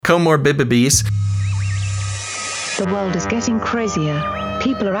comorbidities. The world is getting crazier.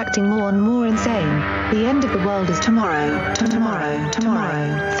 People are acting more and more insane. The end of the world is tomorrow. Tomorrow.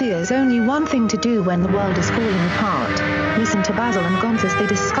 There's only one thing to do when the world is falling apart. Listen to Basil and Gonz as they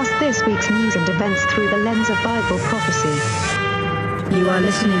discuss this week's news and events through the lens of Bible prophecy. You are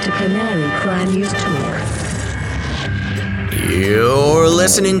listening to Canary Cry News Talk. You're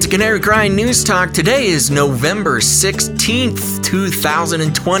listening to Canary Cry News Talk. Today is November 16th,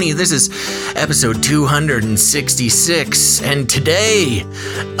 2020. This is episode 266. And today,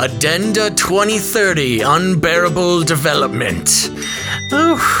 Addenda 2030, Unbearable Development.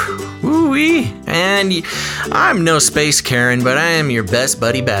 Ooh-wee. And I'm no space Karen, but I am your best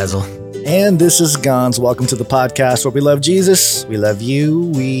buddy Basil. And this is Gonz. Welcome to the podcast where we love Jesus, we love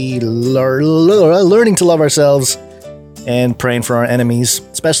you, we learning to love ourselves, and praying for our enemies,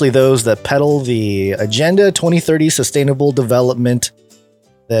 especially those that peddle the Agenda 2030 Sustainable Development,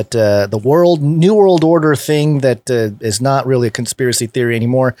 that the New World Order thing that is not really a conspiracy theory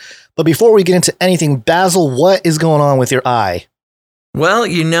anymore. But before we get into anything, Basil, what is going on with your eye? Well,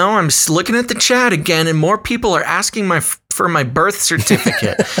 I'm looking at the chat again, and more people are asking for my birth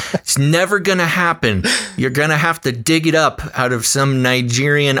certificate. It's never going to happen. You're going to have to dig it up out of some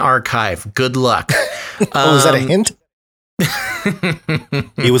Nigerian archive. Good luck. Oh, is that a hint?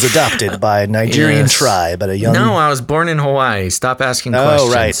 He was adopted by a Nigerian tribe at a young... No, I was born in Hawaii. Stop asking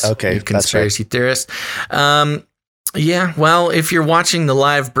questions. Oh, right. Okay. You conspiracy theorist. Yeah, well, if you're watching the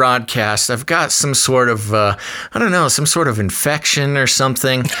live broadcast, I've got some sort of, some sort of infection or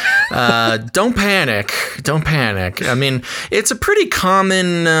something. Don't panic. Don't panic. I mean, it's a pretty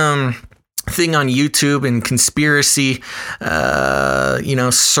common... thing on YouTube and conspiracy,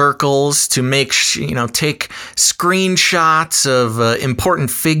 circles to make, take screenshots of important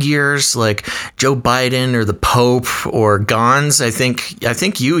figures like Joe Biden or the Pope or Gonz. I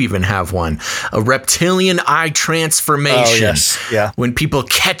think you even have one, a reptilian eye transformation. Oh, yes. Yeah. When people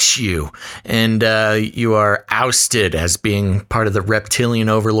catch you and you are ousted as being part of the reptilian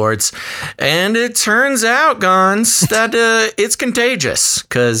overlords. And it turns out, Gonz, that it's contagious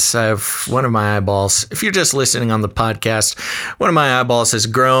because I've one of my eyeballs, if you're just listening on the podcast, one of my eyeballs has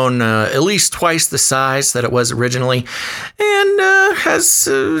grown at least twice the size that it was originally, and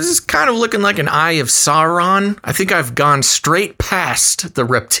is kind of looking like an eye of Sauron. I think I've gone straight past the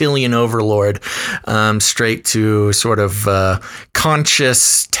reptilian overlord, straight to sort of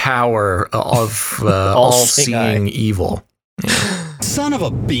conscious tower of all-seeing evil. Yeah. Son of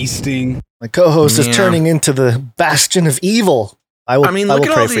a bee sting. My co-host is turning into the bastion of evil. I will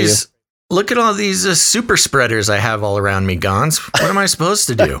pray for you. Look at all these super spreaders I have all around me, Gonz. What am I supposed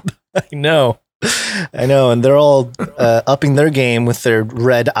to do? I know. And they're all upping their game with their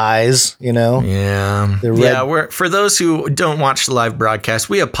red eyes, Yeah. For those who don't watch the live broadcast,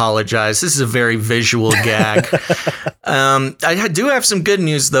 we apologize. This is a very visual gag. I do have some good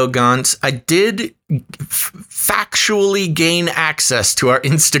news, though, Gonz. I did factually gain access to our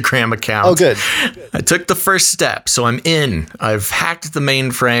Instagram account. Oh, good. I took the first step, so I'm in. I've hacked the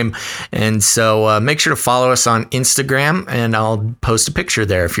mainframe, and so make sure to follow us on Instagram, and I'll post a picture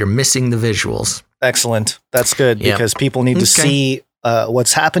there if you're missing the visuals. Excellent. That's good because people need to see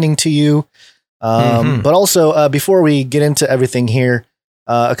what's happening to you. But also, before we get into everything here,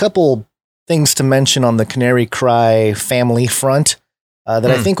 a couple things to mention on the Canary Cry family front. That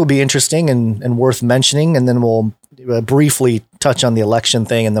I think will be interesting and worth mentioning. And then we'll briefly touch on the election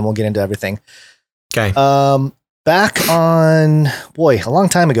thing, and then we'll get into everything. Okay. Back on, a long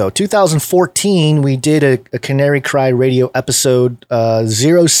time ago, 2014, we did a Canary Cry radio episode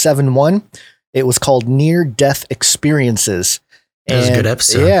 071. It was called Near Death Experiences. That was a good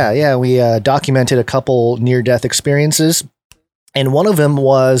episode. Yeah. We documented a couple near-death experiences. And one of them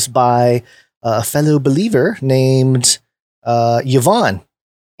was by a fellow believer named... Yvonne.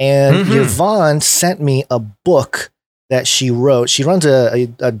 And Yvonne sent me a book that she wrote. She runs a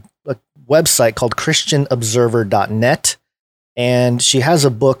website called christianobserver.net, and she has a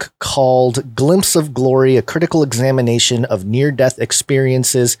book called Glimpse of Glory, a critical examination of near-death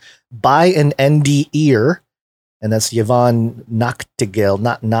experiences by an NDEer. And that's Yvonne Nachtigall,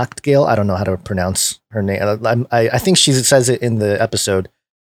 not Nachtigall. I don't know how to pronounce her name. I think she says it in the episode.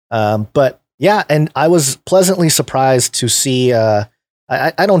 But yeah, and I was pleasantly surprised to see, I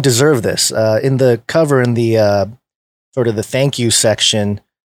don't deserve this. In the cover, in the sort of the thank you section,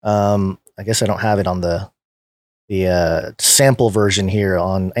 I guess I don't have it on the sample version here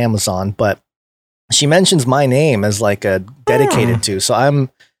on Amazon, but she mentions my name as like a dedicated to. So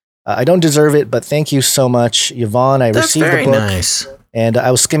I don't deserve it, but thank you so much, Yvonne. I received the book, nice. And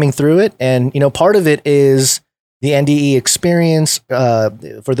I was skimming through it, and part of it is the NDE experience.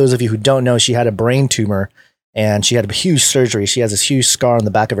 For those of you who don't know, she had a brain tumor and she had a huge surgery. She has this huge scar on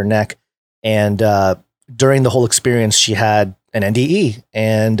the back of her neck. And during the whole experience, she had an NDE,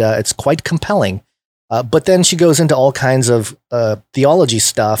 and it's quite compelling. But then she goes into all kinds of theology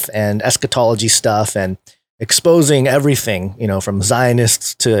stuff and eschatology stuff and exposing everything, from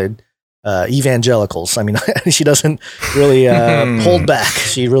Zionists to evangelicals. I mean, she doesn't really hold back.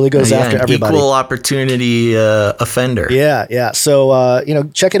 She really goes after everybody. Equal opportunity offender. Yeah. So,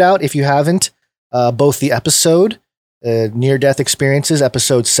 check it out if you haven't. Both the episode, Near-Death Experiences,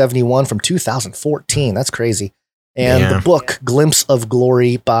 episode 71 from 2014. That's crazy. And the book, Glimpse of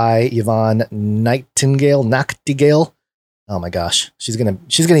Glory by Yvonne Nachtigall. Oh my gosh. She's gonna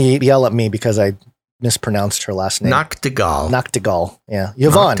yell at me because I mispronounced her last name. Nachtigall. Yeah.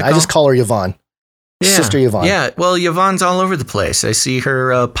 Yvonne. I just call her Yvonne. Yeah. Sister Yvonne. Yeah. Well, Yvonne's all over the place. I see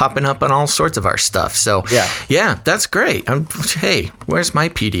her popping up on all sorts of our stuff. So yeah, that's great. Hey, where's my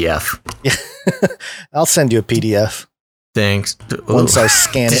PDF? Yeah. I'll send you a PDF. Thanks. Once I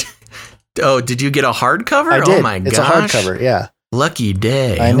scan it. Oh, did you get a hardcover? I did. Oh my gosh. It's a hardcover, yeah. Lucky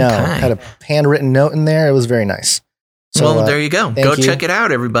day. I know. Okay. Had a handwritten note in there. It was very nice. So there you go. Go check it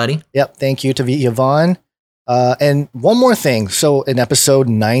out, everybody. Yep. Thank you to Yvonne. And one more thing. So in episode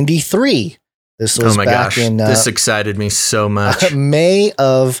 93, this was back in this excited me so much. May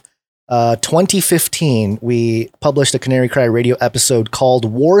of 2015, we published a Canary Cry radio episode called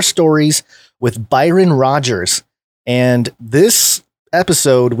War Stories with Byron Rogers. And this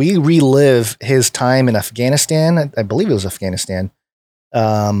episode, we relive his time in Afghanistan. I believe it was Afghanistan.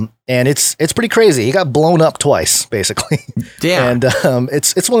 And it's pretty crazy. He got blown up twice, basically. Yeah. And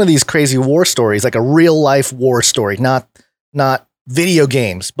it's one of these crazy war stories, like a real life war story, not video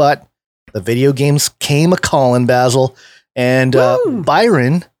games, but the video games came a-calling, Basil. And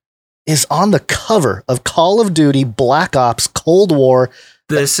Byron is on the cover of Call of Duty Black Ops Cold War.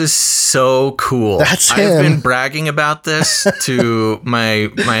 This is so cool. That's him. I've been bragging about this to my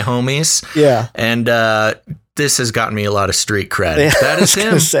homies. Yeah. And this has gotten me a lot of street cred. Yeah, that is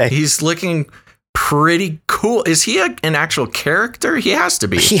him. Say. He's looking pretty cool. Is he an actual character? He has to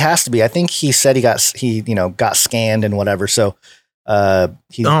be. He has to be. I think he said he got scanned and whatever. So oh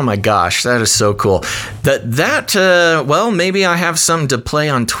my gosh, that is so cool. Well, maybe I have something to play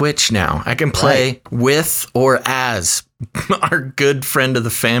on Twitch now. I can play with or as our good friend of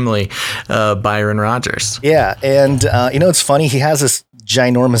the family, Byron Rogers. Yeah, and it's funny. He has this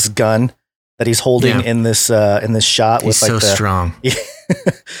ginormous gun that he's holding in this shot. He's so strong. Yeah.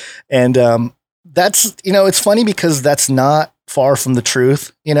 And that's it's funny because that's not far from the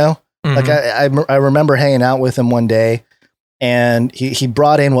truth. Mm-hmm. Like I remember hanging out with him one day. And he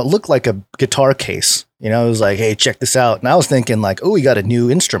brought in what looked like a guitar case. It was like, hey, check this out. And I was thinking like, oh, he got a new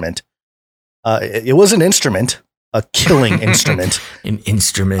instrument. It was an instrument, a killing instrument. An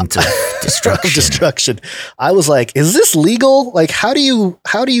instrument of destruction. I was like, is this legal? Like, how do you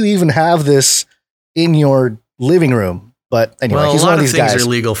even have this in your living room? But anyway, he's one of these guys. A lot of things are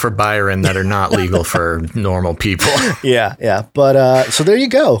legal for Byron that are not legal for normal people. Yeah. But so there you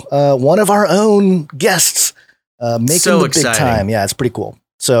go. One of our own guests. Making so the exciting. Big time. Yeah, it's pretty cool.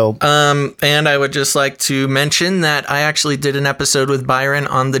 So, and I would just like to mention that I actually did an episode with Byron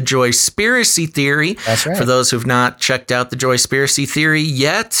on the Joyspiracy Theory. That's right. For those who've not checked out the Joyspiracy Theory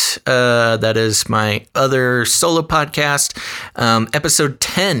yet, that is my other solo podcast. Episode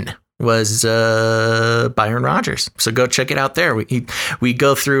 10 was Byron Rogers. So go check it out there. We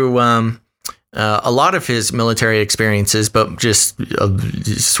go through a lot of his military experiences, but just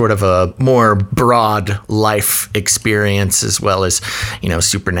sort of a more broad life experience, as well as,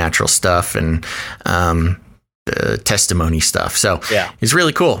 supernatural stuff and testimony stuff. So it's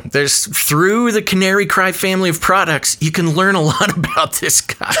really cool. Through the Canary Cry family of products, you can learn a lot about this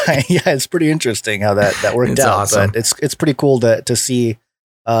guy. Yeah, it's pretty interesting how that worked it's out. Awesome. But it's pretty cool to see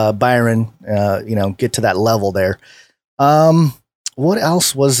Byron, get to that level there. What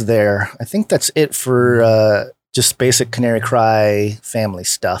else was there? I think that's it for just basic Canary Cry family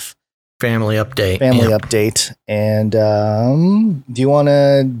stuff. Family update. Update. And do you want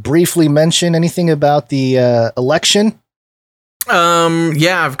to briefly mention anything about the election?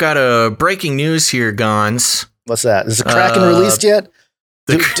 Yeah, I've got a breaking news here, Gons. What's that? Is the Kraken released yet?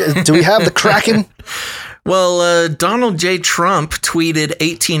 Do we have the Kraken? Well, Donald J. Trump tweeted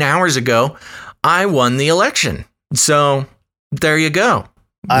 18 hours ago, "I won the election." So there you go.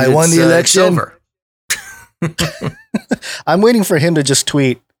 I won the election. It's over. I'm waiting for him to just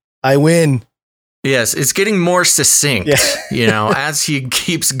tweet, "I win." Yes, it's getting more succinct, Yeah. as he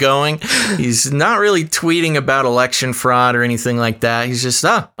keeps going. He's not really tweeting about election fraud or anything like that. He's just,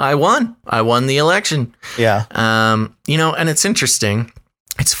 I won. I won the election. Yeah. And it's interesting.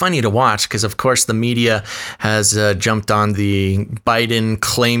 It's funny to watch because, of course, the media has jumped on the Biden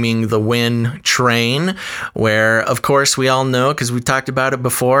claiming the win train, where, of course, we all know because we talked about it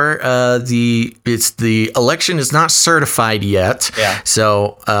before. The election is not certified yet,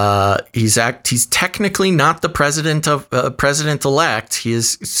 so he's technically not the president elect. He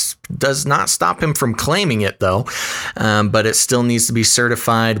does not stop him from claiming it though, but it still needs to be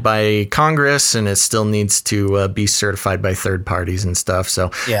certified by Congress, and it still needs to be certified by third parties and stuff.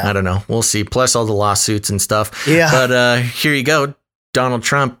 So. Yeah. I don't know. We'll see. Plus all the lawsuits and stuff. Yeah. But here you go. Donald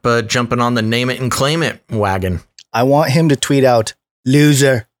Trump jumping on the name it and claim it wagon. I want him to tweet out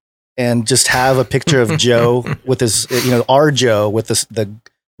 "loser" and just have a picture of Joe with his, our Joe with the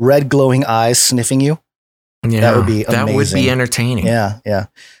red glowing eyes sniffing you. Yeah, that would be amazing. That would be entertaining. Yeah.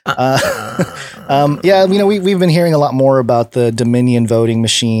 We've been hearing a lot more about the Dominion voting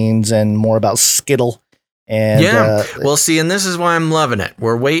machines and more about Skittle. And, we'll see. And this is why I'm loving it.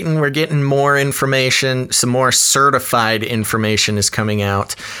 We're waiting. We're getting more information. Some more certified information is coming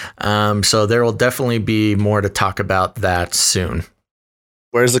out. So there will definitely be more to talk about that soon.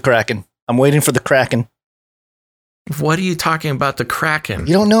 Where's the Kraken? I'm waiting for the Kraken. What are you talking about, the Kraken?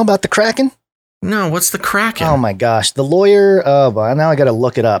 You don't know about the Kraken? No, what's the Kraken? Oh my gosh. The lawyer, now I got to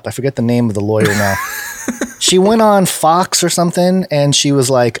look it up. I forget the name of the lawyer now. She went on Fox or something and she was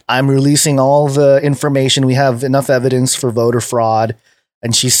like, I'm releasing all the information. We have enough evidence for voter fraud.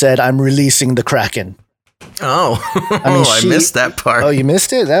 And she said, I'm releasing the Kraken. Oh, I missed that part. Oh, you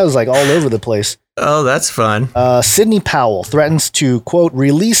missed it? That was like all over the place. Oh, that's fun. Sidney Powell threatens to, quote,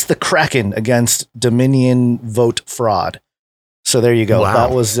 release the Kraken against Dominion vote fraud. So there you go. Wow.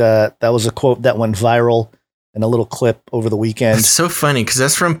 That was a quote that went viral in a little clip over the weekend. It's so funny because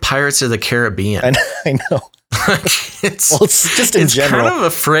that's from Pirates of the Caribbean. I know. It's just in general. Kind of a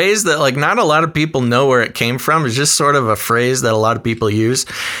phrase that not a lot of people know where it came from. It's just sort of a phrase that a lot of people use.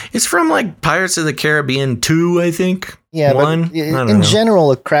 It's from Pirates of the Caribbean 2, I think. Yeah, 1. But in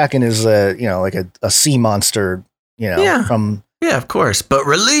general, a Kraken is a sea monster. From. Yeah, of course. But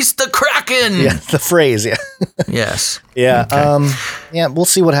release the Kraken. Yeah, the phrase. Yeah. Yes. Yeah. Okay. We'll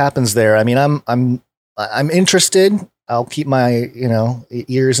see what happens there. I mean, I'm interested. I'll keep my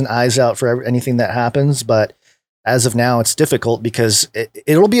ears and eyes out for anything that happens. But as of now, it's difficult because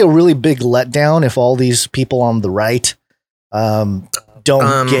it'll be a really big letdown if all these people on the right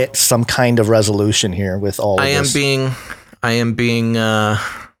don't get some kind of resolution here with all of this. I am being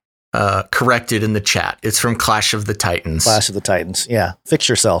corrected in the chat. It's from Clash of the Titans. Clash of the Titans. Yeah. Fix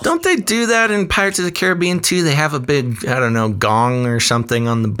yourself. Don't they do that in Pirates of the Caribbean too? They have a big, gong or something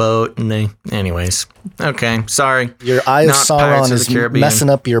on the boat and anyways. Okay. Sorry. Your Eye of Sauron is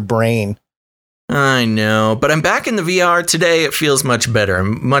messing up your brain. I know, but I'm back in the VR today. It feels much better.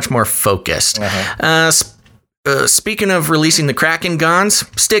 I'm much more focused. Uh-huh. Speaking of releasing the Kraken, Gons,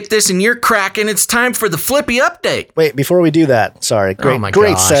 stick this in your Kraken. It's time for the Flippy update. Wait, before we do that, sorry,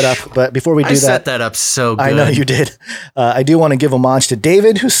 great setup. But before we do I set that up so good. I know you did. I do want to give homage to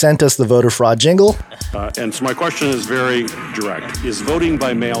David, who sent us the voter fraud jingle. And so my question is very direct: is voting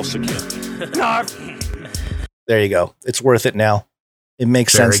by mail secure? No. There you go. It's worth it now. It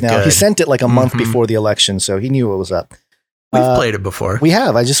makes Very sense now. good. He sent it like a month before the election, so he knew what was up. We've played it before. We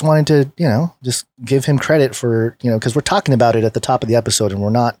have. I just wanted to, just give him credit for, because we're talking about it at the top of the episode and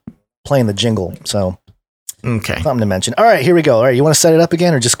we're not playing the jingle. So, okay. Something to mention. All right, here we go. All right, you want to set it up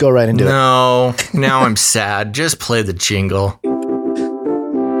again or just go right into it? No, now I'm sad. Just play the jingle.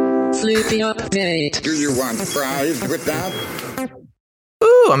 Flippy update. Do you want fries with that?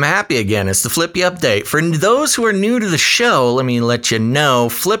 Ooh, I'm happy again. It's the Flippy update. For those who are new to the show, let me let you know,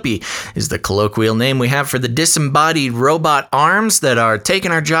 Flippy is the colloquial name we have for the disembodied robot arms that are taking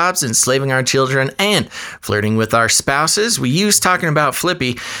our jobs, enslaving our children, and flirting with our spouses. We use talking about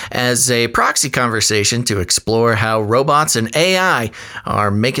Flippy as a proxy conversation to explore how robots and AI are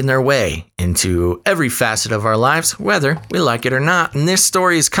making their way into every facet of our lives, whether we like it or not. And this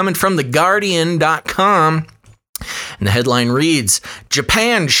story is coming from theguardian.com. And the headline reads,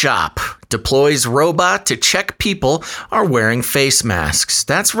 Japan shop deploys robot to check people are wearing face masks.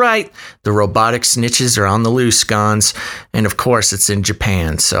 That's right. The robotic snitches are on the loose, Gons. And of course, it's in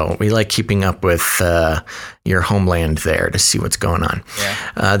Japan. So we like keeping up with your homeland there to see what's going on.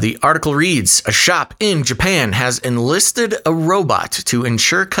 Yeah. The article reads, a shop in Japan has enlisted a robot to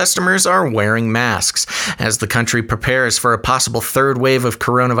ensure customers are wearing masks as the country prepares for a possible third wave of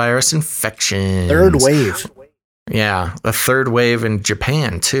coronavirus infections. Third wave. Yeah, a third wave in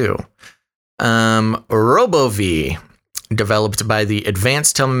Japan, too. RoboV, developed by the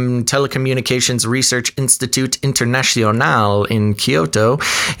Advanced Telecommunications Research Institute International in Kyoto,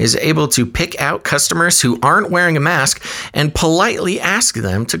 is able to pick out customers who aren't wearing a mask and politely ask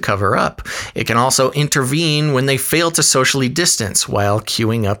them to cover up. It can also intervene when they fail to socially distance while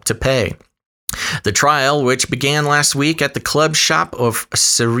queuing up to pay. The trial, which began last week at the club shop of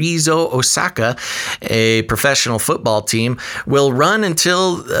Cerezo Osaka, a professional football team, will run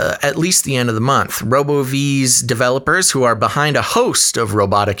until at least the end of the month. RoboV's developers, who are behind a host of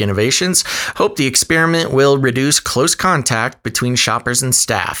robotic innovations, hope the experiment will reduce close contact between shoppers and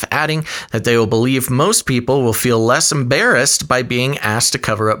staff, adding that they will believe most people will feel less embarrassed by being asked to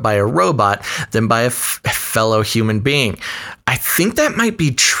cover up by a robot than by a fellow human being. I think that might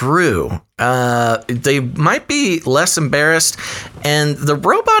be true. They might be less embarrassed, and the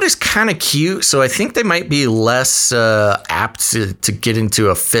robot is kind of cute, so I think they might be less apt to get into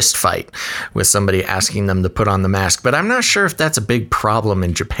a fist fight with somebody asking them to put on the mask. But I'm not sure if that's a big problem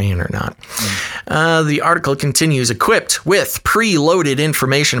in Japan or not. The article continues, equipped with preloaded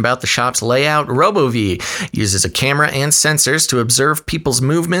information about the shop's layout, RoboV uses a camera and sensors to observe people's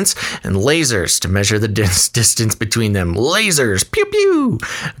movements and lasers to measure the distance between them. Lasers, pew pew,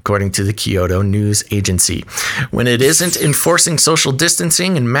 according to the Kyoto News Agency. When it isn't enforcing social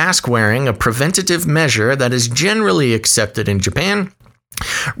distancing and mask wearing, a preventative measure that is generally accepted in Japan,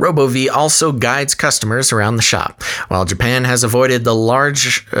 RoboV also guides customers around the shop. While Japan has avoided the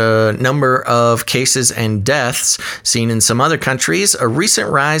large number of cases and deaths seen in some other countries, a recent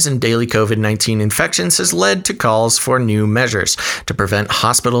rise in daily COVID-19 infections has led to calls for new measures to prevent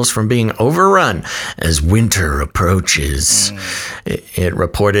hospitals from being overrun as winter approaches. It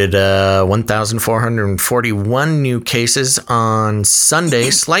reported 1,441 new cases on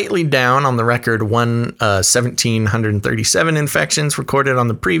Sunday, slightly down on the record 1,737 infections recorded on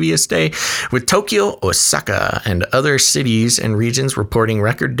the previous day, with Tokyo, Osaka, and other cities and regions reporting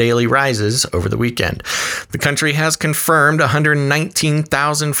record daily rises over the weekend. The country has confirmed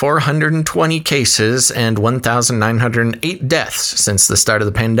 119,420 cases and 1,908 deaths since the start of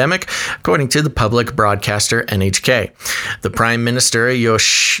the pandemic, according to the public broadcaster NHK. The Prime Minister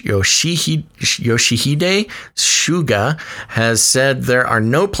Yoshihide Suga has said there are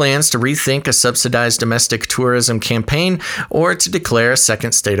no plans to rethink a subsidized domestic tourism campaign or to declare a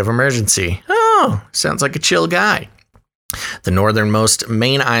second state of emergency. Oh, sounds like a chill guy. The northernmost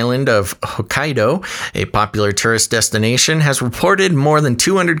main island of Hokkaido, a popular tourist destination, has reported more than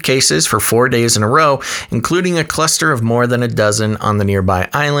 200 cases for 4 days in a row, including a cluster of more than a dozen on the nearby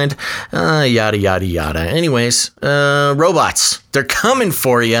island. Yada, yada, yada. Anyways, robots, they're coming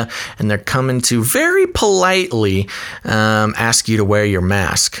for you, and they're coming to very politely ask you to wear your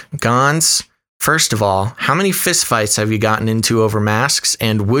mask. Gons, first of all, how many fistfights have you gotten into over masks,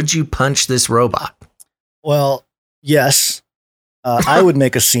 and would you punch this robot? Well, yes. I would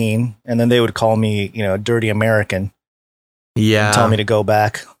make a scene, and then they would call me, a dirty American. Yeah. And tell me to go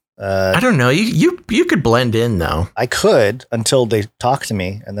back. I don't know. You could blend in, though. I could until they talk to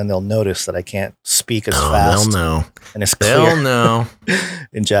me, and then they'll notice that I can't speak as fast. They'll know. And it's clear. They'll know.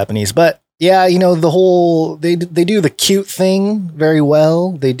 In Japanese. But yeah, the whole, they do the cute thing very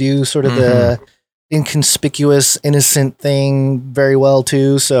well. They do sort of the inconspicuous, innocent thing very well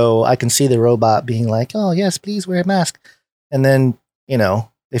too. So I can see the robot being like, "Oh yes, please wear a mask." And then,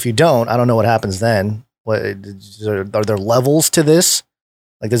 if you don't, I don't know what happens then. What are there levels to this?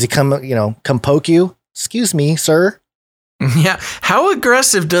 Like, does he come poke you? Excuse me, sir. Yeah. How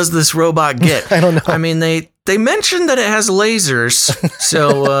aggressive does this robot get? I don't know. I mean, they mentioned that it has lasers.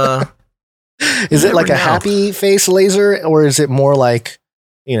 So, is it like a happy face laser, or is it more like,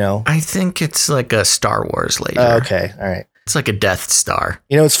 I think it's like a Star Wars laser. Okay. All right. It's like a Death Star.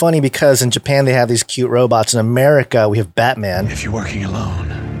 It's funny because in Japan, they have these cute robots. In America, we have Batman. If you're working alone,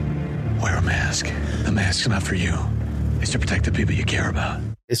 wear a mask. The mask's not for you. It's to protect the people you care about.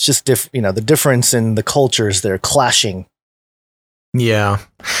 It's just, the difference in the cultures, they're clashing. Yeah.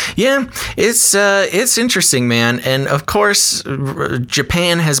 It's interesting, man. And of course,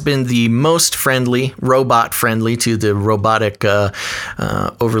 Japan has been the most robot friendly to the robotic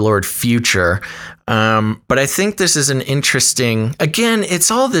overlord future. But I think this is an interesting, again,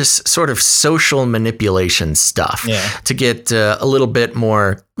 it's all this sort of social manipulation stuff to get a little bit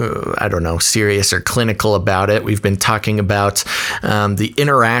more, serious or clinical about it. We've been talking about the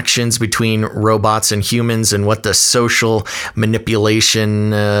interactions between robots and humans and what the social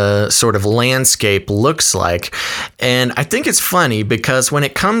manipulation sort of landscape looks like. And I think it's funny because when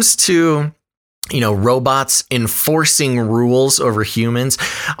it comes to robots enforcing rules over humans,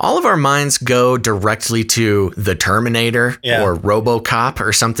 all of our minds go directly to the Terminator or RoboCop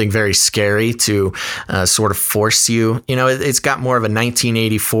or something very scary to sort of force you. It's got more of a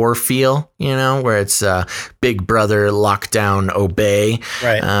 1984 feel, where it's Big Brother, lockdown, obey.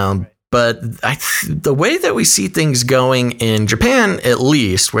 Right. But the way that we see things going in Japan, at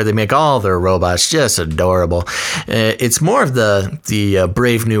least, where they make all their robots just adorable, it's more of the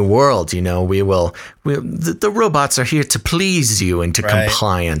Brave New World. The robots are here to please you into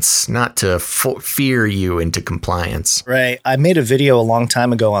compliance, not to fear you into compliance. Right. I made a video a long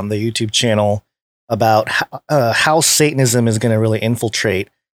time ago on the YouTube channel about how Satanism is going to really infiltrate,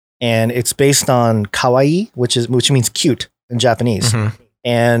 and it's based on kawaii, which means cute in Japanese,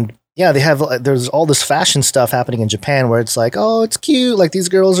 and yeah, there's all this fashion stuff happening in Japan where it's like, oh, it's cute. Like these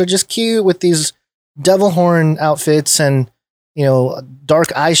girls are just cute with these devil horn outfits and, dark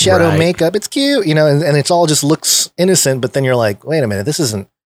eyeshadow makeup. It's cute, and it's all just looks innocent. But then you're like, wait a minute, this isn't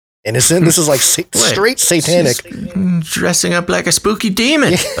innocent. This is like straight satanic. Dressing up like a spooky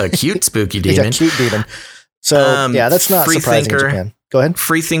demon, a cute spooky demon. Yeah, cute demon. So that's not surprising in Japan. Go ahead.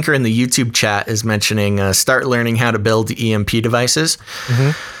 Freethinker in the YouTube chat is mentioning start learning how to build EMP devices.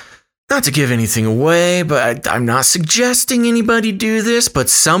 Not to give anything away, but I'm not suggesting anybody do this, but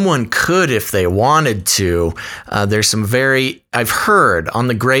someone could if they wanted to. I've heard on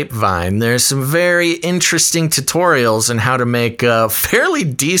the grapevine, there's some very interesting tutorials on how to make fairly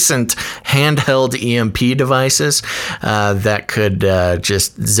decent handheld EMP devices that could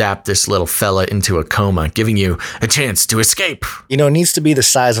just zap this little fella into a coma, giving you a chance to escape. It needs to be the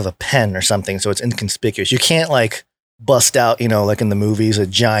size of a pen or something, so it's inconspicuous. You can't bust out, like in the movies, a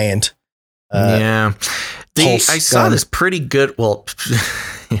giant. I saw this pretty good. Well,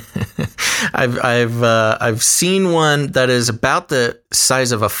 I've seen one that is about the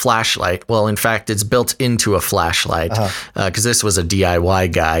size of a flashlight. Well, in fact, it's built into a flashlight because this was a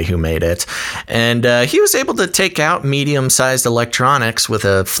DIY guy who made it, and he was able to take out medium-sized electronics with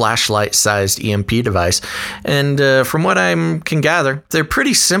a flashlight-sized EMP device. And from what I can gather, they're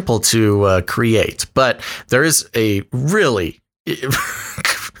pretty simple to create, but there is a really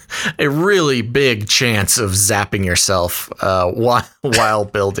big chance of zapping yourself while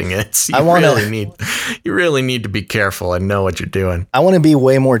building it. So you really need to be careful and know what you're doing. I want to be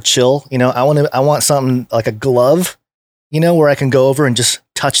way more chill. I want something like a glove, where I can go over and just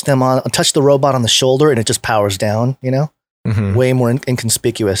touch the robot on the shoulder and it just powers down, way more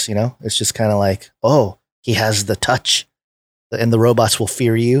inconspicuous. It's just kind of like, oh, he has the touch and the robots will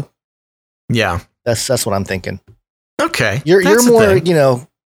fear you. Yeah. That's what I'm thinking. Okay. You're more,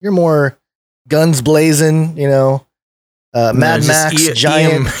 you're more guns blazing, Mad Max,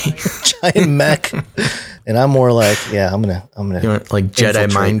 giant mech, and I'm more like, I'm gonna like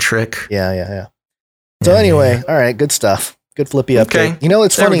Jedi mind trick. Yeah. So anyway, all right, good stuff. Good flippy update. Okay.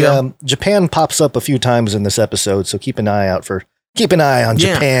 It's funny. Japan pops up a few times in this episode, so keep an eye on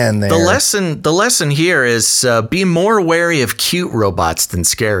Japan. There. The lesson here is be more wary of cute robots than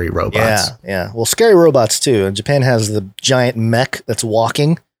scary robots. Yeah. Well, scary robots too. And Japan has the giant mech that's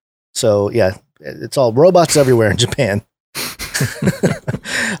walking. So yeah, it's all robots everywhere in Japan.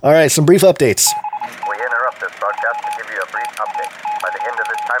 All right, some brief updates. We interrupt this broadcast to give you a brief update. By the end of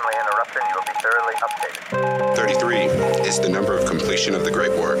this timely interruption, you will be thoroughly updated. 33 is the number of completion of the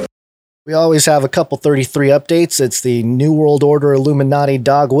Great War. We always have a couple 33 updates. It's the New World Order Illuminati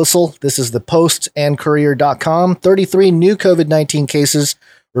dog whistle. This is the Post and Courier.com. 33 new COVID-19 cases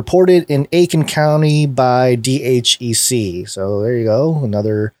reported in Aiken County by DHEC. So there you go.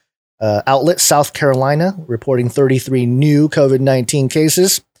 Another outlet, South Carolina, reporting 33 new COVID-19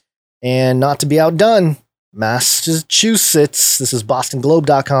 cases. And not to be outdone, Massachusetts, this is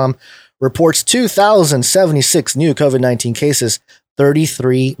BostonGlobe.com, reports 2,076 new COVID-19 cases,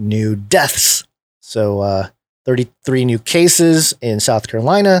 33 new deaths. So 33 new cases in South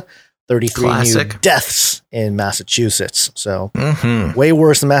Carolina, 33 new deaths in Massachusetts. So way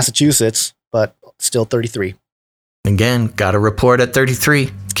worse than Massachusetts, but still 33. Again, got to report at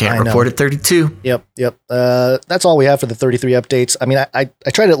 33. Can't report at 32. Yep. That's all we have for the 33 updates. I mean, I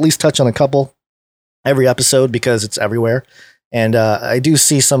try to at least touch on a couple every episode because it's everywhere. And I do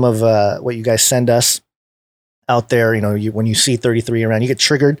see some of what you guys send us out there. When you see 33 around, you get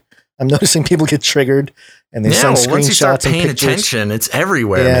triggered. I'm noticing people get triggered and they send screenshots. Once you start paying and attention, it's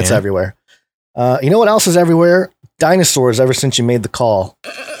everywhere. Yeah, man. It's everywhere. You know what else is everywhere? Dinosaurs ever since you made the call.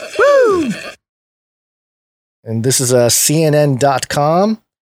 Woo! And this is CNN.com.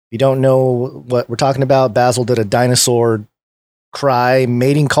 If you don't know what we're talking about, Basil did a dinosaur cry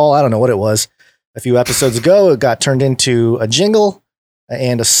mating call. I don't know what it was. A few episodes ago, it got turned into a jingle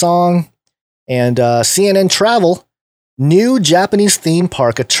and a song. And CNN Travel, new Japanese theme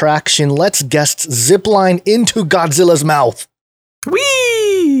park attraction lets guests zipline into Godzilla's mouth.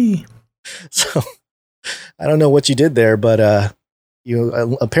 Whee! So I don't know what you did there, but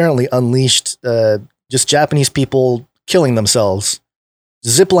you apparently unleashed just Japanese people killing themselves,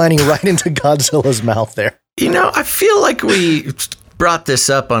 ziplining right into Godzilla's mouth there. I feel like we brought this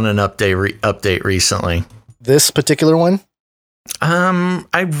up on an update recently. This particular one?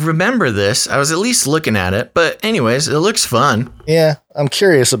 I remember this. I was at least looking at it, but anyways, it looks fun. Yeah, I'm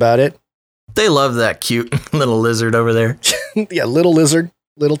curious about it. They love that cute little lizard over there. Yeah, little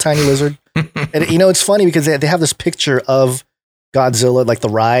tiny lizard. And it's funny because they have this picture of Godzilla, like the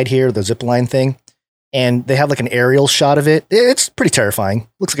ride here, the zip line thing, and they have like an aerial shot of it. It's pretty terrifying.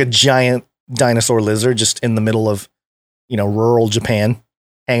 Looks like a giant dinosaur lizard just in the middle of, rural Japan,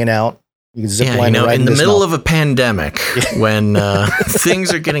 hanging out. You can zip line right in the middle mouth. of a pandemic when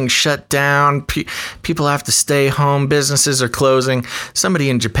things are getting shut down, people have to stay home, businesses are closing. Somebody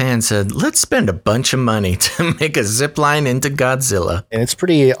in Japan said, let's spend a bunch of money to make a zip line into Godzilla. And it's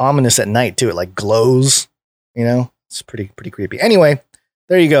pretty ominous at night too. It like glows, it's pretty creepy. Anyway,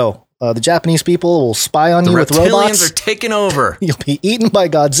 there you go. The Japanese people will spy on you with robots. The reptilians are taking over. You'll be eaten by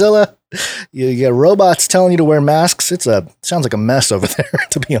Godzilla. You get robots telling you to wear masks. Sounds like a mess over there,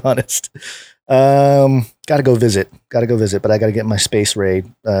 to be honest. Gotta go visit, but I gotta get my Space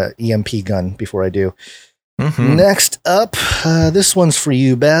Raid EMP gun before I do. Mm-hmm. Next up, this one's for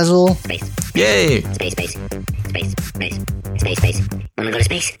you, Basil. Space. Yay! Space. Wanna go to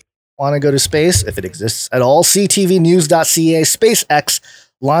space? Want to go to space? If it exists at all. CTVnews.ca. SpaceX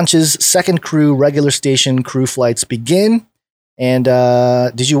launches second regular station crew flights begin. And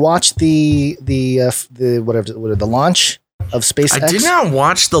did you watch the launch of SpaceX? I did not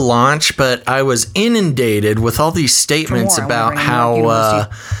watch the launch, but I was inundated with all these statements about how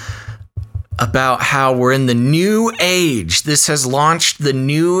we're in the new age. This has launched the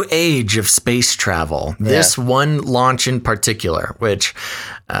new age of space travel. Yeah. This one launch in particular, which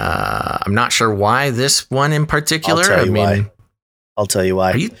I'm not sure why this one in particular. I'll tell you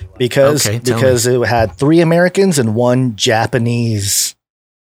why. Because it had 3 Americans and 1 Japanese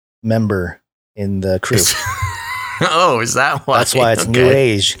member in the crew. Oh, is that why? That's why it's new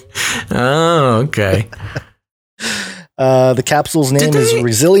age. Oh, okay. The capsule's name is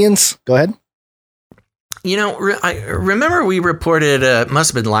Resilience. Go ahead. I remember we reported,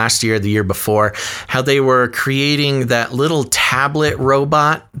 must have been last year, the year before, how they were creating that little tablet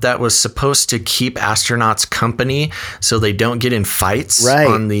robot that was supposed to keep astronauts company so they don't get in fights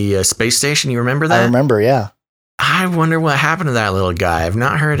on the space station. You remember that? I remember, yeah. I wonder what happened to that little guy. I've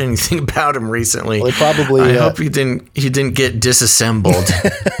not heard anything about him recently. Well, I hope he didn't get disassembled.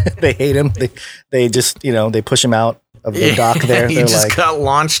 They hate him. They just, they push him out of the dock there. He just got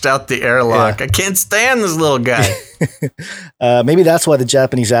launched out the airlock. Yeah. I can't stand this little guy. Maybe that's why the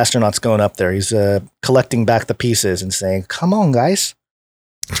Japanese astronaut's going up there. He's collecting back the pieces and saying, come on, guys.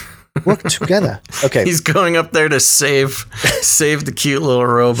 Work together. Okay. He's going up there to save the cute little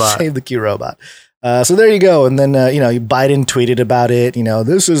robot. Save the cute robot. So there you go. And then, Biden tweeted about it.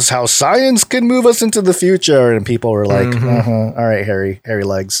 This is how science can move us into the future. And people were like, all right, hairy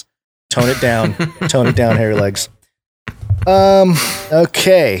legs. Tone it down. Hairy legs.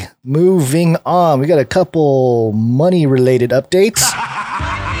 Okay, moving on. We got a couple money-related updates.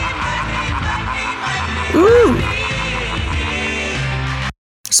 Ooh.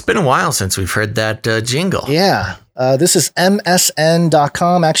 It's been a while since we've heard that jingle. Yeah. This is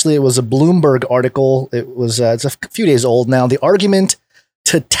MSN.com. Actually, it was a Bloomberg article. It's a few days old now. The argument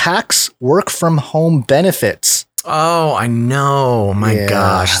to tax work-from-home benefits. Oh, I know. My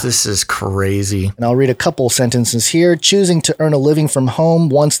gosh, this is crazy. And I'll read a couple sentences here. Choosing to earn a living from home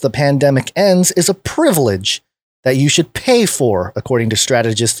once the pandemic ends is a privilege that you should pay for, according to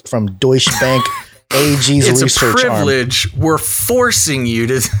strategists from Deutsche Bank AG's research arm. It's a privilege we're forcing you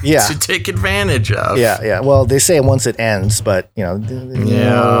to take advantage of. Yeah. Well, they say once it ends, but, once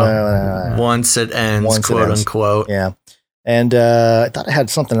it ends, quote unquote. Yeah. And I thought I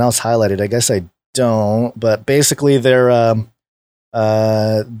had something else highlighted. I guess I don't, but basically their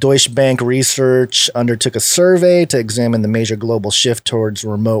Deutsche Bank research undertook a survey to examine the major global shift towards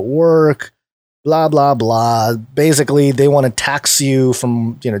remote work, blah, blah, blah. Basically, they want to tax you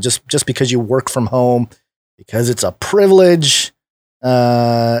from, just because you work from home, because it's a privilege.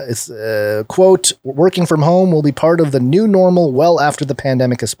 It's quote, working from home will be part of the new normal well after the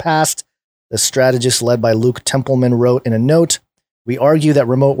pandemic has passed. The strategist led by Luke Templeman wrote in a note, we argue that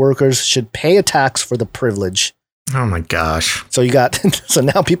remote workers should pay a tax for the privilege. Oh my gosh. So so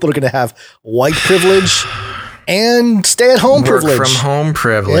now people are going to have white privilege and stay-at-home privilege. Work from home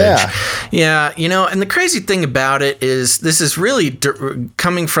privilege. Yeah. Yeah, and the crazy thing about it is this is really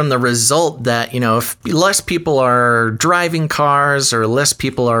coming from the result that, if less people are driving cars or less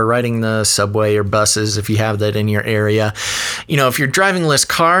people are riding the subway or buses, if you have that in your area, if you're driving less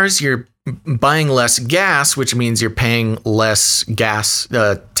cars, you're buying less gas, which means you're paying less gas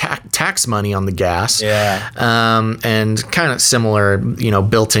tax money on the gas. Yeah. And kind of similar,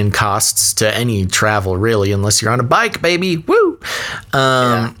 built-in costs to any travel, really, unless you're on a bike, baby. Woo!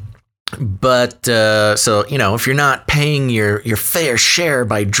 But so, if you're not paying your fair share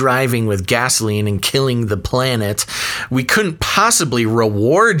by driving with gasoline and killing the planet, we couldn't possibly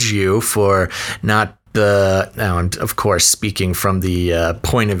reward you for not. Now, I'm of course speaking from the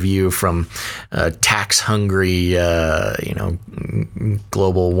point of view from tax-hungry,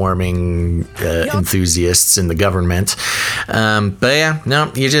 global warming enthusiasts in the government. But yeah, no,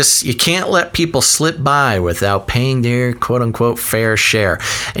 you can't let people slip by without paying their quote-unquote fair share.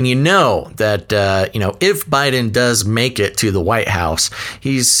 And that if Biden does make it to the White House,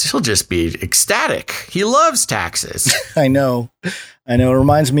 he'll just be ecstatic. He loves taxes. I know. It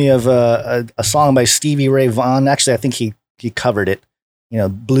reminds me of a song by Stevie Ray Vaughan. Actually, I think he covered it.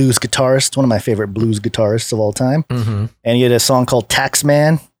 Blues guitarist, one of my favorite blues guitarists of all time. Mm-hmm. And he had a song called Tax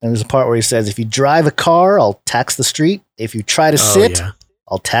Man. And there's a part where he says, if you drive a car, I'll tax the street. If you try to sit,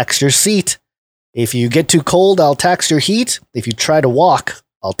 I'll tax your seat. If you get too cold, I'll tax your heat. If you try to walk,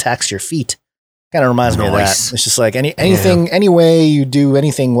 I'll tax your feet. Kind of reminds me of that. It's just like anything, any way you do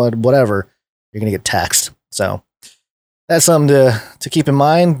anything, whatever, you're going to get taxed. So that's something to keep in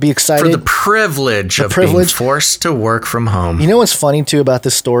mind. Be excited. For the privilege of being forced to work from home. You know what's funny, too, about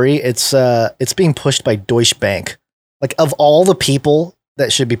this story? It's being pushed by Deutsche Bank. Like, of all the people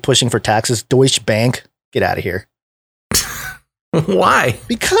that should be pushing for taxes, Deutsche Bank, get out of here. Why?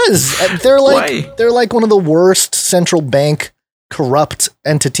 Because they're like one of the worst central bank corrupt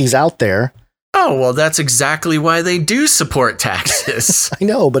entities out there. Oh, well, that's exactly why they do support taxes. I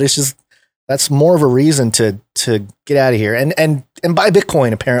know, but it's just... That's more of a reason to get out of here and buy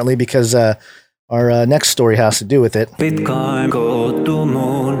Bitcoin, apparently, because our next story has to do with it. Bitcoin go to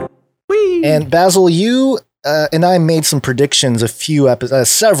moon. Whee! And Basil, you and I made some predictions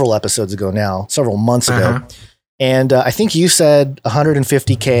several episodes ago now, several months ago. And I think you said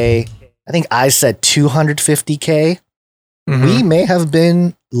 150K. I think I said 250K. Mm-hmm. We may have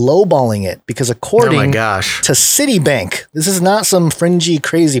been lowballing it because according to Citibank, this is not some fringy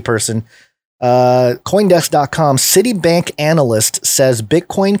crazy person. Coindesk.com Citibank analyst says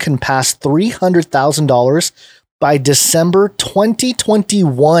Bitcoin can pass $300,000 by December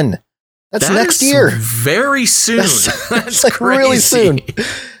 2021. That's next year. Very soon. That's like crazy. Really soon.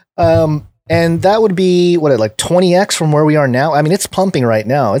 And that would be like 20x from where we are now. I mean, it's pumping right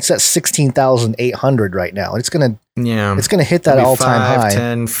now. It's at 16,800 right now. It's gonna hit that all-time high.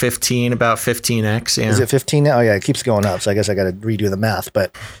 10, 15, about 15x. Yeah. Is it 15 now? Oh yeah, it keeps going up. So I guess I got to redo the math.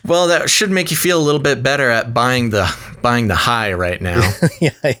 But that should make you feel a little bit better at buying the high right now.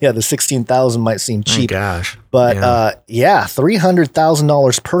 yeah. The 16,000 might seem cheap. Oh, gosh. But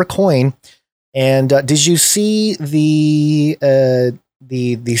 $300,000 per coin. And did you see the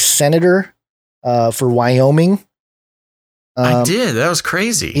senator for Wyoming? I did. That was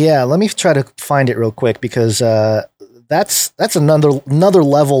crazy. Yeah, let me try to find it real quick because that's another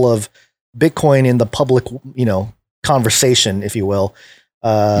level of Bitcoin in the public, conversation, if you will.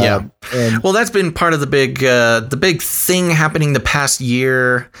 Well, that's been part of the big thing happening the past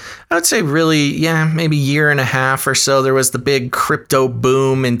year. I would say really, maybe year and a half or so. There was the big crypto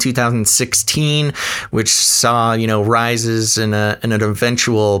boom in 2016, which saw, rises and an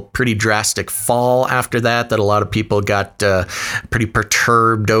eventual pretty drastic fall after that a lot of people got pretty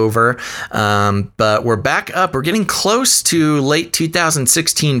perturbed over. But we're back up. We're getting close to late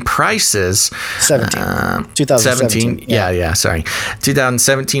 2016 prices. 2017. Yeah. Sorry.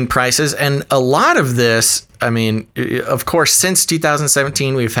 2017 prices. And a lot of this, I mean, of course, since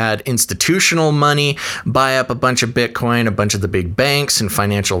 2017, we've had institutional money buy up a bunch of Bitcoin, a bunch of the big banks and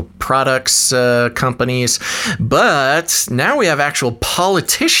financial products companies. But now we have actual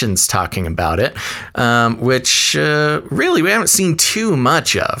politicians talking about it, which really we haven't seen too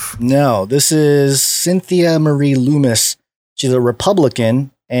much of. No, this is Cynthia Marie Loomis. She's a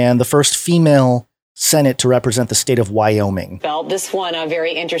Republican and the first female Senate to represent the state of Wyoming. Well, this one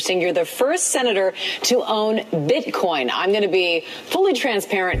very interesting. You're the first senator to own Bitcoin. I'm going to be fully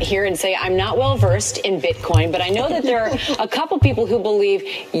transparent here and say I'm not well versed in Bitcoin, but I know that there are a couple people who believe,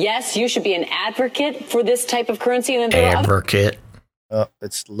 yes, you should be an advocate for this type of currency. And then advocate. Oh,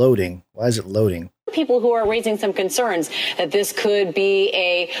 it's loading. Why is it loading? people who are raising some concerns that this could be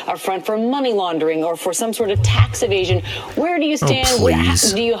a front for money laundering or for some sort of tax evasion. Where do you stand? Oh,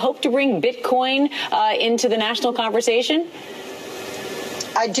 please. Do you hope to bring Bitcoin into the national conversation?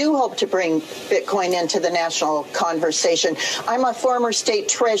 I do hope to bring Bitcoin into the national conversation. I'm a former state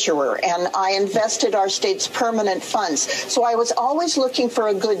treasurer, and I invested our state's permanent funds. So I was always looking for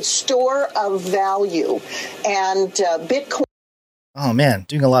a good store of value. And Bitcoin... Oh, man,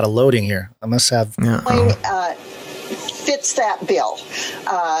 doing a lot of loading here. I must have... fits that bill.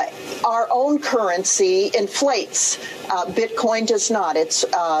 Our own currency inflates. Bitcoin does not. It's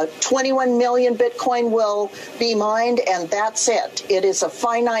 21 million Bitcoin will be mined, and that's it. It is a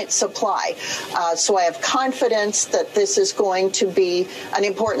finite supply. So I have confidence that this is going to be an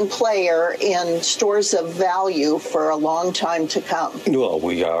important player in stores of value for a long time to come. Well,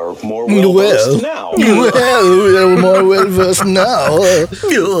 we are more well-versed now. Well, we're more well-versed now.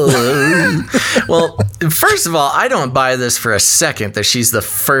 Well, first of all, I don't buy this for a second that she's the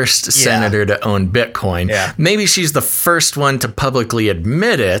first senator to own Bitcoin. Yeah. Maybe she's the first one to publicly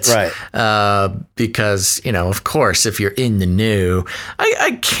admit it. Right. Because, of course, if you're in the know,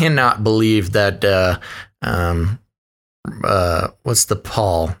 I cannot believe that, what's the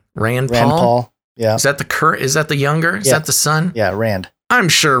Paul? Rand Paul? Yeah. Is that the younger? Is that the son? Yeah, Rand. I'm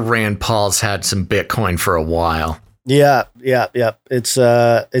sure Rand Paul's had some Bitcoin for a while. Yeah.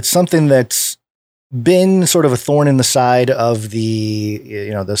 It's something that's been sort of a thorn in the side of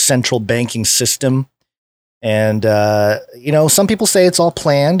the central banking system. And, some people say it's all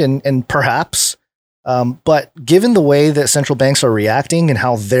planned and perhaps, but given the way that central banks are reacting and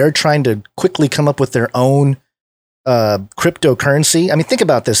how they're trying to quickly come up with their own cryptocurrency. I mean, think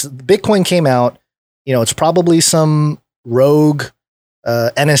about this. Bitcoin came out, it's probably some rogue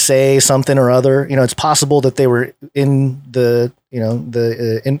NSA something or other. It's possible that they were in the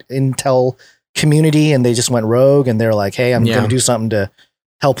Intel community and they just went rogue and they're like, hey, I'm going to do something to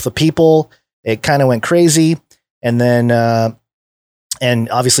help the people. It kind of went crazy. And then, and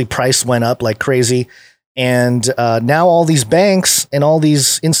obviously price went up like crazy. And now all these banks and all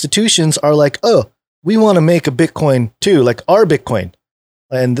these institutions are like, oh, we want to make a Bitcoin too, like our Bitcoin.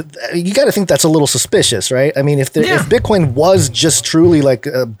 And you got to think that's a little suspicious, right? I mean, if Bitcoin was just truly like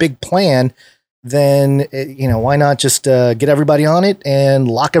a big plan, then, why not just get everybody on it and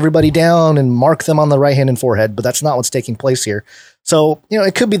lock everybody down and mark them on the right hand and forehead? But that's not what's taking place here. So,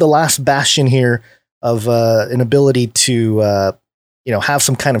 it could be the last bastion here of an ability to, have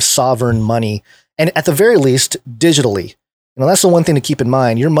some kind of sovereign money. And at the very least, digitally. That's the one thing to keep in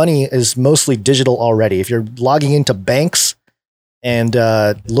mind. Your money is mostly digital already. If you're logging into banks and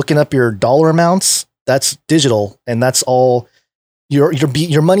looking up your dollar amounts, that's digital. And that's all.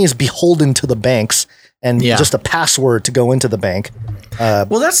 Your money is beholden to the banks and just a password to go into the bank.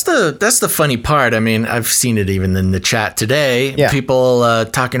 Well, that's the funny part. I mean, I've seen it even in the chat today. Yeah. People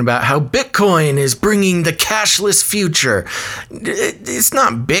talking about how Bitcoin is bringing the cashless future. It's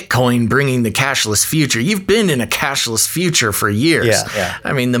not Bitcoin bringing the cashless future. You've been in a cashless future for years. Yeah.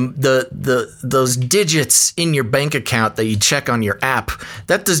 I mean, those digits in your bank account that you check on your app,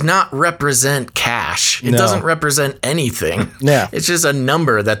 that does not represent cash. It doesn't represent anything. Yeah. It's just a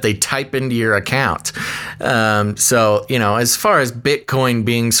number that they type into your account. So, as far as Bitcoin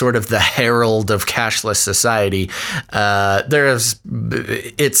being sort of the herald of cashless society,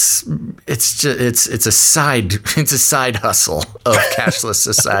 it's a side hustle of cashless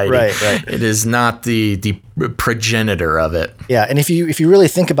society. Right. It is not the progenitor of it. Yeah, and if you really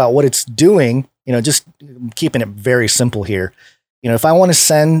think about what it's doing, just keeping it very simple here. If I want to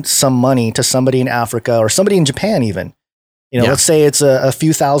send some money to somebody in Africa or somebody in Japan, even, let's say it's a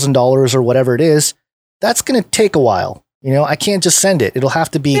few $1,000s or whatever it is, that's going to take a while. I can't just send it. It'll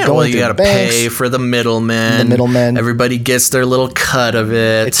have to be going you through gotta banks. pay for the middlemen. Everybody gets their little cut of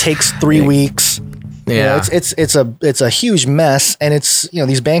it. It takes 3 weeks. Yeah. It's a huge mess. And it's,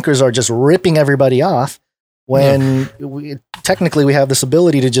 these bankers are just ripping everybody off when technically we have this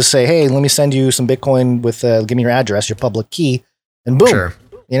ability to just say, hey, let me send you some Bitcoin with, give me your address, your public key, and boom,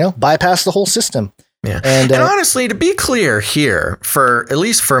 bypass the whole system. Yeah. And honestly, to be clear here, at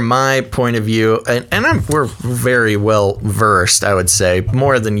least for my point of view, we're very well versed, I would say,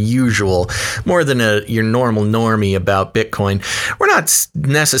 more than usual, more than your normal normie about Bitcoin. We're not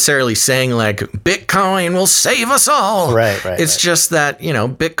necessarily saying like Bitcoin will save us all. Right. It's just that,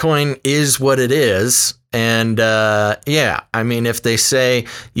 Bitcoin is what it is. And yeah, I mean, if they say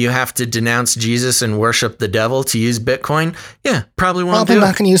you have to denounce Jesus and worship the devil to use Bitcoin, yeah, probably won't do it. Probably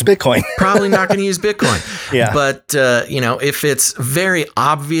not going to use Bitcoin. Probably not going to use Bitcoin. Yeah. But, if it's very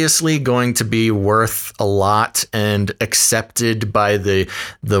obviously going to be worth a lot and accepted by the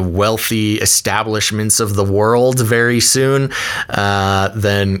wealthy establishments of the world very soon,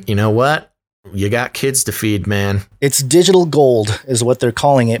 then you know what? You got kids to feed, man. It's digital gold is what they're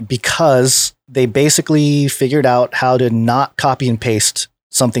calling it because they basically figured out how to not copy and paste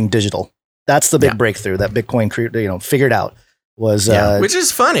something digital. That's the big breakthrough that Bitcoin figured out was. Which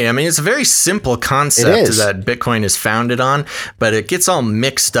is funny. I mean, it's a very simple concept that Bitcoin is founded on, but it gets all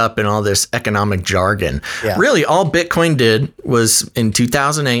mixed up in all this economic jargon. Yeah. Really, all Bitcoin did was in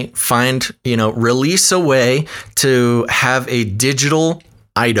 2008 release a way to have a digital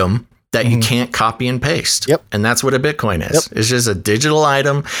item that you can't copy and paste. Yep. And that's what a Bitcoin is. Yep. It's just a digital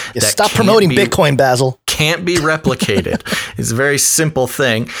item. Stop promoting Bitcoin, Basil. Can't be replicated. It's a very simple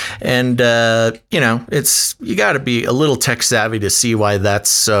thing. And, you got to be a little tech savvy to see why that's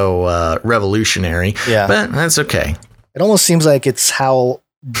so revolutionary. Yeah. But that's okay. It almost seems like it's how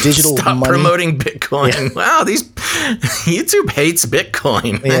digital Stop promoting Bitcoin. Yeah. Wow, YouTube hates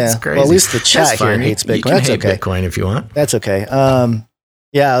Bitcoin. That's crazy. Well, at least the chat here hates Bitcoin. You can hate Bitcoin if you want. That's okay.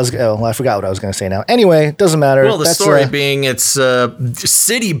 Yeah, I forgot what I was going to say now. Anyway, it doesn't matter. Well, the story being it's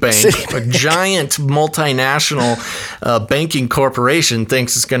Citibank, a giant multinational banking corporation,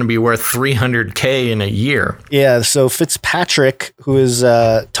 thinks it's going to be worth $300K in a year. Yeah, so Fitzpatrick, who is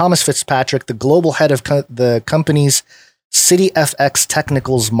Thomas Fitzpatrick, the global head of the company's CityFX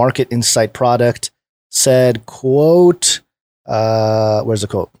Technicals Market Insight product, said, quote, where's the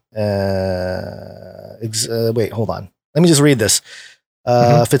quote? Wait, hold on. Let me just read this.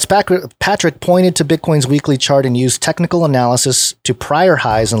 Fitzpatrick pointed to Bitcoin's weekly chart and used technical analysis to prior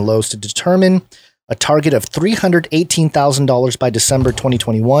highs and lows to determine a target of $318,000 by December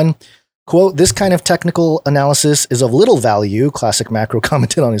 2021. Quote, this kind of technical analysis is of little value, Classic Macro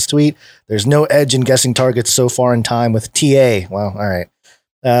commented on his tweet. There's no edge in guessing targets so far in time with TA. Well, all right.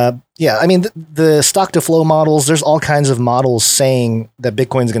 Yeah, I mean, the stock to flow models, there's all kinds of models saying that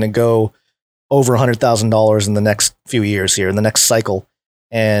Bitcoin's going to go over $100,000 in the next few years here, in the next cycle.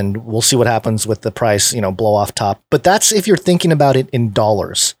 And we'll see what happens with the price, blow off top. But that's if you're thinking about it in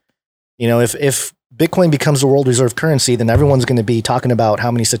dollars. If Bitcoin becomes the world reserve currency, then everyone's going to be talking about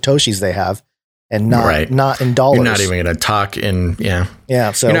how many Satoshis they have and not in dollars. You're not even going to talk in,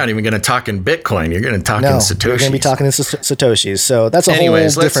 So you're not even going to talk in Bitcoin. You're going to talk in Satoshis. You're going to be talking in Satoshis. So that's a whole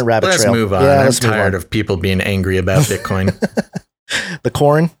different rabbit trail. Let's move on. I'm tired of people being angry about Bitcoin. The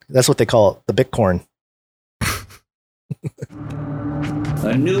corn, that's what they call it, the Bitcoin.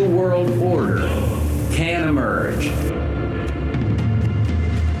 A new world order can emerge.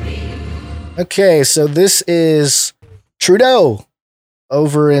 Okay, so this is Trudeau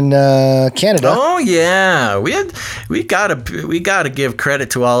over in Canada. Oh yeah, we gotta give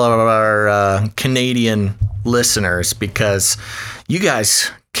credit to all of our Canadian listeners because you guys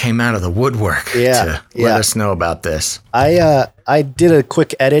came out of the woodwork to let us know about this. I did a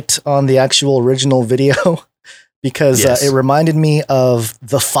quick edit on the actual original video because it reminded me of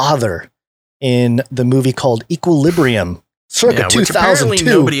the father in the movie called Equilibrium, circa 2002. Which apparently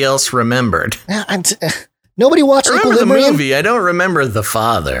nobody else remembered. Nobody watched Equilibrium? The movie. I don't remember the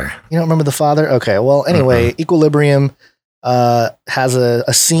father. You don't remember the father? Okay. Well, anyway, Equilibrium has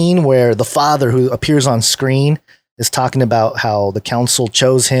a scene where the father who appears on screen is talking about how the council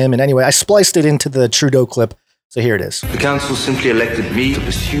chose him. And anyway, I spliced it into the Trudeau clip. So here it is. The council simply elected me to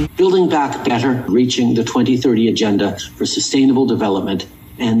pursue building back better, reaching the 2030 agenda for sustainable development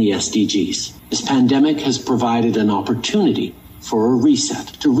and the SDGs. This pandemic has provided an opportunity for a reset,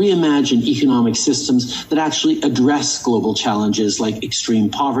 to reimagine economic systems that actually address global challenges like extreme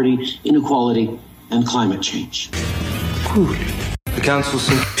poverty, inequality, and climate change. The council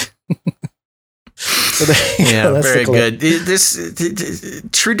simply... Very good.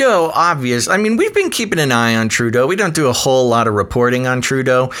 Trudeau, obvious. I mean, we've been keeping an eye on Trudeau. We don't do a whole lot of reporting on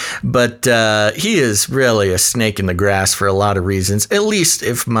Trudeau, but he is really a snake in the grass for a lot of reasons. At least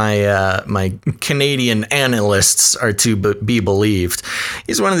if my Canadian analysts are to be believed.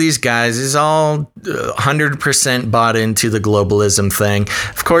 He's one of these guys. He's all 100% bought into the globalism thing.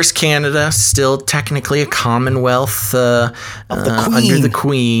 Of course, Canada still technically a Commonwealth under the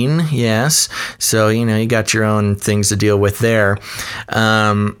Queen. Yes, so you got your own things to deal with there.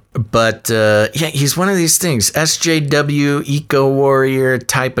 But he's one of these things, SJW, eco-warrior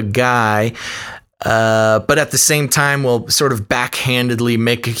type of guy. But at the same time, will sort of backhandedly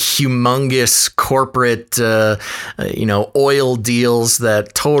make humongous corporate, oil deals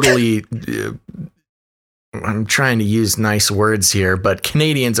that totally I'm trying to use nice words here, but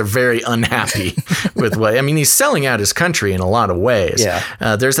Canadians are very unhappy with what, I mean, he's selling out his country in a lot of ways.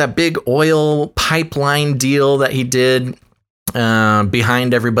 Yeah. There's that big oil pipeline deal that he did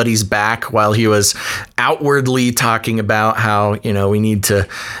behind everybody's back while he was outwardly talking about how, we need to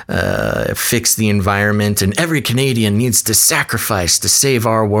fix the environment and every Canadian needs to sacrifice to save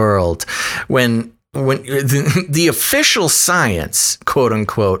our world. When the official science, quote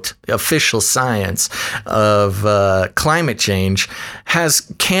unquote, official science of climate change has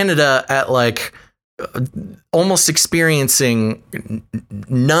Canada at like almost experiencing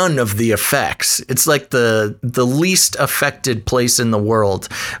none of the effects. It's like the least affected place in the world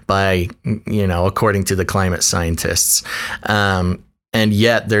by, according to the climate scientists. And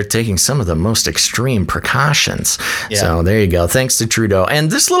yet they're taking some of the most extreme precautions. Yeah. So there you go. Thanks to Trudeau. And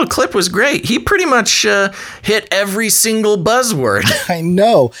this little clip was great. He pretty much hit every single buzzword. I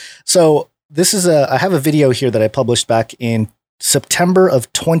know. So this is I have a video here that I published back in September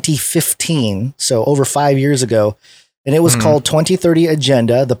of 2015. So over 5 years ago. And it was called 2030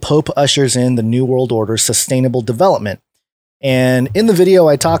 Agenda. The Pope ushers in the New World Order Sustainable Development. And in the video,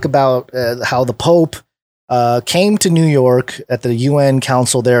 I talk about how the Pope came to New York at the UN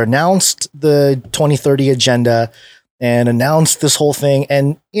Council there, announced the 2030 Agenda and announced this whole thing.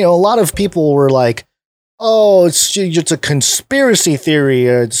 And, a lot of people were like, oh, it's a conspiracy theory.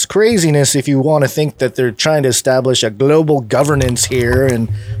 It's craziness if you want to think that they're trying to establish a global governance here and,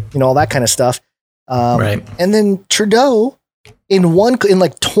 all that kind of stuff. Right. And then Trudeau, in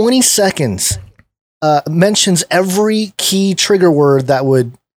like 20 seconds, mentions every key trigger word that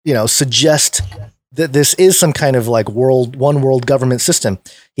would, suggest that this is some kind of like one world government system.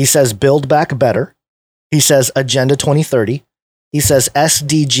 He says Build Back Better. He says Agenda 2030. He says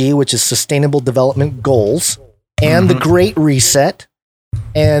SDG, which is Sustainable Development Goals, and the Great Reset,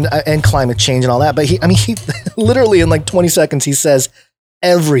 and climate change and all that. But he literally in like 20 seconds he says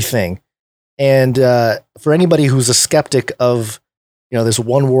everything. And for anybody who's a skeptic of this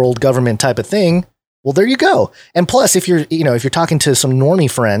one world government type of thing, well, there you go. And plus, if you're talking to some normie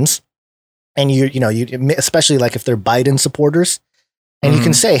friends. And you especially like if they're Biden supporters, and you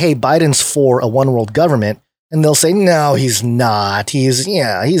can say, "Hey, Biden's for a one world government," and they'll say, "No, he's not.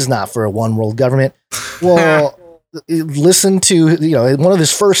 He's not for a one world government." Well, listen to one of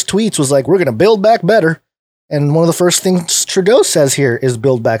his first tweets was like, "We're going to build back better," and one of the first things Trudeau says here is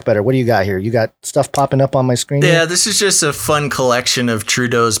 "Build back better." What do you got here? You got stuff popping up on my screen? Yeah, here? This is just a fun collection of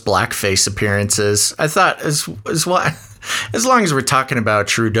Trudeau's blackface appearances. I thought as long as we're talking about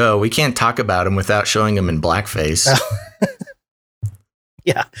Trudeau, we can't talk about him without showing him in blackface.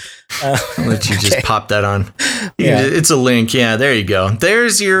 Yeah. I'll let you just pop that on. Yeah. It's a link. Yeah, there you go.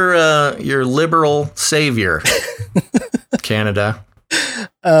 There's your liberal savior, Canada.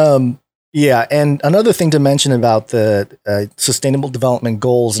 Yeah, and another thing to mention about the Sustainable Development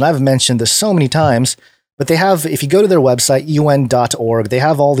Goals, and I've mentioned this so many times, but they have, if you go to their website, un.org, they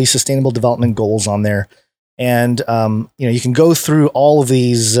have all these Sustainable Development Goals on there. And, you can go through all of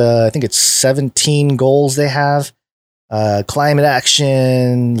these, I think it's 17 goals they have. Climate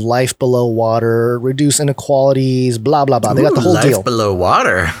action, life below water, reduce inequalities, blah, blah, blah. They got the whole deal. Life below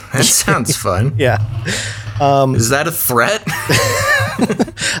water. That sounds fun. Yeah. Is that a threat?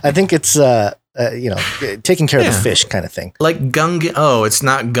 I think it's, taking care of the fish kind of thing. Like Gungan. Oh, it's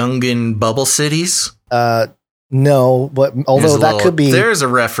not Gungan bubble cities? No, but although that could be. There's a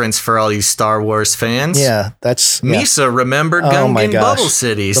reference for all you Star Wars fans. Yeah, that's. Misa remembered Gungan bubble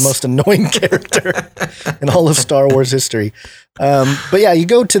cities. The most annoying character in all of Star Wars history. But yeah, you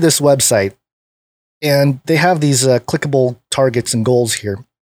go to this website and they have these clickable targets and goals here.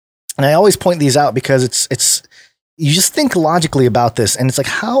 And I always point these out because it's you just think logically about this, and it's like,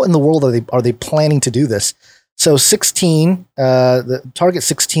 how in the world are they planning to do this? So 16, the target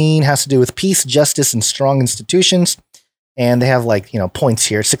 16 has to do with peace, justice, and strong institutions. And they have points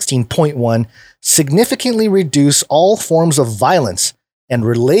here. 16.1, significantly reduce all forms of violence and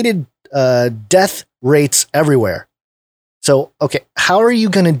related death rates everywhere. So, okay, how are you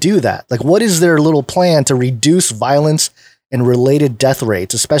going to do that? Like, what is their little plan to reduce violence and related death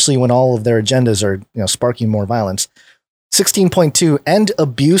rates, especially when all of their agendas are, sparking more violence? 16.2, end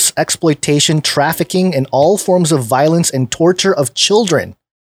abuse, exploitation, trafficking, and all forms of violence and torture of children.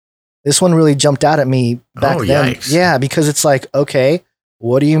 This one really jumped out at me back then. Yikes. Yeah, because it's like, okay,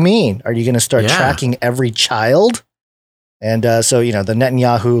 what do you mean? Are you going to start tracking every child? And so, the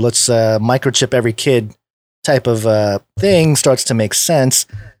Netanyahu, let's microchip every kid type of thing starts to make sense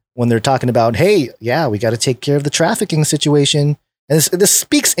when they're talking about, hey, yeah, we got to take care of the trafficking situation. And this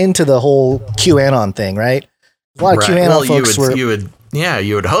speaks into the whole QAnon thing, right? A lot of QAnon folks you would Yeah,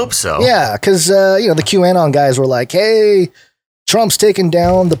 you would hope so. Yeah, because, the QAnon guys were like, hey, Trump's taking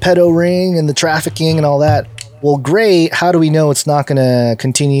down the pedo ring and the trafficking and all that. Well, great. How do we know it's not going to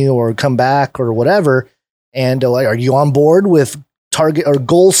continue or come back or whatever? And are you on board with target or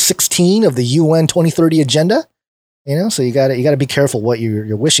goal 16 of the UN 2030 agenda? So you got to be careful what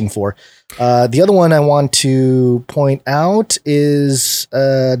you're wishing for. The other one I want to point out is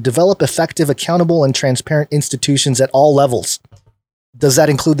develop effective, accountable, and transparent institutions at all levels. Does that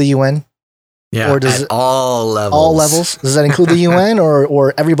include the UN? Yeah, or does all levels. All levels? Does that include the UN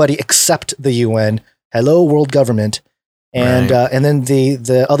or everybody except the UN? Hello, world government. And Right. And then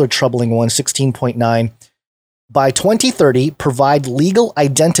the other troubling one, 16.9. By 2030, provide legal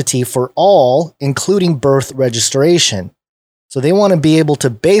identity for all, including birth registration. So they want to be able to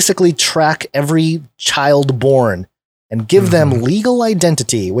basically track every child born and give them legal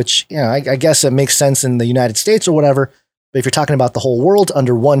identity, which, I guess it makes sense in the United States or whatever. But if you're talking about the whole world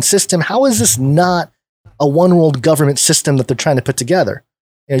under one system, how is this not a one world government system that they're trying to put together?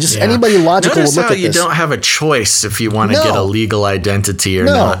 Anybody logical Notice will look how at you this. don't have a choice if you want to get a legal identity or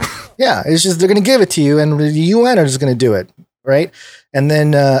not. Yeah, it's just they're going to give it to you, and the UN are just going to do it, right? And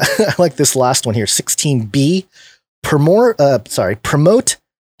then I like this last one here, 16B, promote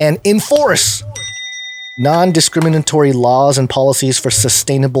and enforce non-discriminatory laws and policies for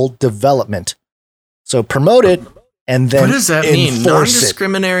sustainable development. So promote it, and then what does that mean?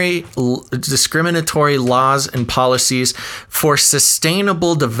 Non-discriminatory Discriminatory laws and policies for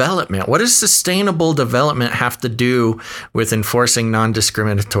sustainable development. What does sustainable development have to do with enforcing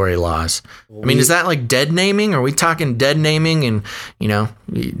non-discriminatory laws? I mean, is that like dead naming? Are we talking dead naming and,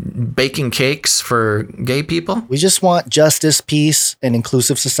 baking cakes for gay people? We just want justice, peace, and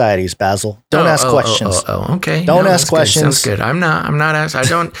inclusive societies, Basil. Don't ask questions. Okay. Don't ask questions. Sounds good. I'm not asking. I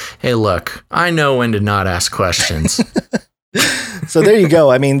don't. Hey, look, I know when to not ask questions. So there you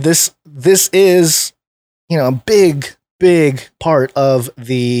go. I mean, this is, a big part of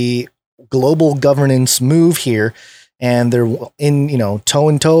the global governance move here. And they're in, toe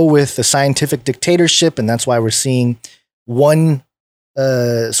and toe with the scientific dictatorship. And that's why we're seeing one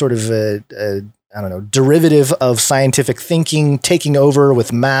derivative of scientific thinking taking over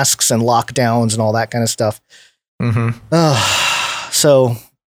with masks and lockdowns and all that kind of stuff. So,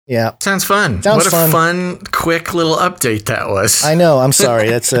 yeah. Sounds fun. What a fun, quick little update that was. I know. I'm sorry.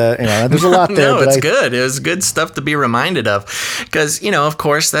 That's, there's a lot there. No, it's good. It was good stuff to be reminded of because, of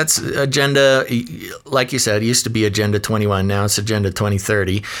course, that's agenda. Like you said, it used to be Agenda 21. Now it's Agenda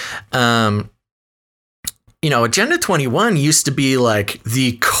 2030. Agenda 21 used to be like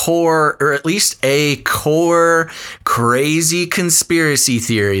the core, or at least a core crazy conspiracy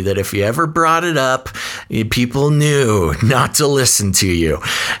theory that if you ever brought it up, people knew not to listen to you.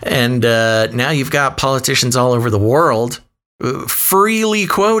 And now you've got politicians all over the world freely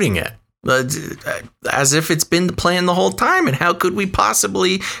quoting it. As if it's been the plan the whole time, and how could we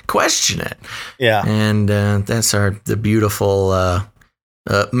possibly question it? Yeah. And that's the beautiful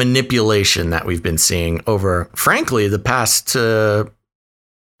manipulation that we've been seeing over, frankly, the past,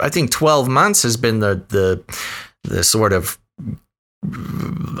 I think 12 months has been the sort of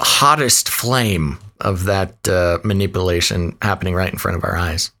hottest flame of that manipulation happening right in front of our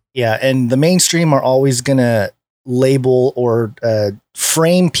eyes. Yeah, and the mainstream are always going to label or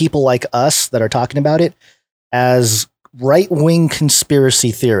frame people like us that are talking about it as right-wing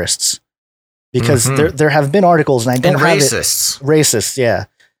conspiracy theorists. Because there have been articles, and I don't have racists. Racists, yeah.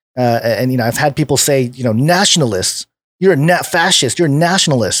 And I've had people say, nationalists. You're a fascist. You're a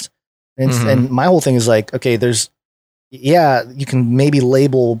nationalist. And my whole thing is like, okay, you can maybe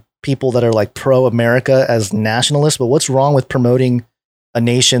label people that are like pro-America as nationalists, but what's wrong with promoting a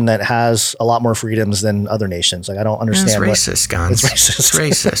nation that has a lot more freedoms than other nations? Like, I don't understand. It's racist, Gons. It's racist. It's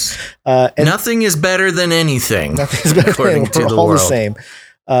racist. Nothing is better than anything. Nothing is better according than to the all world. The same.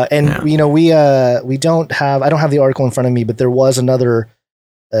 We don't have, I don't have the article in front of me, but there was another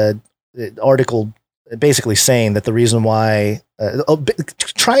article basically saying that the reason why,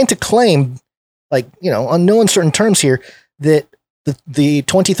 trying to claim, like, on no uncertain terms here, that the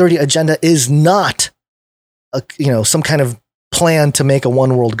 2030 agenda is not some kind of plan to make a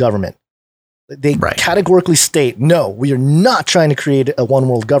one world government. They categorically state, no, we are not trying to create a one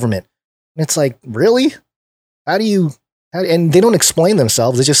world government. And it's like, really? And they don't explain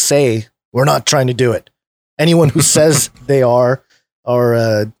themselves. They just say, we're not trying to do it. Anyone who says they are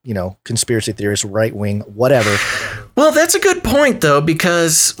conspiracy theorists, right wing, whatever. Well, that's a good point, though,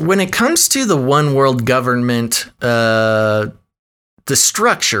 because when it comes to the one world government, the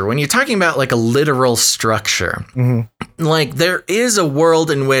structure, when you're talking about like a literal structure, like there is a world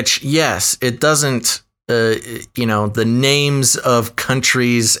in which, yes, it doesn't the names of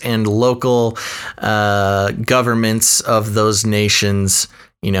countries and local governments of those nations,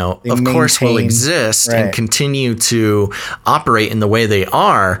 of course will exist and continue to operate in the way they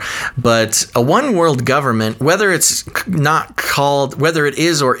are. But a one world government, whether it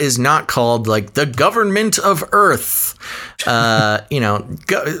is or is not called like the government of Earth,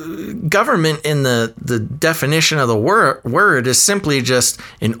 government in the definition of the word is simply just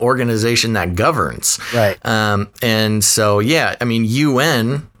an organization that governs. Right. And so,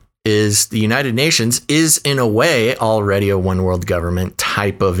 UN is the United Nations is in a way already a one world government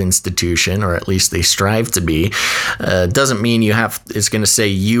type of institution, or at least they strive to be. Doesn't mean it's going to say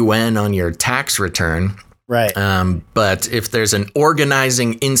UN on your tax return. Right. But if there's an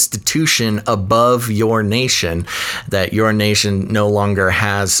organizing institution above your nation, that your nation no longer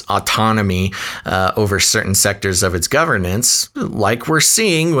has autonomy over certain sectors of its governance, like we're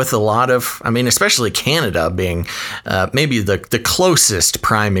seeing with a lot of, especially Canada being maybe the closest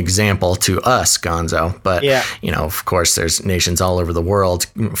prime example to us, Gonzo. But, of course, there's nations all over the world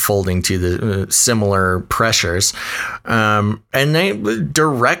folding to the similar pressures. And they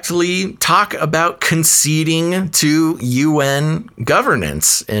directly talk about conceding to UN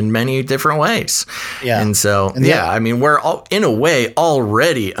governance in many different ways. Yeah. And so, we're all, in a way,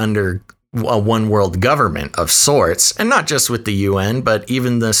 already under a one world government of sorts, and not just with the UN, but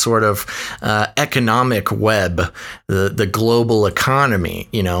even the sort of economic web, the global economy.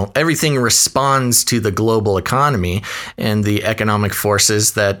 Everything responds to the global economy, and the economic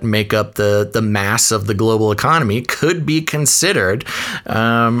forces that make up the mass of the global economy could be considered,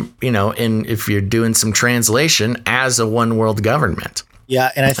 if you're doing some translation, as a one world government.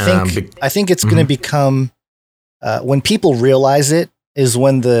 Yeah, and I think it's going to become when people realize it, is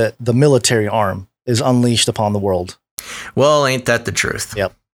when the military arm is unleashed upon the world. Well, ain't that the truth?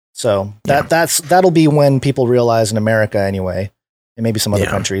 Yep. So that'll be when people realize in America anyway, and maybe some other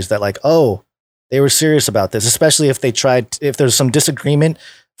countries, that they were serious about this, especially if there's some disagreement,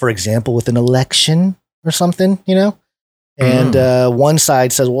 for example, with an election or something, and one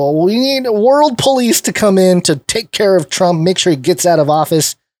side says, well, we need world police to come in to take care of Trump, make sure he gets out of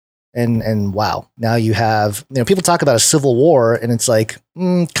office. And wow, now you have, people talk about a civil war, and it's like,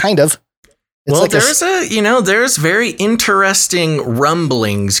 kind of. It's there's very interesting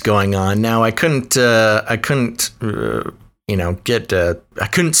rumblings going on. Now I couldn't I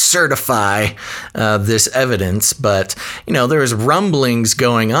couldn't certify this evidence, but, there was rumblings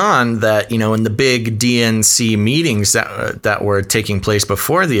going on that, in the big DNC meetings that were taking place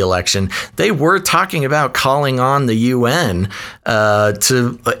before the election, they were talking about calling on the UN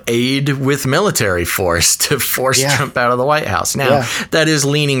to aid with military force to force Trump out of the White House. Now, that is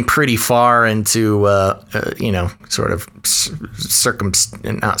leaning pretty far into, sort of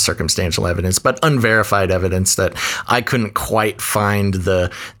not circumstantial evidence, but unverified evidence that I couldn't quite find the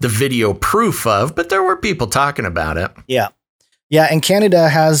video proof of, but there were people talking about it. Yeah. And Canada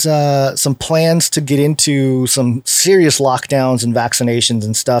has some plans to get into some serious lockdowns and vaccinations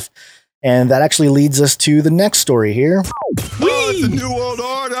and stuff. And that actually leads us to the next story here. The New World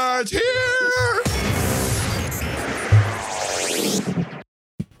Order is here!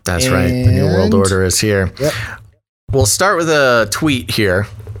 That's right. The New World Order is here. Yep. We'll start with a tweet here.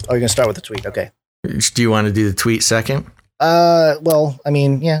 Oh, you're going to start with the tweet. Okay. Do you want to do the tweet second? This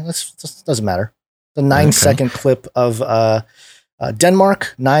doesn't matter. The 9-second clip of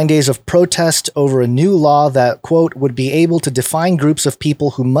Denmark, 9 days of protest over a new law that, quote, would be able to define groups of people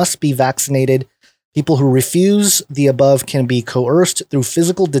who must be vaccinated. People who refuse the above can be coerced through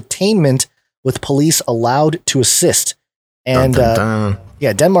physical detainment, with police allowed to assist. And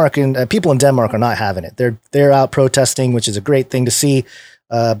Denmark and people in Denmark are not having it. They're out protesting, which is a great thing to see.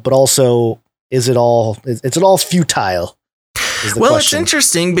 But also, is it all futile? Well, it's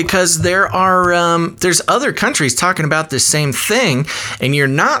interesting because there's other countries talking about the same thing, and you're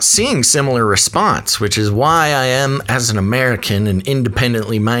not seeing similar response, which is why I am, as an American, an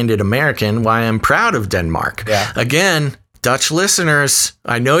independently minded American, why I'm proud of Denmark. Yeah. Again, Dutch listeners,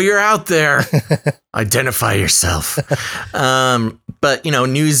 I know you're out there. Identify yourself. But,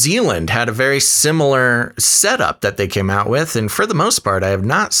 New Zealand had a very similar setup that they came out with. And for the most part, I have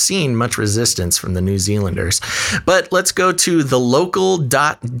not seen much resistance from the New Zealanders. But let's go to the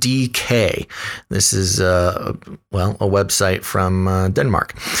local.dk. This is, a website from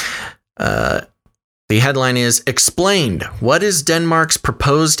Denmark. The headline is Explained. What is Denmark's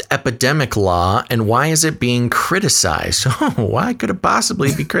proposed epidemic law and why is it being criticized? Oh, why could it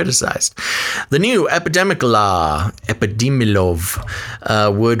possibly be criticized? The new epidemic law,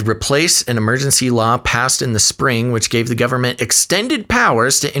 Epidemilov, would replace an emergency law passed in the spring, which gave the government extended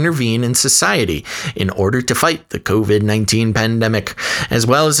powers to intervene in society in order to fight the COVID-19 pandemic. As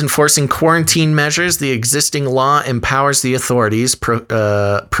well as enforcing quarantine measures, the existing law empowers the authorities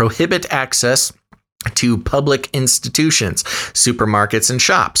prohibit access to public institutions, supermarkets and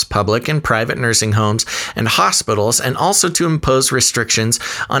shops, public and private nursing homes and hospitals, and also to impose restrictions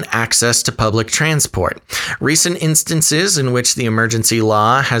on access to public transport. Recent instances in which the emergency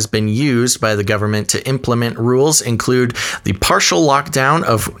law has been used by the government to implement rules include the partial lockdown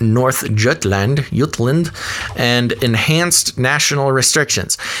of North Jutland, and enhanced national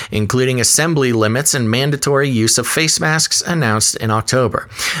restrictions, including assembly limits and mandatory use of face masks announced in October.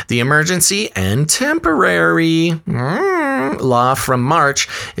 The emergency and temporary law from March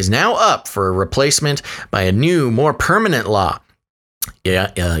is now up for a replacement by a new, more permanent law.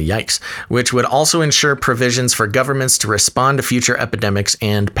 Yikes. Which would also ensure provisions for governments to respond to future epidemics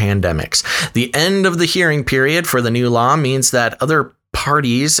and pandemics. The end of the hearing period for the new law means that other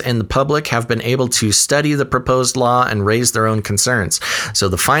parties and the public have been able to study the proposed law and raise their own concerns. So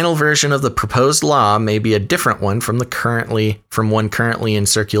the final version of the proposed law may be a different one from one currently in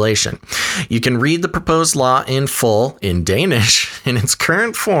circulation. You can read the proposed law in full in Danish in its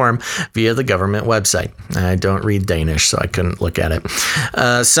current form via the government website. I don't read Danish, so I couldn't look at it.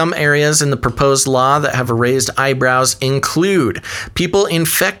 Some areas in the proposed law that have raised eyebrows include people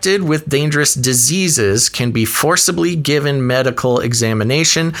infected with dangerous diseases can be forcibly given medical examination,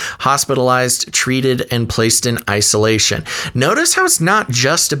 hospitalized, treated, and placed in isolation. Notice how it's not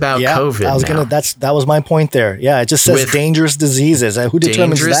just about COVID. That was my point there. Yeah, it just says dangerous diseases. Who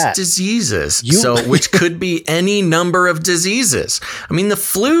determines that? Dangerous diseases. Which could be any number of diseases. I mean, the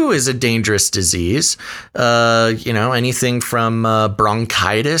flu is a dangerous disease. Anything from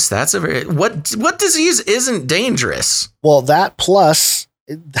bronchitis. That's what disease isn't dangerous? Well, that plus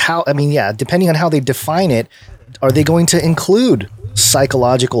depending on how they define it, are they going to include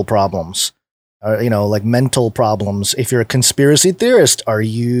psychological problems, like mental problems? If you're a conspiracy theorist, are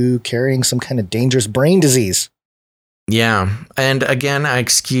you carrying some kind of dangerous brain disease? Yeah. And again, I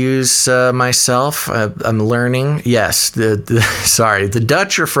excuse myself. I'm learning. Yes. The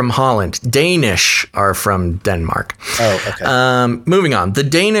Dutch are from Holland. Danish are from Denmark. Oh, okay. Moving on. The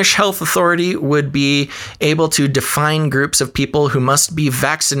Danish Health Authority would be able to define groups of people who must be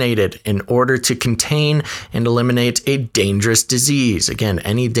vaccinated in order to contain and eliminate a dangerous disease. Again,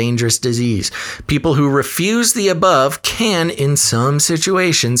 any dangerous disease. People who refuse the above can, in some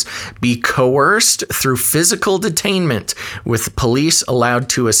situations, be coerced through physical detainment, with police allowed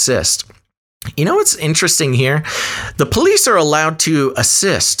to assist. You know what's interesting here? The police are allowed to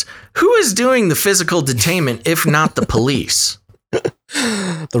assist. Who is doing the physical detainment if not the police?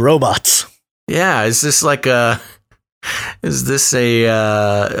 The robots. Yeah, is this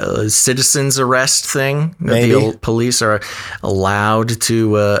a citizen's arrest thing that Maybe. The police are allowed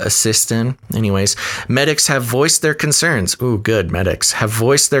to assist in? Anyways, medics have voiced their concerns. Ooh, good. Medics have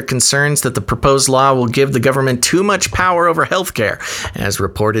voiced their concerns that the proposed law will give the government too much power over healthcare, as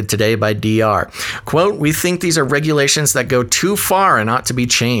reported today by DR. Quote, "We think these are regulations that go too far and ought to be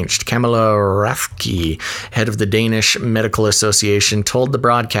changed," Camilla Rathke, head of the Danish Medical Association, told the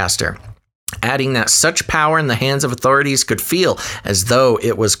broadcaster, adding that such power in the hands of authorities could feel as though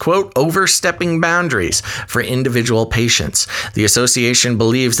it was, quote, overstepping boundaries for individual patients. The association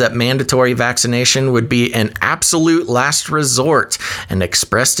believes that mandatory vaccination would be an absolute last resort and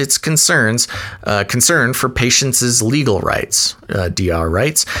expressed its concern for patients' legal rights, DR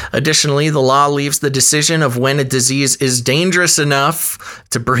writes. Additionally, the law leaves the decision of when a disease is dangerous enough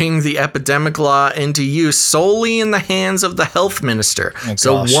to bring the epidemic law into use solely in the hands of the health minister. Oh,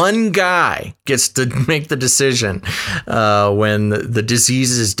 so gosh. one guy gets to make the decision when the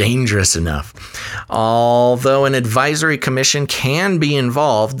disease is dangerous enough. Although an advisory commission can be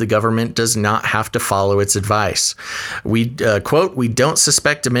involved, the government does not have to follow its advice. Quote, "We don't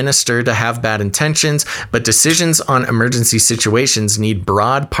suspect a minister to have bad intentions, but decisions on emergency situations need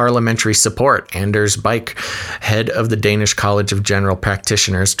broad parliamentary support," Anders Bike, head of the Danish College of General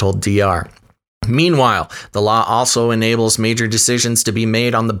Practitioners, told DR. Meanwhile, the law also enables major decisions to be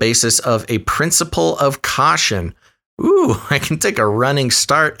made on the basis of a principle of caution. Ooh, I can take a running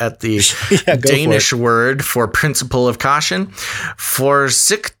start at the Danish word for principle of caution.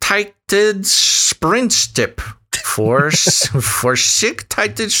 Forsigtighedsprincip.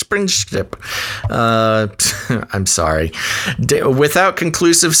 Vorsichtigkeitsprinzip. I'm sorry. Without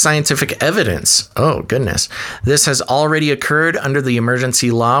conclusive scientific evidence. Oh, goodness. This has already occurred under the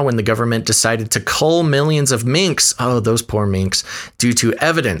emergency law when the government decided to cull millions of minks. Oh, those poor minks. Due to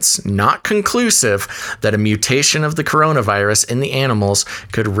evidence, not conclusive, that a mutation of the coronavirus in the animals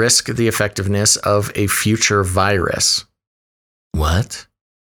could risk the effectiveness of a future virus. What?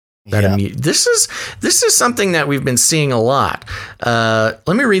 This is something that we've been seeing a lot. Let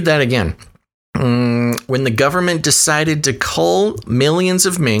me read that again. When the government decided to cull millions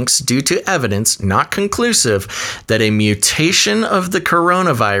of minks due to evidence, not conclusive, that a mutation of the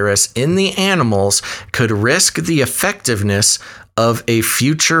coronavirus in the animals could risk the effectiveness of a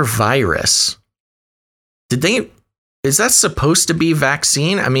future virus. Is that supposed to be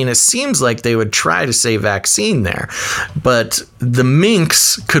vaccine? I mean, it seems like they would try to say vaccine there, but the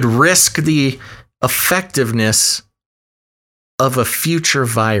minks could risk the effectiveness of a future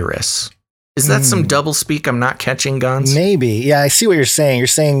virus. Is that some doublespeak I'm not catching, Guns? Maybe. Yeah, I see what you're saying. You're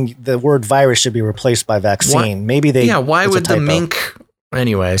saying the word virus should be replaced by vaccine. Maybe they. Yeah, why would the mink?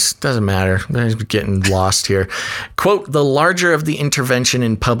 Anyways, doesn't matter. I'm getting lost here. Quote, the larger of the intervention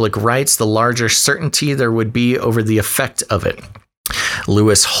in public rights, the larger certainty there would be over the effect of it.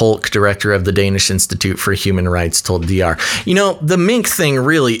 Louis Holck, director of the Danish Institute for Human Rights, told DR. You know, the mink thing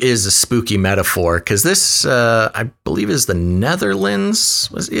really is a spooky metaphor because this, I believe, is the Netherlands.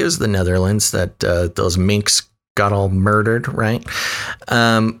 It was the Netherlands that those minks got all murdered, right?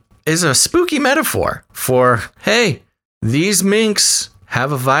 Is a spooky metaphor for, hey, these minks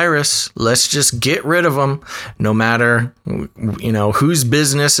have a virus. Let's just get rid of them, no matter, whose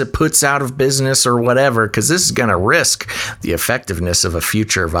business it puts out of business or whatever, because this is going to risk the effectiveness of a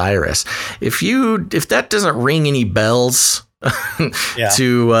future virus. If that doesn't ring any bells to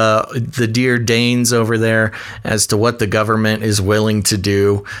the dear Danes over there as to what the government is willing to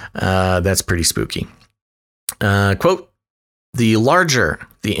do, that's pretty spooky. Quote, the larger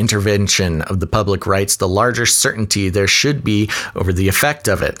the intervention of the public rights, the larger certainty there should be over the effect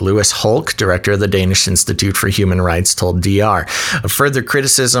of it. Louis Holck, director of the Danish Institute for Human Rights, told DR. A further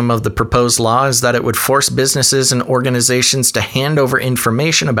criticism of the proposed law is that it would force businesses and organizations to hand over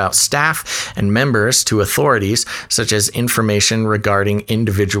information about staff and members to authorities, such as information regarding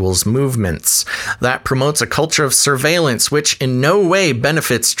individuals' movements. That promotes a culture of surveillance, which in no way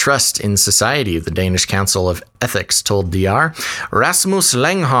benefits trust in society, the Danish Council of Ethics told DR. Rasmus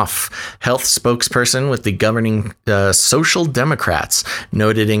Langhoff, health spokesperson with the governing Social Democrats,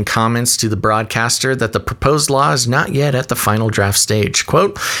 noted in comments to the broadcaster that the proposed law is not yet at the final draft stage.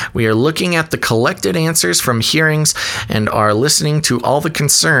 Quote, we are looking at the collected answers from hearings and are listening to all the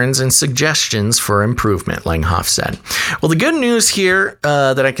concerns and suggestions for improvement, Langhoff said. Well, the good news here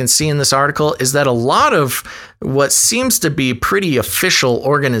that I can see in this article is that a lot of what seems to be pretty official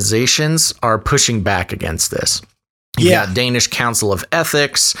organizations are pushing back against this. You've got Danish Council of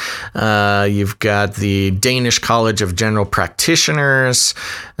Ethics. You've got the Danish College of General Practitioners.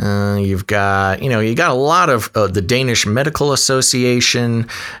 You've got, you got a lot of the Danish Medical Association.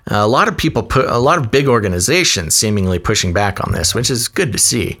 A lot of people a lot of big organizations seemingly pushing back on this, which is good to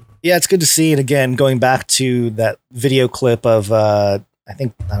see. Yeah, it's good to see. And again, going back to that video clip of, I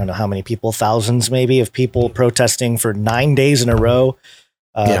don't know how many people, thousands maybe, of people protesting for 9 days in a row.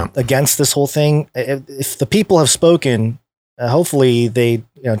 Against this whole thing. If the people have spoken, hopefully they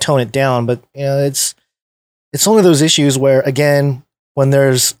tone it down. But it's one of those issues where, again, when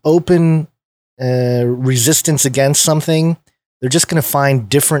there's open resistance against something, they're just going to find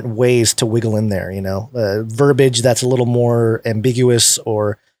different ways to wiggle in there. Verbiage that's a little more ambiguous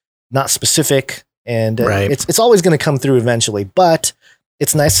or not specific, and it's always going to come through eventually. But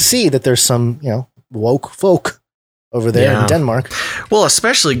it's nice to see that there's some woke folk over there in Denmark. Well,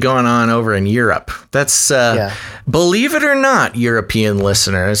 especially going on over in Europe. That's, believe it or not, European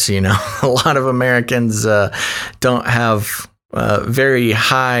listeners, a lot of Americans don't have very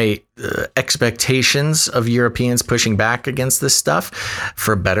high expectations of Europeans pushing back against this stuff,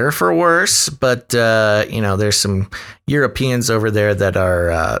 for better or for worse. But, there's some Europeans over there that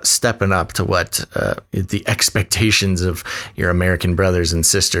are stepping up to what the expectations of your American brothers and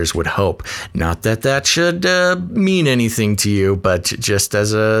sisters would hope. Not that that should mean anything to you, but just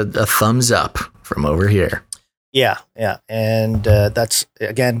as a thumbs up from over here. Yeah. And that's,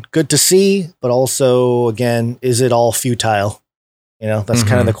 again, good to see. But also, again, is it all futile? That's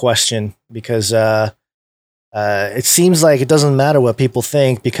kind of the question, because it seems like it doesn't matter what people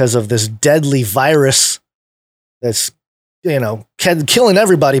think because of this deadly virus that's, killing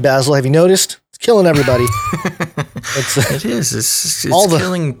everybody, Basil. Have you noticed? It's killing everybody. It is. It's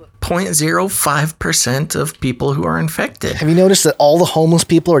killing 0.05% of people who are infected. Have you noticed that all the homeless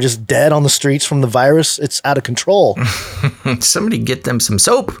people are just dead on the streets from the virus? It's out of control. Somebody get them some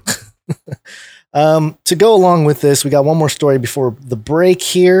soap. To go along with this, we got one more story before the break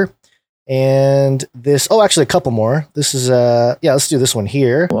here. And this, actually a couple more. This is, let's do this one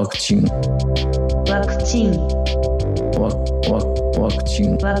here. Vaccine.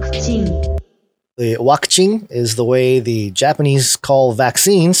 The wakching is the way the Japanese call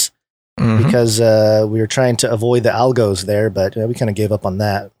vaccines because we were trying to avoid the algos there, but we kind of gave up on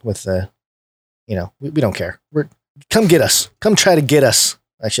that with we don't care. Come get us. Come try to get us.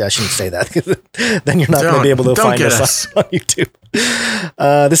 Actually, I shouldn't say that because then you're not going to be able to find us on YouTube.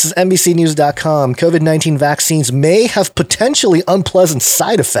 This is NBCnews.com. COVID-19 vaccines may have potentially unpleasant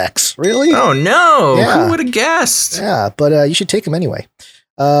side effects. Really? Oh, no. Yeah. Who would have guessed? Yeah, but you should take them anyway.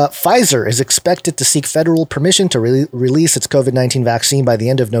 Pfizer is expected to seek federal permission to release its COVID-19 vaccine by the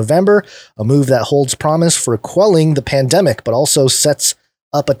end of November, a move that holds promise for quelling the pandemic, but also sets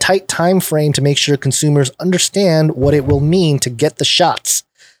up a tight time frame to make sure consumers understand what it will mean to get the shots.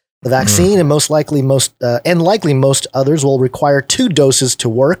 The vaccine and likely most others will require 2 doses to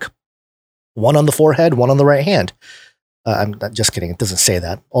work, one on the forehead, one on the right hand. I'm just kidding. It doesn't say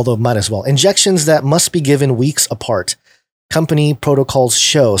that, although it might as well. Injections that must be given weeks apart. Company protocols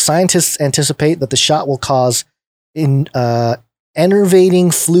show. Scientists anticipate that the shot will cause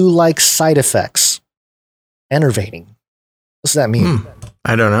enervating flu-like side effects. Enervating. What's that mean?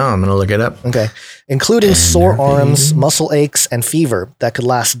 I don't know. I'm going to look it up. Okay. Including sore arms, muscle aches, and fever that could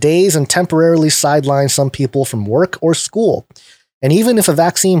last days and temporarily sideline some people from work or school. And even if a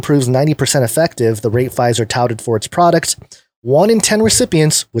vaccine proves 90% effective, the rate Pfizer touted for its product, 1 in 10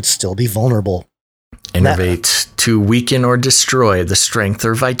 recipients would still be vulnerable. Innovate to weaken or destroy the strength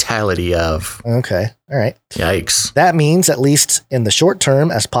or vitality of. Okay. All right. Yikes. That means, at least in the short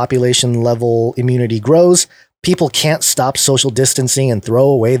term, as population level immunity grows, people can't stop social distancing and throw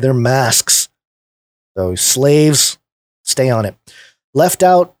away their masks. So slaves, stay on it. Left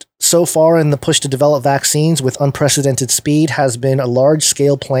out so far in the push to develop vaccines with unprecedented speed has been a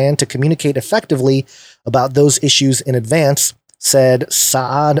large-scale plan to communicate effectively about those issues in advance, said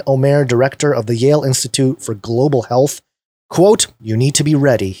Saad Omer, director of the Yale Institute for Global Health. Quote, "You need to be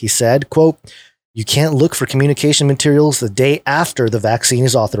ready," he said. Quote, "You can't look for communication materials the day after the vaccine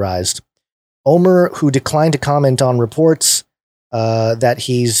is authorized." Omer, who declined to comment on reports that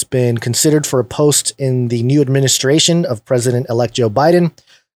he's been considered for a post in the new administration of President-elect Joe Biden,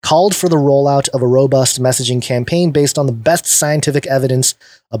 called for the rollout of a robust messaging campaign based on the best scientific evidence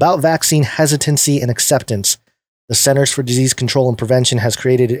about vaccine hesitancy and acceptance. The Centers for Disease Control and Prevention has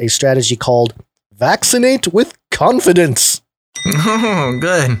created a strategy called Vaccinate with Confidence. Oh,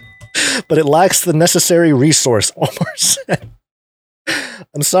 good. But it lacks the necessary resource, Omer said.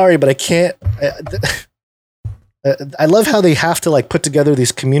 I'm sorry, but I can't. I love how they have to put together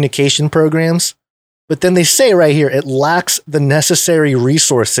these communication programs, but then they say right here, it lacks the necessary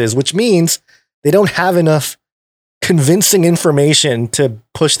resources, which means they don't have enough convincing information to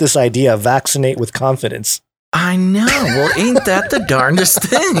push this idea of vaccinate with confidence. I know. Well, ain't that the darndest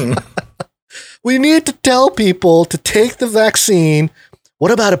thing? We need to tell people to take the vaccine.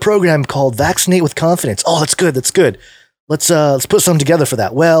 What about a program called Vaccinate with Confidence? Oh, that's good. That's good. Let's put something together for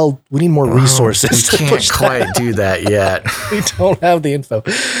that. Well, we need more resources. We can't quite do that yet. We don't have the info.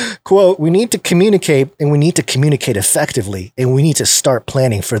 Quote, "We need to communicate, and we need to communicate effectively, and we need to start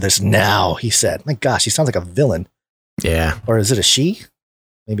planning for this now," he said. My gosh, he sounds like a villain. Yeah. Or is it a she?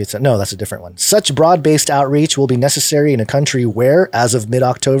 Maybe it's no, that's a different one. Such broad-based outreach will be necessary in a country where, as of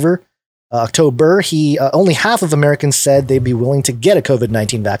mid-October, only half of Americans said they'd be willing to get a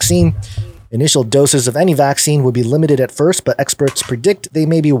COVID-19 vaccine. Initial doses of any vaccine would be limited at first, but experts predict they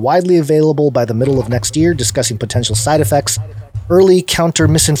may be widely available by the middle of next year, discussing potential side effects, early counter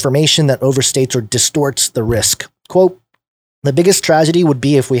misinformation that overstates or distorts the risk. Quote, "The biggest tragedy would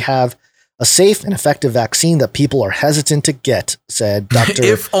be if we have a safe and effective vaccine that people are hesitant to get," said Dr.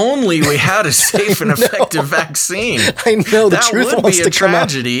 If only we had a safe and effective vaccine. I know, the that truth would wants be to a come out.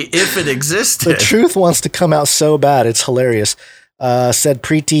 tragedy if it existed. The truth wants to come out so bad. It's hilarious. Said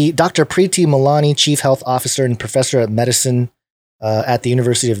Dr. Preeti Malani, Chief Health Officer and Professor of Medicine at the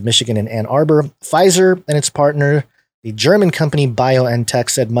University of Michigan in Ann Arbor. Pfizer and its partner, the German company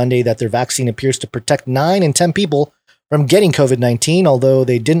BioNTech, said Monday that their vaccine appears to protect 9 in 10 people from getting COVID-19, although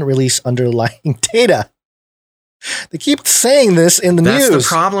they didn't release underlying data. They keep saying this in the news. That's the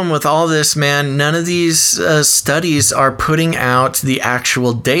problem with all this, man. None of these studies are putting out the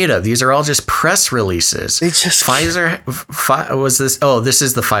actual data. These are all just press releases. They just Pfizer was this. Oh, this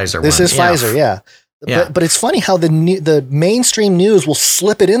is the Pfizer one. This is Pfizer, yeah. Yeah. But it's funny how the mainstream news will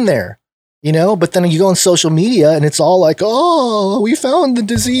slip it in there, but then you go on social media and it's all like, oh, we found the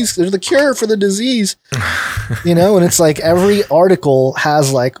disease. There's the cure for the disease, and it's like every article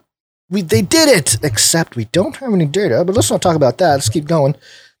has like, they did it, except we don't have any data, but let's not talk about that. Let's keep going.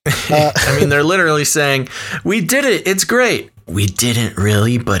 I mean, they're literally saying, we did it. It's great. We didn't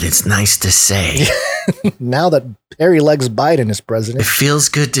really, but it's nice to say. Now that Hairy Legs Biden is president. It feels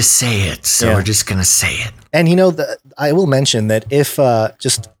good to say it, so we're just going to say it. And, I will mention that if,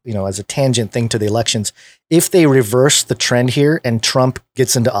 just, as a tangent thing to the elections, if they reverse the trend here and Trump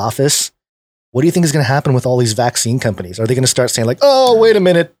gets into office, what do you think is going to happen with all these vaccine companies? Are they going to start saying like, oh, wait a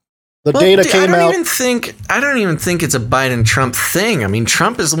minute, the data came out? I don't even think it's a Biden-Trump thing. I mean,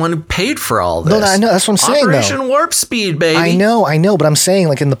 Trump is the one who paid for all this. No, I know. That's what I'm saying, Operation Warp Speed, baby. I know. But I'm saying,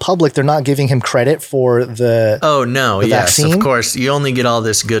 like, in the public, they're not giving him credit for the vaccine. Of course. You only get all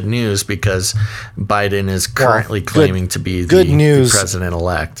this good news because Biden is currently claiming to be the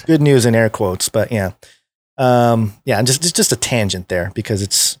president-elect. Good news in air quotes, but yeah. Just a tangent there because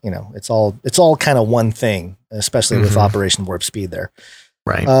it's, it's all kind of one thing, especially with Operation Warp Speed there.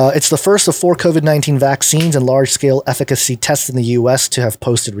 Right. It's the first of 4 COVID-19 vaccines and large-scale efficacy tests in the U.S. to have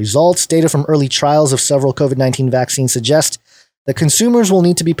posted results. Data from early trials of several COVID-19 vaccines suggest that consumers will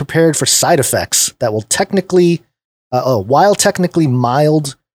need to be prepared for side effects that will while technically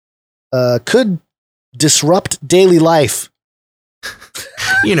mild, could disrupt daily life.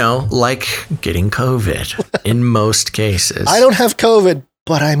 Like getting COVID in most cases. I don't have COVID,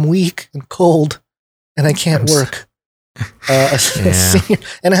 but I'm weak and cold and I can't work. Senior,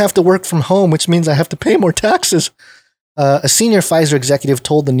 and I have to work from home, which means I have to pay more taxes. A senior Pfizer executive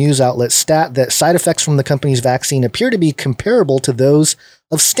told the news outlet Stat that side effects from the company's vaccine appear to be comparable to those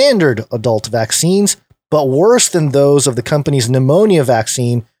of standard adult vaccines, but worse than those of the company's pneumonia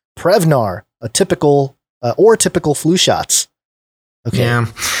vaccine, Prevnar, typical flu shots. Okay. Yeah.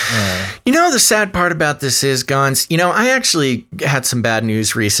 The sad part about this is, Gons, I actually had some bad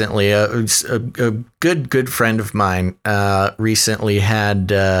news recently. A good friend of mine recently had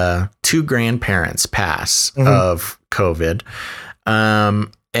 2 grandparents pass of COVID,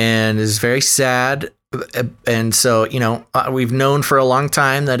 and is very sad. And so, we've known for a long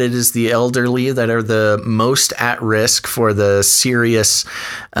time that it is the elderly that are the most at risk for the serious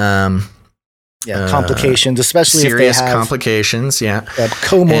complications, especially serious if they have complications.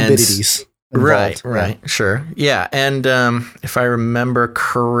 Comorbidities. Right. Sure. Yeah. And if I remember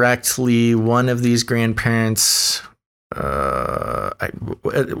correctly, one of these grandparents, what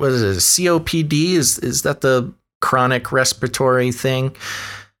is it? COPD? Is that the chronic respiratory thing?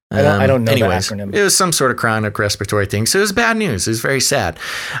 I don't know the acronym. It was some sort of chronic respiratory thing. So it was bad news. It was very sad.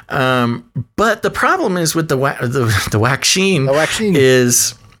 But the problem is with the vaccine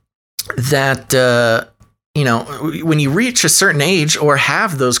is that, when you reach a certain age or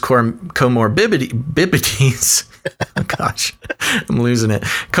have those comorbidities, oh gosh, I'm losing it.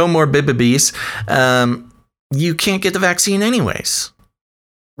 Comorbidities, you can't get the vaccine anyways.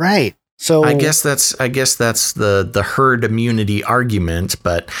 Right. So I guess that's the herd immunity argument,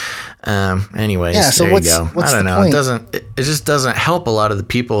 but anyways, so there you go. What's I don't the know. Point? It just doesn't help a lot of the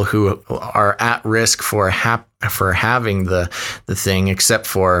people who are at risk for having the thing, except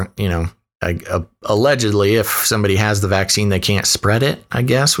for, allegedly, if somebody has the vaccine, they can't spread it, I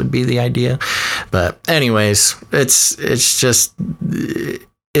guess would be the idea. But anyways,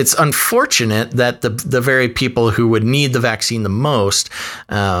 it's unfortunate that the very people who would need the vaccine the most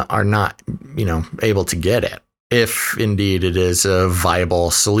are not, able to get it, if indeed it is a viable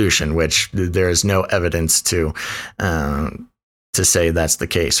solution, which there is no evidence to say that's the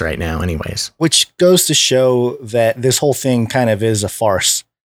case right now anyways. Which goes to show that this whole thing kind of is a farce.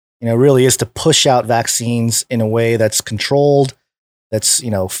 Really is to push out vaccines in a way that's controlled, that's,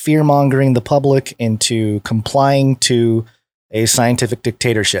 fear-mongering the public into complying to a scientific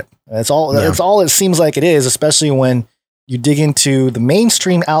dictatorship. That's all it seems like it is, especially when you dig into the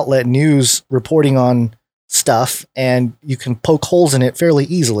mainstream outlet news reporting on stuff and you can poke holes in it fairly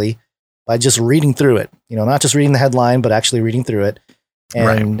easily by just reading through it. Not just reading the headline, but actually reading through it.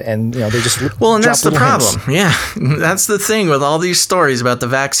 And they just and that's the problem. Hints. Yeah, that's the thing with all these stories about the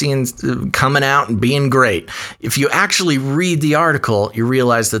vaccines coming out and being great. If you actually read the article, you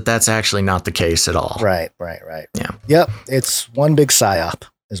realize that that's actually not the case at all. Right. Yeah. Yep. It's one big psyop,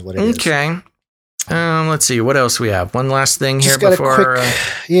 is what it is. Okay. Let's see what else we have. One last thing just here got before.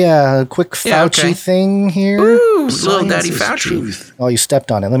 A quick Fauci thing here. Ooh, little Daddy Fauci. Truth. Oh, you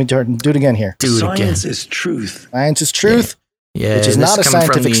stepped on it. Let me do it again here. Science is truth. Science is truth. Yeah, which is not a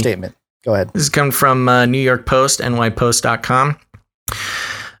scientific statement. Go ahead. This is coming from New York Post, nypost.com.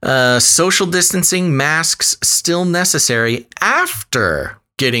 Social distancing, masks still necessary after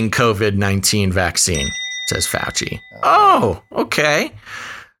getting COVID-19 vaccine, says Fauci. Oh, okay.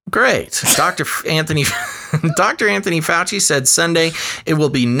 Great. Dr. Anthony Fauci said Sunday it will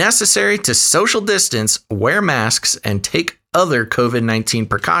be necessary to social distance, wear masks, and take other COVID-19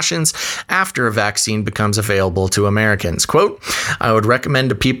 precautions after a vaccine becomes available to Americans. Quote, I would recommend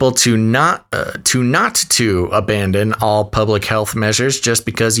to people to not abandon all public health measures just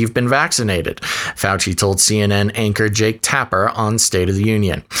because you've been vaccinated, Fauci told CNN anchor Jake Tapper on State of the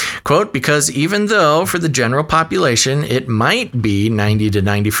Union. Quote, because even though for the general population it might be 90 to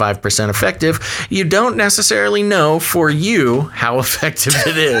 95% effective, you don't necessarily know for you how effective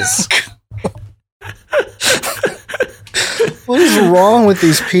it is. What is wrong with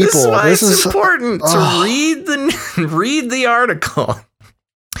these people? This is why it's important to read the article.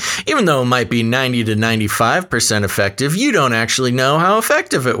 Even though it might be 90 to 95% effective, you don't actually know how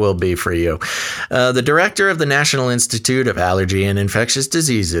effective it will be for you. The director of the National Institute of Allergy and Infectious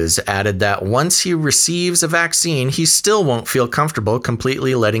Diseases added that once he receives a vaccine, he still won't feel comfortable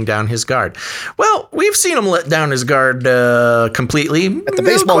completely letting down his guard. Well, we've seen him let down his guard completely at the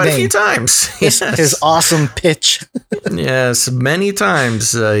baseball quite game. A few times. His awesome pitch. Yes, many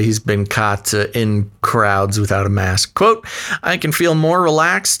times he's been caught in crowds without a mask. Quote, I can feel more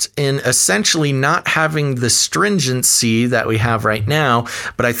relaxed in essentially not having the stringency that we have right now,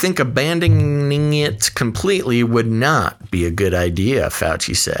 but I think abandoning it completely would not be a good idea,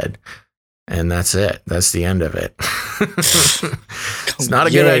 Fauci said. And that's it. That's the end of it. It's not a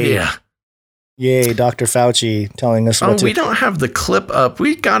good idea. Yay, Dr. Fauci telling us what to... we don't have the clip up.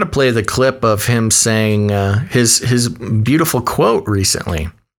 We got to play the clip of him saying his beautiful quote recently.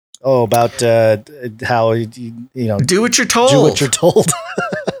 Oh, about how, do what you're told. Do what you're told.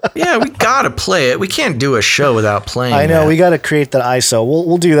 Yeah, we got to play it. We can't do a show without playing I know, that. We got to create that ISO.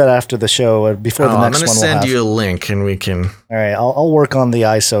 We'll do that after the show, before the next one. I'm going to send you a link and we can... All right, I'll work on the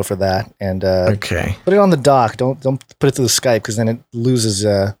ISO for that. And okay. Put it on the dock. Don't put it to the Skype, because then it loses...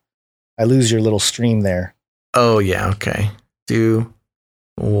 I lose your little stream there. Oh, yeah, okay. Do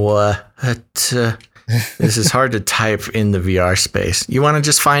what... This is hard to type in the VR space. You want to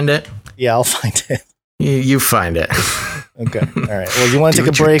just find it? Yeah, I'll find it. You find it. Okay. All right. Well, you want to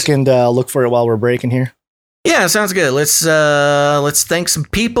take a break and look for it while we're breaking here? Yeah, sounds good. Let's thank some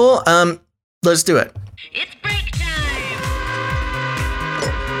people. Let's do it. It's break time.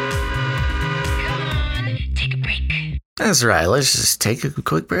 Come on, take a break. That's right. Let's just take a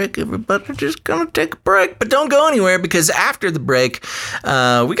quick break. Everybody just gonna take a break, but don't go anywhere, because after the break,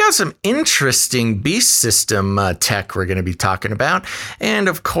 we got some interesting beast system tech we're going to be talking about. And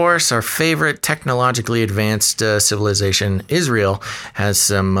of course, our favorite technologically advanced civilization, Israel, has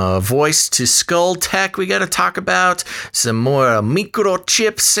some voice to skull tech we got to talk about, some more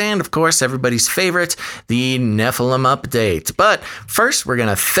microchips, and of course, everybody's favorite, the Nephilim update. But first, we're going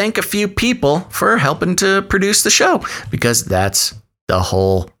to thank a few people for helping to produce the show, because that's the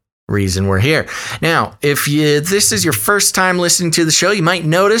whole reason we're here. Now, if this is your first time listening to the show, you might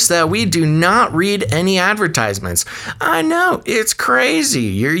notice that we do not read any advertisements. I know, it's crazy.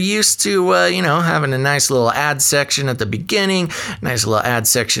 You're used to, having a nice little ad section at the beginning, nice little ad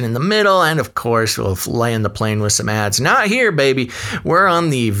section in the middle, and of course, we'll land the plane with some ads. Not here, baby. We're on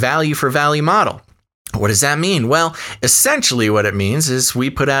the value for value model. What does that mean? Well, essentially what it means is we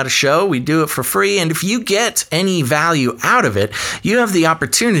put out a show, we do it for free, and if you get any value out of it, you have the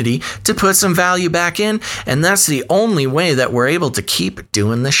opportunity to put some value back in, and that's the only way that we're able to keep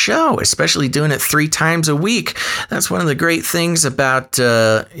doing the show, especially doing it 3 times a week. That's one of the great things about,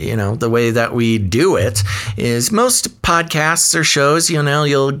 the way that we do it, is most podcasts or shows,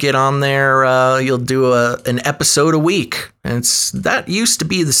 you'll get on there, you'll do an episode a week. That used to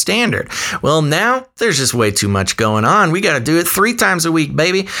be the standard. Well, now there's just way too much going on. We got to do it 3 times a week,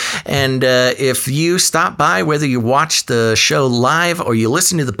 baby. And if you stop by, whether you watch the show live or you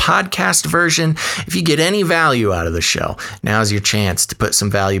listen to the podcast version, if you get any value out of the show, now's your chance to put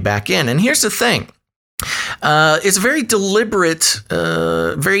some value back in. And here's the thing. It's a very deliberate,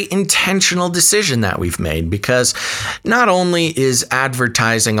 very intentional decision that we've made, because not only is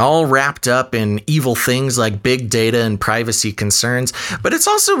advertising all wrapped up in evil things like big data and privacy concerns, but it's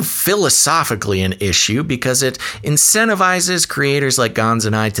also philosophically an issue, because it incentivizes creators like Gons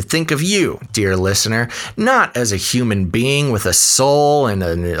and I to think of you, dear listener, not as a human being with a soul and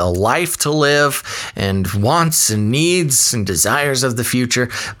a life to live and wants and needs and desires of the future,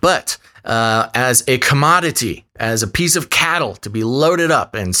 but as a commodity, as a piece of cattle to be loaded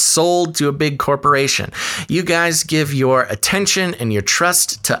up and sold to a big corporation. You guys give your attention and your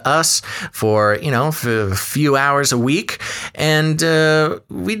trust to us for a few hours a week. And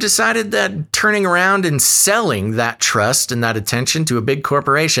we decided that turning around and selling that trust and that attention to a big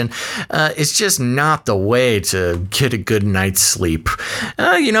corporation is just not the way to get a good night's sleep.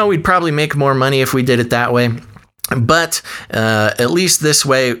 We'd probably make more money if we did it that way. But at least this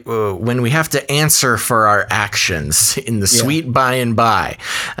way, when we have to answer for our actions in the sweet by and by,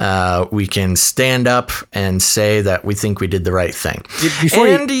 we can stand up and say that we think we did the right thing.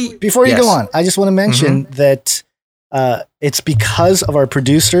 Before you go on, I just want to mention that it's because of our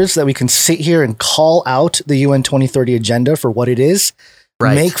producers that we can sit here and call out the UN 2030 agenda for what it is.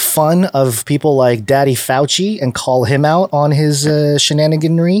 Right. Make fun of people like Daddy Fauci and call him out on his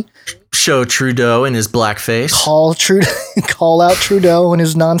shenaniganry. Show Trudeau in his blackface. Call out Trudeau and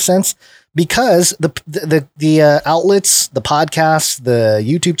his nonsense, because the outlets, the podcasts, the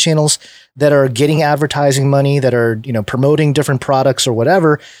YouTube channels that are getting advertising money, that are promoting different products or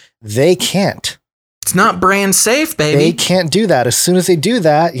whatever, they can't. It's not brand safe, baby. They can't do that. As soon as they do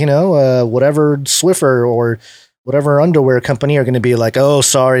that, whatever Swiffer or whatever underwear company are going to be like, oh,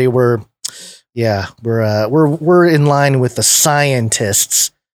 sorry, we're in line with the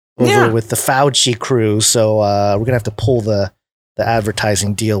scientists over with the Fauci crew, so we're going to have to pull the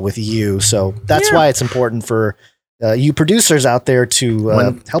advertising deal with you. So that's why it's important for you producers out there to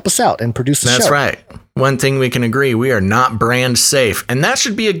help us out and produce the show. That's right. One thing we can agree, we are not brand safe, and that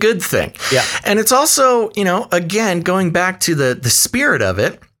should be a good thing. Yeah. And it's also, again, going back to the spirit of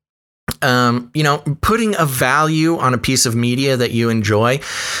it, putting a value on a piece of media that you enjoy.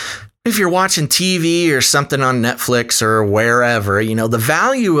 If you're watching TV or something on Netflix or wherever, the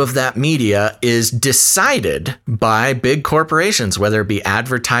value of that media is decided by big corporations, whether it be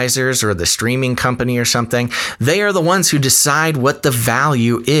advertisers or the streaming company or something. They are the ones who decide what the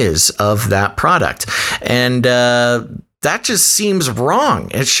value is of that product. And that just seems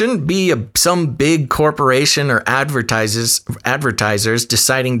wrong. It shouldn't be some big corporation or advertisers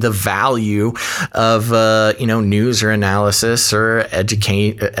deciding the value of news or analysis or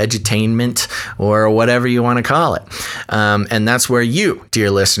edutainment or whatever you want to call it. And that's where you, dear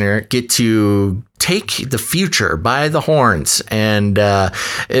listener, get to take the future by the horns. And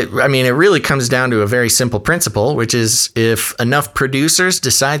it really comes down to a very simple principle, which is if enough producers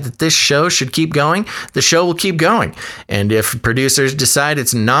decide that this show should keep going, the show will keep going. And if producers decide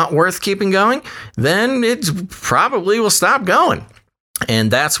it's not worth keeping going, then it probably will stop going.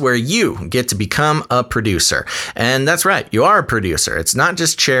 And that's where you get to become a producer. And that's right, you are a producer. It's not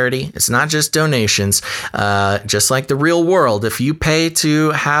just charity. It's not just donations. Just like the real world, if you pay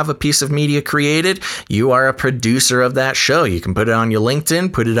to have a piece of media created, you are a producer of that show. You can put it on your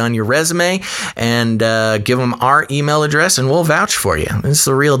LinkedIn, put it on your resume, and give them our email address, and we'll vouch for you. This is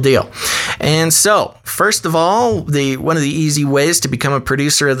the real deal. And so, first of all, one of the easy ways to become a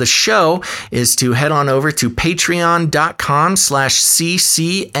producer of the show is to head on over to patreon.com/CCNT.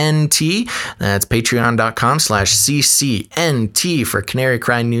 That's patreon.com/CCNT for Canary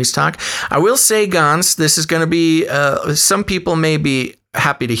Cry News Talk. I will say, Gons, this is going to be, some people may be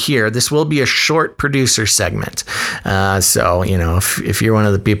happy to hear, this will be a short producer segment. So, if you're one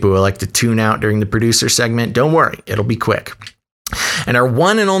of the people who like to tune out during the producer segment, don't worry, it'll be quick. And our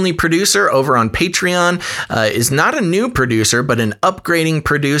one and only producer over on Patreon is not a new producer, but an upgrading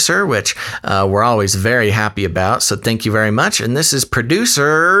producer, which we're always very happy about. So thank you very much. And this is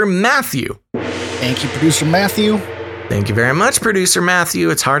Producer Matthew. Thank you, Producer Matthew. Thank you very much, Producer Matthew.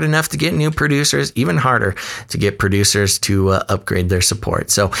 It's hard enough to get new producers, even harder to get producers to upgrade their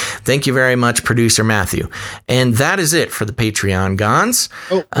support. So thank you very much, Producer Matthew. And that is it for the Patreon, Gons.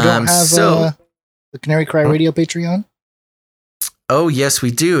 Oh, we don't have the Canary Cry Radio Patreon? Oh, yes,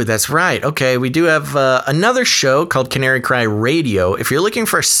 we do. That's right. Okay, we do have another show called Canary Cry Radio. If you're looking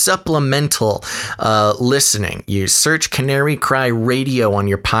for supplemental listening, you search Canary Cry Radio on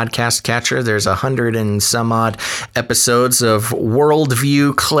your podcast catcher. There's 100 and some odd episodes of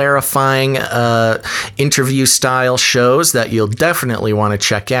worldview clarifying interview style shows that you'll definitely want to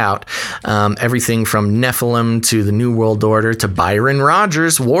check out. Everything from Nephilim to the New World Order to Byron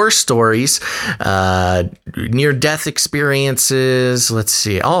Rogers, war stories, near-death experiences. Let's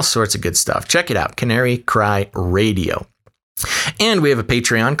see, all sorts of good stuff. Check it out, Canary Cry Radio. And we have a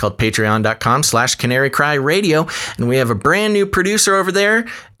Patreon called patreon.com/Canary Cry Radio. And we have a brand new producer over there.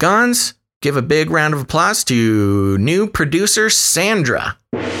 Gons, give a big round of applause to new producer Sandra.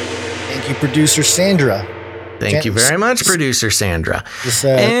 Thank you, Producer Sandra. Thank you very much, Producer Sandra.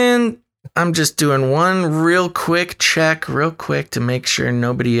 And I'm just doing one real quick check, to make sure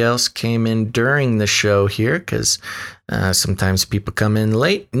nobody else came in during the show here, because sometimes people come in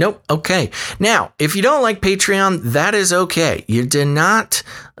late. Nope. Okay. Now, if you don't like Patreon, that is okay. You did not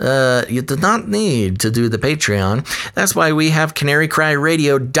need to do the Patreon. That's why we have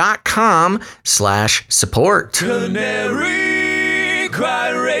canarycryradio.com/support.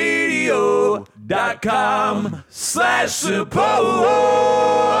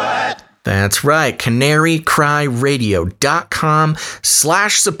 canarycryradio.com/support. That's right.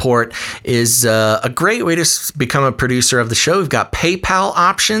 canarycryradio.com/support is a great way to become a producer of the show. We've got PayPal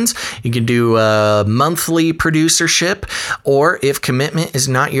options. You can do monthly producership, or if commitment is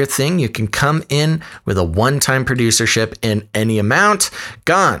not your thing, you can come in with a one-time producership in any amount.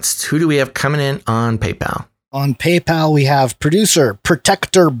 Gonst, who do we have coming in on PayPal? On PayPal, we have producer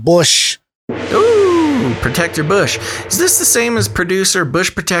Protector Bush. Ooh, Protector Bush. Is this the same as producer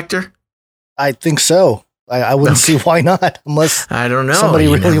Bush Protector? I think so. I wouldn't see why not, unless I don't know. Somebody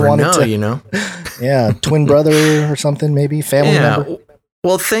really wanted to, Yeah, twin brother or something, maybe family member.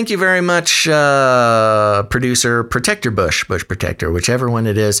 Well, thank you very much, producer Protector Bush Protector, whichever one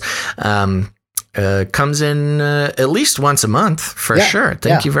it is. Comes in at least once a month for sure.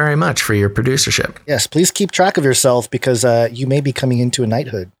 Thank you very much for your producership. Yes, please keep track of yourself, because you may be coming into a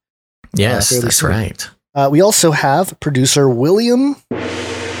knighthood. Yes, that's soon. Right. We also have producer William.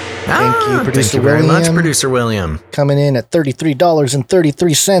 Thank you, Producer Thank you very much, Producer William. Coming in at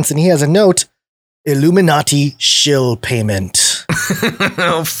 $33.33, and he has a note: Illuminati shill payment.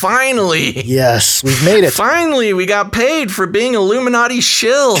 Oh, finally. Yes, we've made it. Finally, we got paid for being Illuminati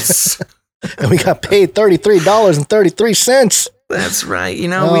shills. And we got paid $33.33. That's right.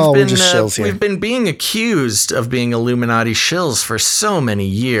 We've been being accused of being Illuminati shills for so many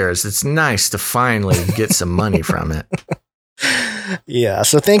years. It's nice to finally get some money from it. Yeah,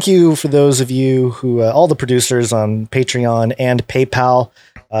 so thank you for those of you who, all the producers on Patreon and PayPal.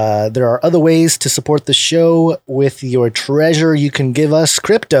 There are other ways to support the show with your treasure. You can give us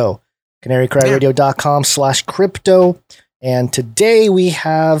crypto, canarycryradio.com/crypto. And today we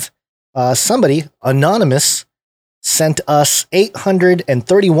have somebody, anonymous, sent us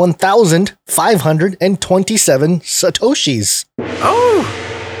 831,527 Satoshis. Oh!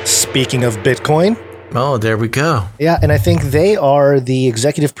 Speaking of Bitcoin. Oh, there we go. Yeah, and I think they are the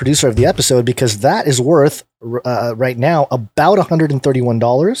executive producer of the episode, because that is worth right now about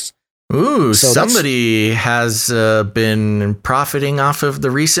 $131. Ooh, so somebody has been profiting off of the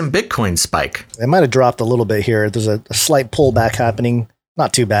recent Bitcoin spike. It might have dropped a little bit here. There's a slight pullback happening.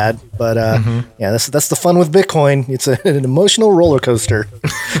 Not too bad, but yeah, that's the fun with Bitcoin. It's an emotional roller coaster.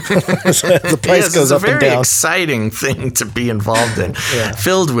 The price goes up and down. It's a very exciting thing to be involved in,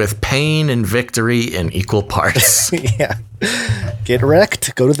 filled with pain and victory in equal parts. Yeah, get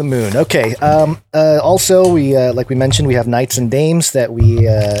wrecked, go to the moon. Okay. Also, we like we mentioned, we have knights and dames that we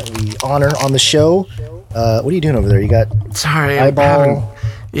honor on the show. What are you doing over there? You got eyeball.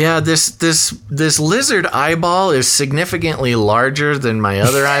 Yeah, this lizard eyeball is significantly larger than my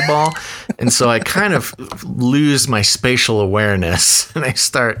other eyeball, and so I kind of lose my spatial awareness and I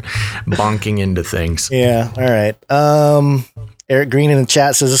start bonking into things. Yeah, all right. Eric Green in the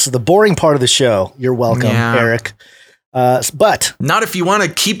chat says this is the boring part of the show. You're welcome, Eric. But not if you want to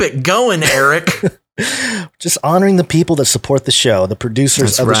keep it going, Eric. Just honoring the people that support the show, the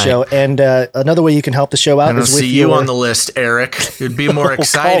producers of the show. And another way you can help the show out is with you on the list, Eric. It'd be more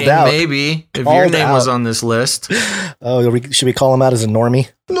exciting, maybe, if your name was on this list. Oh, should we call him out as a normie?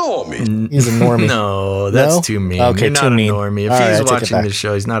 Normie. He's a normie. No, that's too mean. Okay, You're not a normie. If he's watching the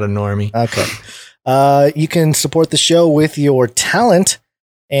show, he's not a normie. Okay. You can support the show with your talent,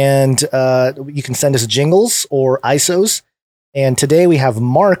 and you can send us jingles or ISOs. And today we have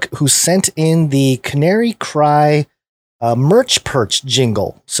Mark, who sent in the Canary Cry merch perch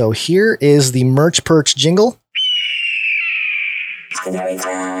jingle. So here is the merch perch jingle.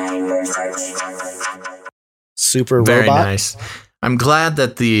 Super Very robot. Nice. I'm glad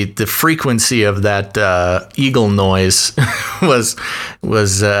that the frequency of that eagle noise was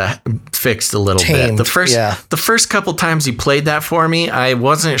fixed a little bit. The first couple times he played that for me, I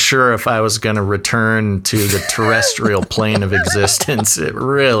wasn't sure if I was going to return to the terrestrial plane of existence. It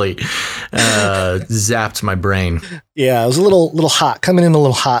really zapped my brain. Yeah, it was a little hot, coming in a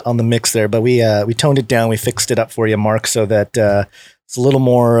little hot on the mix there, but we toned it down. We fixed it up for you, Mark, so that it's a little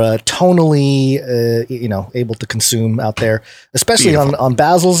more tonally, able to consume out there, especially on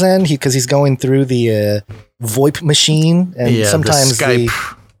Basil's end, because he's going through the VoIP machine, and sometimes the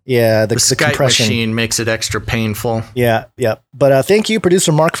Yeah, the Skype compression machine makes it extra painful. Yeah. But thank you,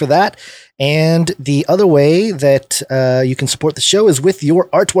 producer Mark, for that. And the other way that you can support the show is with your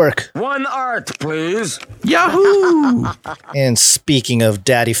artwork. One art, please. Yahoo! And speaking of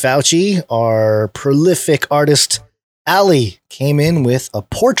Daddy Fauci, our prolific artist Allie came in with a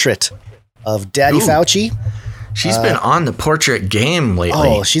portrait of Daddy Fauci. She's been on the portrait game lately.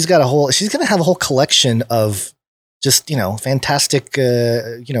 Oh, she's going to have a whole collection of just, fantastic,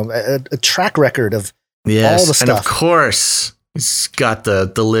 a track record of all the stuff. And of course, it's got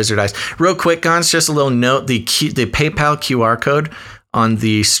the lizard eyes. Real quick, Gons, just a little note. The PayPal QR code on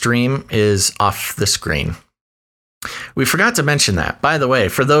the stream is off the screen. We forgot to mention that. By the way,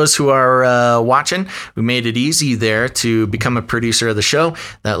 for those who are watching, we made it easy there to become a producer of the show.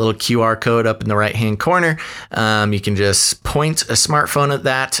 That little QR code up in the right-hand corner. You can just point a smartphone at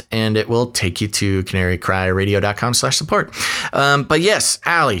that, and it will take you to canarycryradio.com/support. But yes,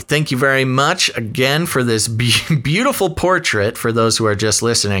 Allie, thank you very much again for this beautiful portrait for those who are just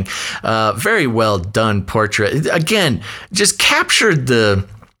listening. Very well done portrait. Again, just captured this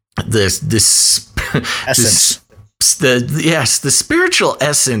essence. The spiritual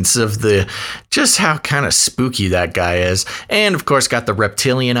essence of just how kind of spooky that guy is. And of course, got the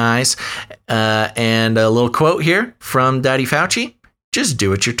reptilian eyes. And a little quote here from Daddy Fauci. Just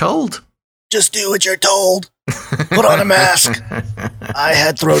do what you're told. Just do what you're told. Put on a mask. I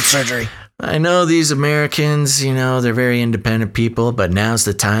had throat surgery. I know these Americans, they're very independent people, but now's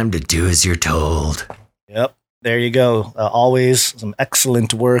the time to do as you're told. Yep. There you go. Always some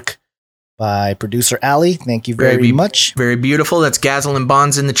excellent work by producer Allie. Thank you very much. Very beautiful. That's Gazel and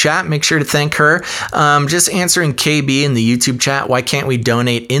Bonds in the chat. Make sure to thank her. Just answering KB in the YouTube chat. Why can't we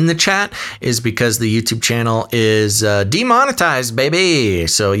donate in the chat? Is because the YouTube channel is demonetized, baby.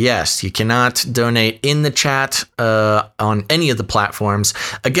 So yes, you cannot donate in the chat on any of the platforms.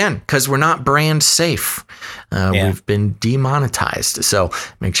 Again, because we're not brand safe. We've been demonetized. So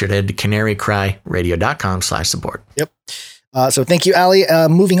make sure to head to canarycryradio.com/support. Yep. So thank you, Allie.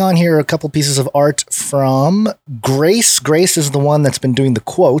 Moving on here, a couple pieces of art from Grace. Grace is the one that's been doing the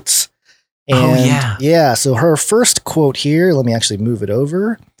quotes. And yeah. So her first quote here, let me actually move it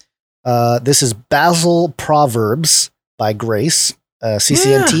over. This is Basil Proverbs by Grace,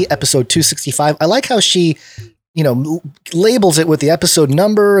 CCNT episode 265. I like how she, labels it with the episode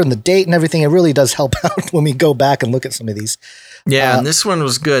number and the date and everything. It really does help out when we go back and look at some of these. Yeah, and this one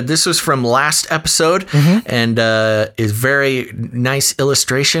was good. This was from last episode, and is very nice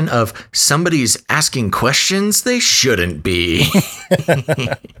illustration of somebody's asking questions they shouldn't be.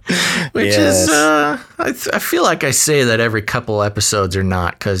 Which is, I feel like I say that every couple episodes or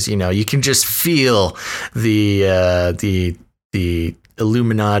not, because, you can just feel the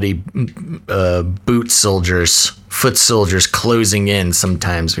Illuminati foot soldiers closing in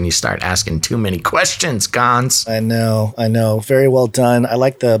sometimes when you start asking too many questions, Gons. I know. Very well done. I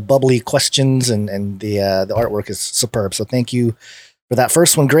like the bubbly questions and the artwork is superb. So thank you for that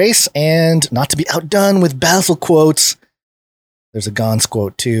first one, Grace. And not to be outdone with Basil quotes, there's a Gons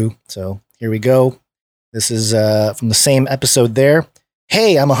quote too. So here we go. This is from the same episode there.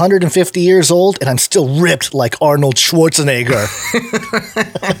 Hey, I'm 150 years old and I'm still ripped like Arnold Schwarzenegger.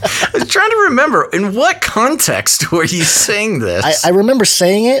 I was trying to remember, in what context were you saying this? I remember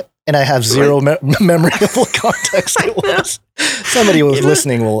saying it and I have zero memory of what context it was. Somebody who was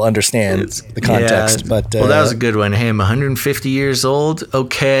listening will understand the context. But well, that was a good one. Hey, I'm 150 years old.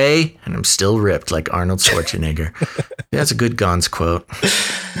 Okay. And I'm still ripped like Arnold Schwarzenegger. That's a good Gons quote.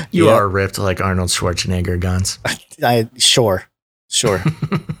 You are ripped like Arnold Schwarzenegger, Gons. Sure.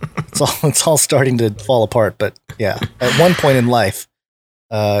 It's all starting to fall apart, but yeah. At one point in life,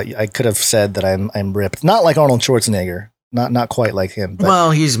 I could have said that I'm ripped. Not like Arnold Schwarzenegger. Not quite like him. But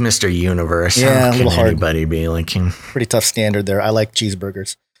well, he's Mr. Universe. Yeah, how a little can hard. Anybody be like him? Pretty tough standard there. I like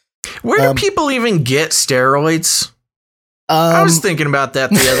cheeseburgers. Where do people even get steroids? I was thinking about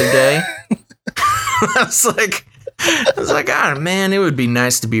that the other day. I was like, oh man, it would be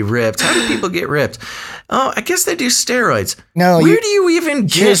nice to be ripped. How do people get ripped? Oh, I guess they do steroids. No, where do you even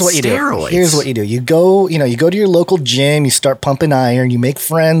get steroids? Here's what you do. You go to your local gym, you start pumping iron, you make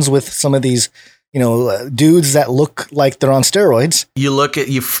friends with some of these, dudes that look like they're on steroids. You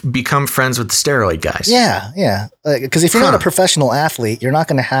become friends with the steroid guys. Yeah. Because if you're not a professional athlete, you're not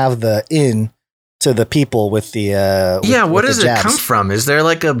going to have the in to the people with the what does it come from? Is there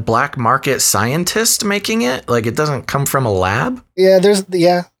like a black market scientist making it? Like it doesn't come from a lab? Yeah,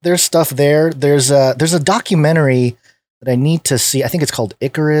 there's stuff there. There's a documentary that I need to see. I think it's called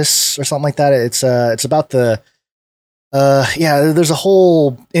Icarus or something like that. It's about the there's a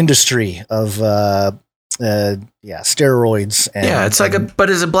whole industry of steroids. And, it's like but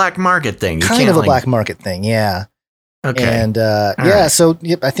it's a black market thing. You kind can't, of a black market thing. Yeah. Okay. And right. so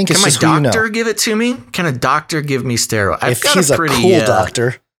I think it's Can just my who doctor you know. give it to me? Can a doctor give me steroids? If he's a cool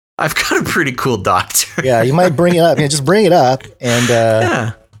doctor. I've got a pretty cool doctor. Yeah, you might bring it up. Just bring it up. And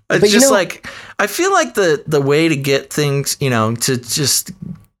yeah. It's just like, I feel like the way to get things, to just,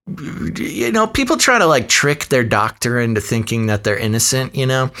 people try to like trick their doctor into thinking that they're innocent,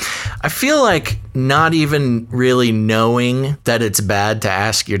 I feel like not even really knowing that it's bad to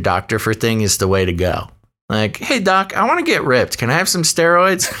ask your doctor for things is the way to go. Like, hey, doc, I want to get ripped. Can I have some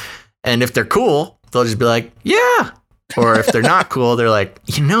steroids? And if they're cool, they'll just be like, yeah. Or if they're not cool, they're like,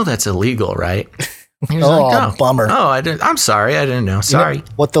 that's illegal, right? Bummer. Oh, I'm sorry. I didn't know. Sorry.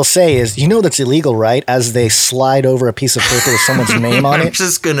 What they'll say is, that's illegal, right? As they slide over a piece of paper with someone's name on it. I'm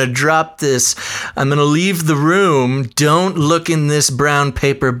just going to drop this. I'm going to leave the room. Don't look in this brown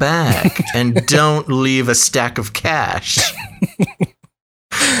paper bag. And don't leave a stack of cash.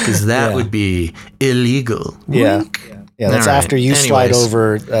 Because that would be illegal. Yeah. Wink. Yeah, that's after you slide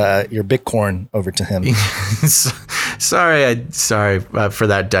over your Bitcoin over to him. Sorry for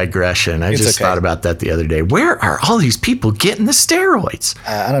that digression. I just thought about that the other day. Where are all these people getting the steroids?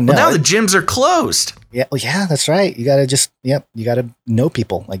 I don't know. Well, now the gyms are closed. Yeah, that's right. You got to you got to know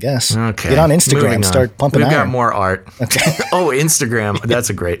people, I guess. Okay. Get on Instagram, start pumping We've iron. got more art. Okay. Oh, Instagram. That's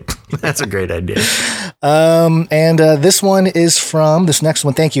a great idea. And this one is from this next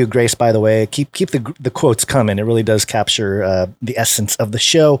one. Thank you, Grace, by the way. Keep the quotes coming. It really does capture the essence of the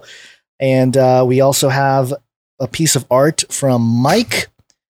show. And we also have a piece of art from Mike.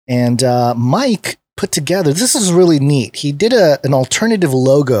 And Mike put together, this is really neat. He did an alternative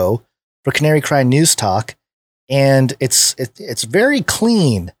logo for Canary Cry News Talk, and it's very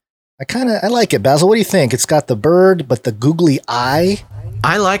clean. I like it. Basil, what do you think? It's got the bird, but the googly eye.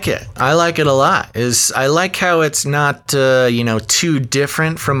 I like it. I like it a lot. I like how it's not too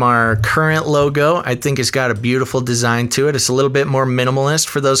different from our current logo. I think it's got a beautiful design to it. It's a little bit more minimalist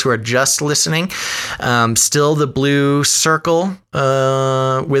for those who are just listening. Still the blue circle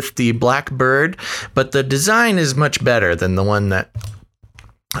with the black bird, but the design is much better than the one that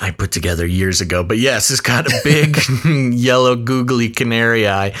I put together years ago. But yes, it's got a big yellow googly canary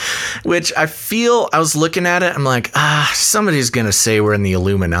eye, which I was looking at it. I'm like, somebody's going to say we're in the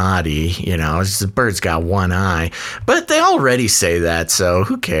Illuminati. The bird's got one eye, but they already say that. So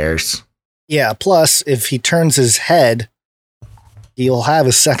who cares? Yeah. Plus, if he turns his head, he'll have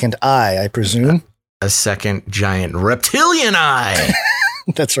a second eye, I presume. A second giant reptilian eye.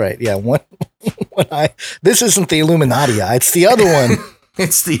 That's right. Yeah. One eye. This isn't the Illuminati eye. It's the other one.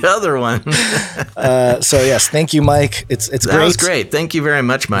 It's the other one. So yes, thank you, Mike. It's great. That was great. Thank you very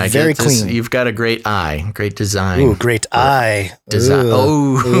much, Mike. Very clean. You've got a great eye, great design. Ooh, great eye. Design.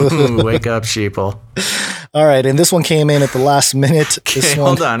 Oh, wake up, sheeple. All right, and this one came in at the last minute. Okay,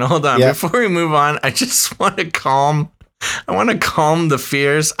 hold on. Yeah. Before we move on, I just want to calm the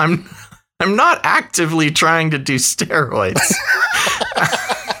fears. I'm not actively trying to do steroids.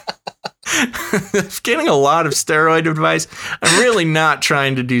 Getting a lot of steroid advice. I'm really not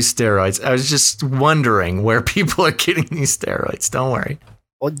trying to do steroids. I was just wondering where people are getting these steroids. Don't worry.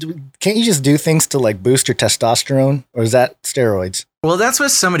 Well, can't you just do things to like boost your testosterone, or is that steroids? Well, that's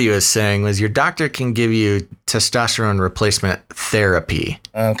what somebody was saying, was your doctor can give you testosterone replacement therapy.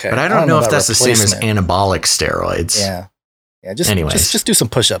 Okay. But I don't know if that's the same as anabolic steroids. Yeah. Just do some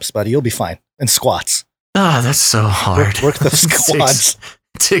push-ups, buddy. You'll be fine. And squats. Oh, that's so hard. Work those squats.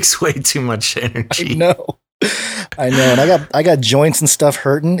 It takes way too much energy. I know. And I got joints and stuff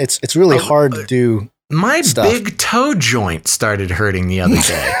hurting. It's really hard to do. My big toe joint started hurting the other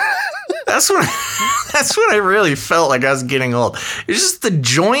day. That's when I really felt like I was getting old. It's just the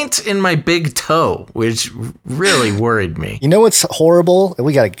joint in my big toe, which really worried me. You know what's horrible?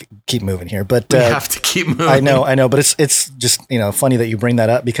 We got to keep moving here, but we have to keep moving. I know, but it's just funny that you bring that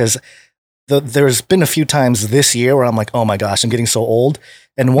up, because there's been a few times this year where I'm like, oh my gosh, I'm getting so old.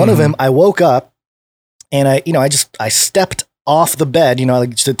 And one of them, I woke up and I stepped off the bed,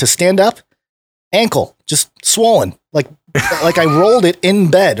 to stand up, ankle just swollen, like I rolled it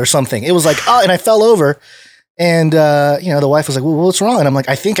in bed or something. It was like, and I fell over, and the wife was like, well, what's wrong? And I'm like,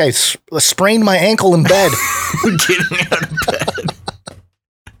 I think I sprained my ankle in bed. Getting out of bed.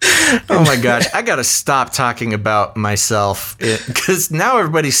 Oh my gosh, I gotta stop talking about myself, because now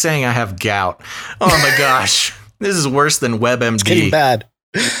everybody's saying I have gout. Oh my gosh, this is worse than WebMD.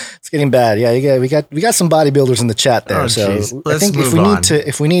 It's getting bad. Yeah, we got some bodybuilders in the chat there. So I think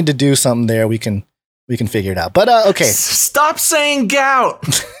if we need to do something there, we can figure it out. But okay, stop saying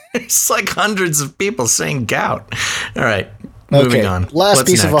gout. It's like hundreds of people saying gout. All right, moving on. Last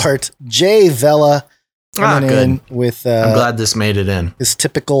piece of art, Jay Vela. coming in with. I'm glad this made it in. His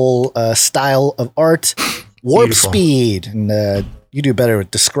typical style of art, warp Beautiful. speed, and you do better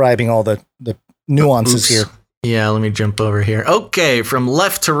at describing all the nuances here. Yeah, let me jump over here. Okay, from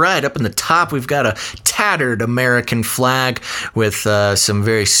left to right, up in the top, we've got a tattered American flag with some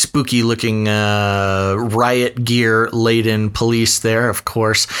very spooky-looking riot gear-laden police there, of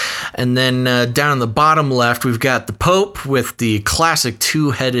course. And then down in the bottom left, we've got the Pope with the classic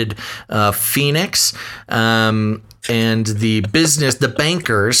two-headed phoenix. And the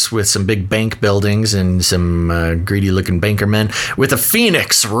bankers with some big bank buildings and some greedy-looking banker men with a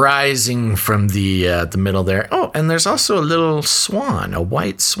phoenix rising from the middle there. Oh, and there's also a little swan, a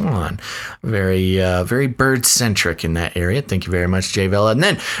white swan. Very bird-centric in that area. Thank you very much, Jay Vela. And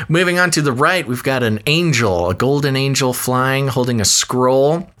then moving on to the right, we've got an angel, a golden angel flying, holding a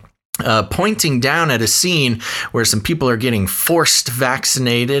scroll. Pointing down at a scene where some people are getting forced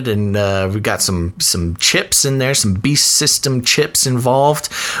vaccinated, and we've got some chips in there, some beast system chips involved.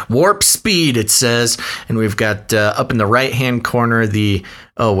 Warp speed, it says, and we've got up in the right-hand corner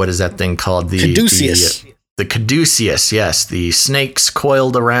what is that thing called? Caduceus. The caduceus, yes, the snakes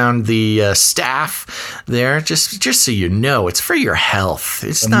coiled around the staff there. Just so you know, it's for your health.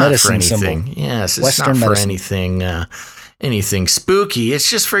 It's not for anything. Symbol. Yes, it's Western not for medicine. anything spooky. It's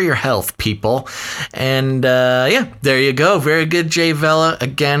just for your health, people. And there you go. Very good, Jay Vela.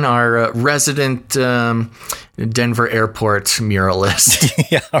 Again, our resident Denver Airport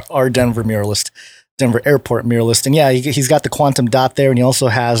muralist. Yeah, our Denver muralist. Denver Airport muralist. And yeah, he's got the quantum dot there, and he also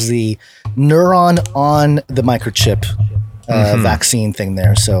has the neuron on the microchip vaccine thing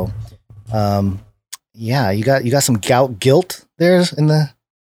there. So, you got some gout guilt there in the...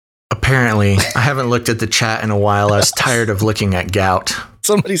 Apparently, I haven't looked at the chat in a while. I was tired of looking at gout.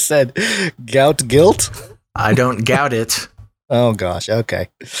 Somebody said gout guilt. I don't gout it. Oh gosh. Okay.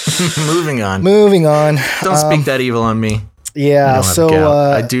 Moving on. Don't speak that evil on me. Yeah. So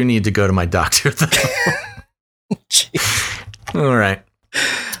I do need to go to my doctor though. All right.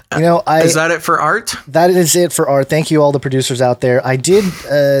 Is that it for art? That is it for art. Thank you, all the producers out there. I did.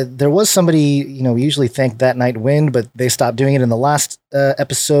 There was somebody, we usually thank That Night Wind, but they stopped doing it in the last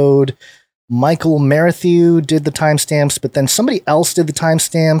episode. Michael Marathew did the timestamps, but then somebody else did the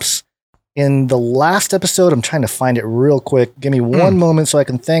timestamps in the last episode. I'm trying to find it real quick. Give me one moment so I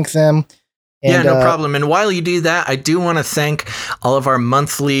can thank them. And, no problem. And while you do that, I do want to thank all of our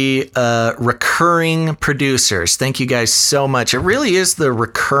monthly recurring producers. Thank you guys so much. It really is the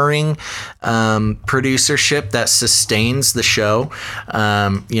recurring producership that sustains the show.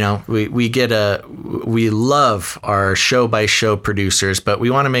 We love our show by show producers, but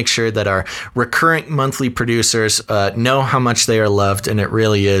we want to make sure that our recurring monthly producers know how much they are loved, and it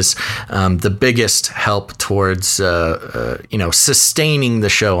really is the biggest help towards sustaining the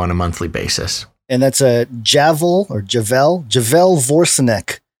show on a monthly basis. And that's Javel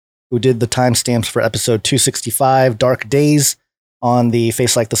Vorsenek, who did the timestamps for episode 265, Dark Days, on the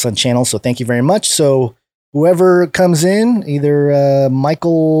Face Like the Sun channel. So thank you very much. So whoever comes in, either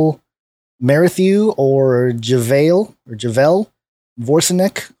Michael Marathew or Javel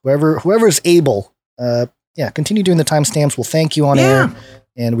Vorsenek, whoever is able, continue doing the timestamps. We'll thank you on air,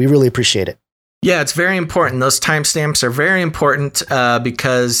 and we really appreciate it. Yeah, it's very important. Those timestamps are very important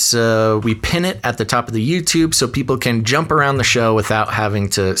because we pin it at the top of the YouTube so people can jump around the show without having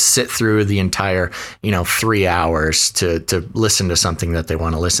to sit through the entire, 3 hours to listen to something that they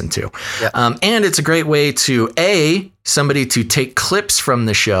want to listen to. Yeah. And it's a great way to, A, somebody to take clips from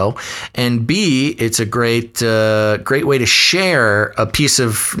the show, and B, it's a great way to share a piece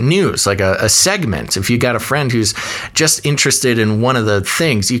of news, like a segment. If you got a friend who's just interested in one of the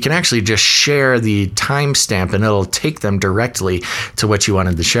things, you can actually just share the timestamp and it'll take them directly to what you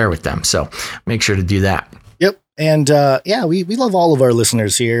wanted to share with them. So make sure to do that. Yep. And we love all of our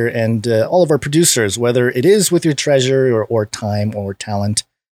listeners here and all of our producers, whether it is with your treasure or time or talent.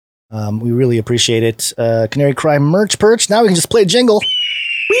 We really appreciate it. Canary Cry merch perch. Now we can just play a jingle.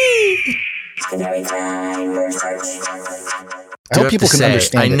 Whee! I hope people can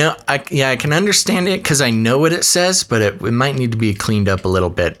understand it. I can understand it because I know what it says, but it might need to be cleaned up a little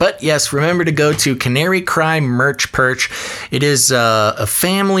bit. But yes, remember to go to Canary Cry Merch Perch. It is a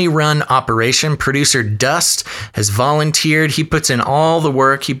family-run operation. Producer Dust has volunteered. He puts in all the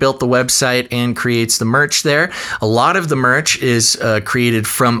work. He built the website and creates the merch there. A lot of the merch is created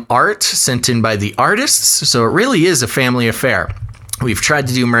from art sent in by the artists, so it really is a family affair. We've tried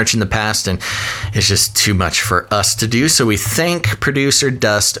to do merch in the past, and it's just too much for us to do. So we thank producer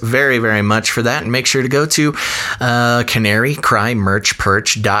Dust very, very much for that. And make sure to go to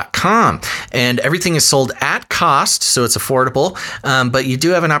canarycrymerchperch.com. And everything is sold at cost, so it's affordable. But you do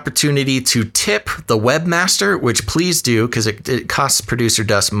have an opportunity to tip the webmaster, which please do, because it costs producer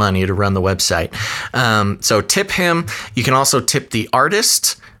Dust money to run the website. So tip him. You can also tip the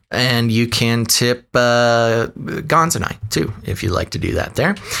artist. And you can tip Gonz and I, too, if you'd like to do that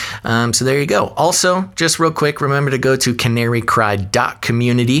there. So there you go. Also, just real quick, remember to go to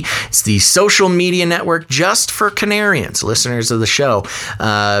canarycry.community. It's the social media network just for Canarians, listeners of the show.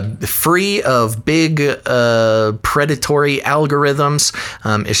 Free of big predatory algorithms.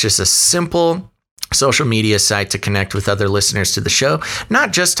 It's just a simple social media site to connect with other listeners to the show,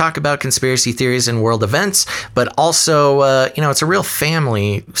 not just talk about conspiracy theories and world events, but also, it's a real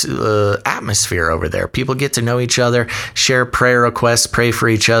family atmosphere over there. People get to know each other, share prayer requests, pray for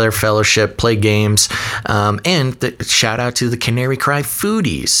each other, fellowship, play games, and shout out to the Canary Cry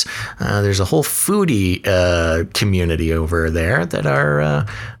foodies. There's a whole foodie community over there that are, I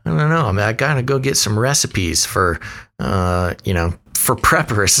don't know, I gotta go get some recipes for, for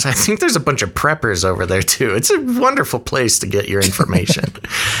preppers. I think there's a bunch of preppers over there too. It's a wonderful place to get your information.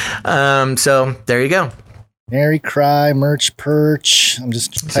 So there you go. Canary Cry, Merch Perch. I'm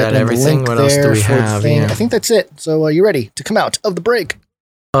just Is that everything? What else do we have? Yeah. I think that's it. So you ready to come out of the break?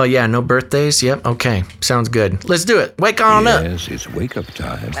 Oh yeah, no birthdays? Yep. Okay. Sounds good. Let's do it. Wake on up. Yes, it's wake up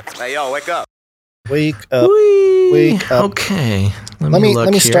time. Hey, yo, wake up. Wake up. Wake up. Okay. Let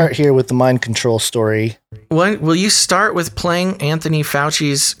me start here with the mind control story. What will you start with playing Anthony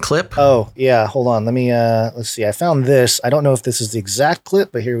Fauci's clip? Oh, yeah, hold on. Let me let's see. I found this. I don't know if this is the exact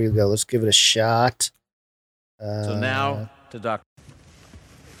clip, but here we go. Let's give it a shot. So now to Dr.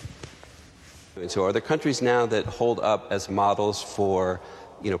 And so are there countries now that hold up as models for,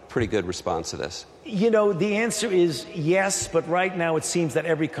 pretty good response to this? The answer is yes, but right now it seems that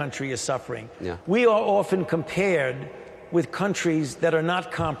every country is suffering. Yeah. We are often compared with countries that are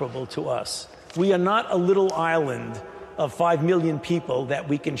not comparable to us. We are not a little island of 5 million people that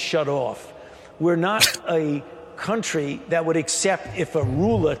we can shut off. We're not a country that would accept if a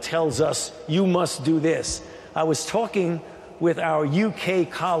ruler tells us, you must do this. I was talking with our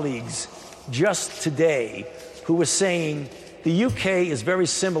UK colleagues just today who were saying the UK is very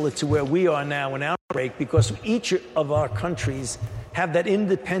similar to where we are now in our outbreak because each of our countries have that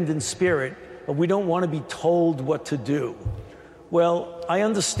independent spirit, but we don't want to be told what to do. Well, I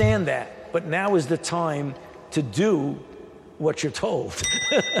understand that, but now is the time to do what you're told.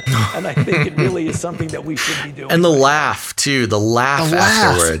 And I think it really is something that we should be doing. And the laugh, too. The laugh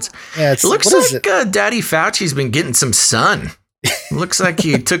afterwards. Yeah, it looks like Daddy Fauci's been getting some sun. Looks like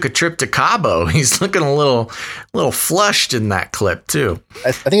he took a trip to Cabo. He's looking a little flushed in that clip, too.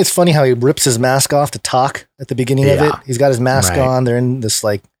 I think it's funny how he rips his mask off to talk at the beginning of it. He's got his mask on. They're in this,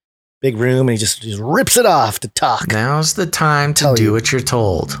 big room, and he just rips it off to talk. Now's the time to do what you're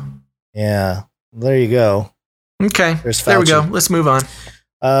told. Yeah. There you go. Okay. There we go. Let's move on.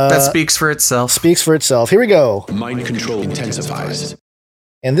 That speaks for itself. Here we go. Mind control intensifies.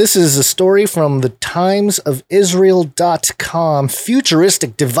 And this is a story from the timesofisrael.com.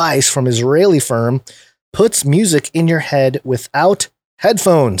 Futuristic device from Israeli firm puts music in your head without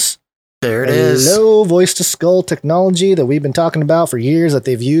headphones. There it is. Low voice-to-skull technology that we've been talking about for years that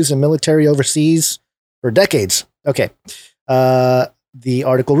they've used in military overseas for decades. Okay. The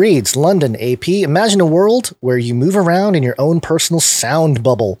article reads, London, AP, imagine a world where you move around in your own personal sound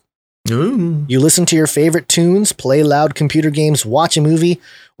bubble. Ooh. You listen to your favorite tunes, play loud computer games, watch a movie,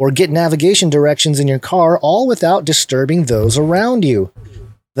 or get navigation directions in your car, all without disturbing those around you.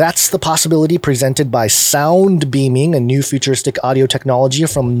 That's the possibility presented by Sound Beaming, a new futuristic audio technology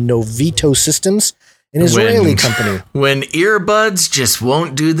from Novito Systems, an Israeli company. When earbuds just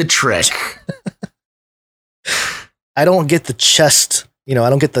won't do the trick. I don't get the chest, I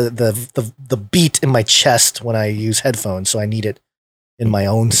don't get the beat in my chest when I use headphones, so I need it in my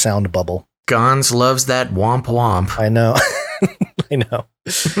own sound bubble. Gonz loves that womp womp. I know. I know.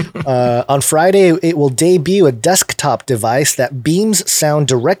 On Friday, it will debut a desktop device that beams sound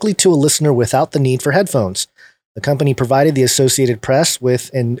directly to a listener without the need for headphones. The company provided the Associated Press with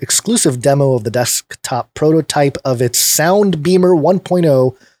an exclusive demo of the desktop prototype of its Sound Beamer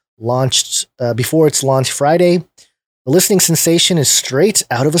 1.0 launched before its launch Friday. The listening sensation is straight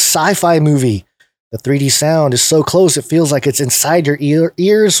out of a sci-fi movie. The 3D sound is so close it feels like it's inside your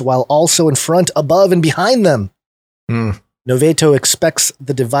ears while also in front, above, and behind them. Novito expects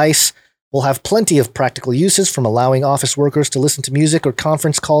the device will have plenty of practical uses, from allowing office workers to listen to music or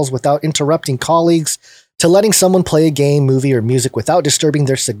conference calls without interrupting colleagues to letting someone play a game, movie, or music without disturbing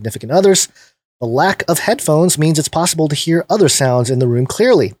their significant others. The lack of headphones means it's possible to hear other sounds in the room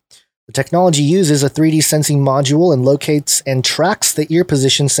clearly. The technology uses a 3D sensing module and locates and tracks the ear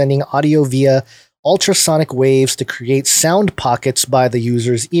position, sending audio via ultrasonic waves to create sound pockets by the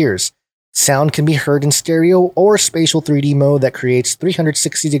user's ears. Sound can be heard in stereo or spatial 3D mode that creates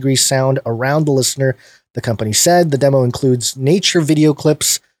 360-degree sound around the listener, the company said. The demo includes nature video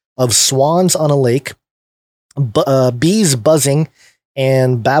clips of swans on a lake, bees buzzing,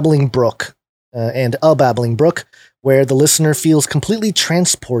 and a babbling brook, where the listener feels completely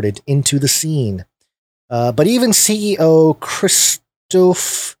transported into the scene. But even CEO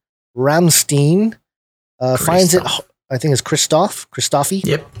Christoph Ramstein finds it, I think it's Christophe.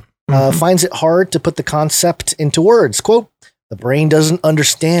 Yep. Finds it hard to put the concept into words. Quote, "The brain doesn't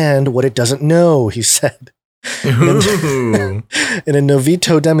understand what it doesn't know," he said. In a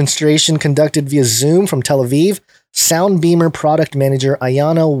Novito demonstration conducted via Zoom from Tel Aviv, Soundbeamer product manager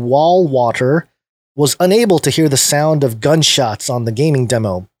Ayana Wallwater was unable to hear the sound of gunshots on the gaming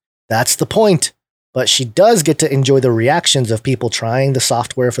demo. That's the point. But she does get to enjoy the reactions of people trying the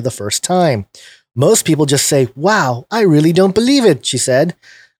software for the first time. Most people just say, "Wow, I really don't believe it," she said.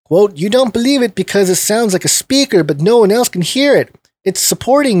 Quote, "You don't believe it because it sounds like a speaker, but no one else can hear it. It's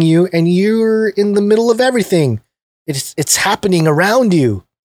supporting you and you're in the middle of everything. It's happening around you."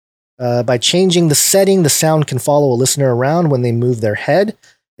 By changing the setting, the sound can follow a listener around when they move their head.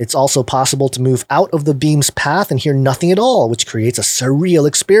 It's also possible to move out of the beam's path and hear nothing at all, which creates a surreal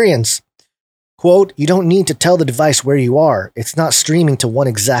experience. Quote, "You don't need to tell the device where you are. It's not streaming to one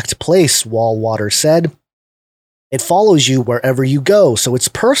exact place," Wallwater said. "It follows you wherever you go, so it's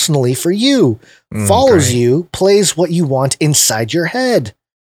personally for you. Follows you, plays what you want inside your head.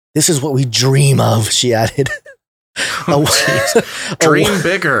 This is what we dream of," she added. Dream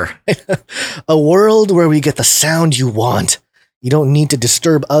bigger. A world where we get the sound you want. You don't need to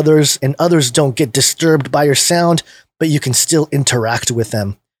disturb others, and others don't get disturbed by your sound, but you can still interact with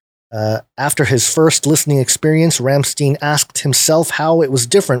them. After his first listening experience, Ramstein asked himself how it was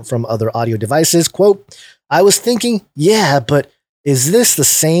different from other audio devices. Quote, "I was thinking, yeah, but is this the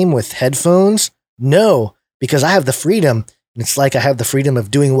same with headphones? No, because I have the freedom, and it's like I have the freedom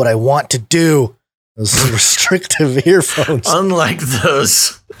of doing what I want to do." Those restrictive earphones. Unlike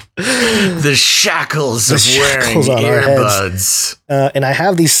the shackles of wearing earbuds. And I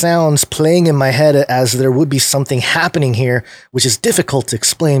have these sounds playing in my head as there would be something happening here, which is difficult to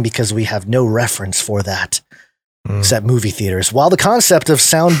explain because we have no reference for that. Except movie theaters. While the concept of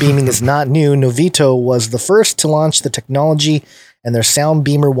sound beaming is not new, Novito was the first to launch the technology, and their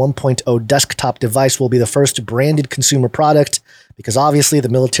Soundbeamer 1.0 desktop device will be the first branded consumer product because obviously the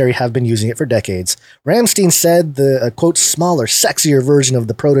military have been using it for decades. Ramstein said the, quote, "smaller, sexier version of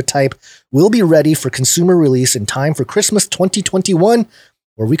the prototype will be ready for consumer release in time for Christmas 2021,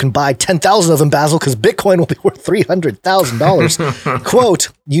 where we can buy 10,000 of them, Basil, because Bitcoin will be worth $300,000. Quote,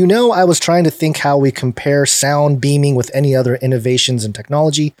 "You know, I was trying to think how we compare sound beaming with any other inventions in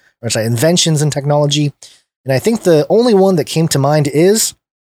technology. And I think the only one that came to mind is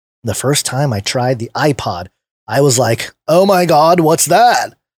the first time I tried the iPod. I was like, oh my God, what's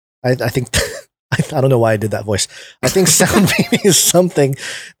that?" I think, I don't know why I did that voice. I think sound beaming is something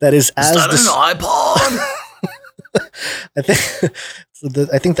that is as... Is that an iPod?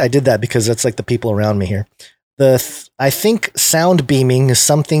 I think I did that because that's like the people around me here. I think sound beaming is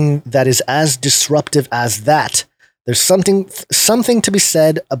something that is as disruptive as that. There's something to be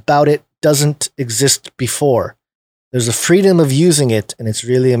said about it doesn't exist before. There's a freedom of using it, and it's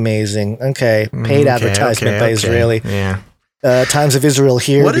really amazing. Okay, paid advertisement by Israeli. Yeah. Times of Israel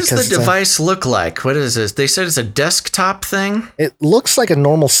here. What does the device look like? What is this? They said it's a desktop thing? It looks like a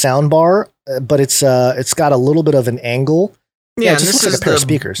normal sound bar, but it's got a little bit of an angle. Yeah, it just looks like a pair of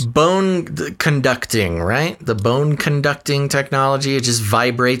speakers. Bone conducting, right? The bone conducting technology. It just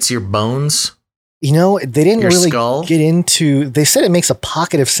vibrates your bones. You know, they didn't really skull? get into... They said it makes a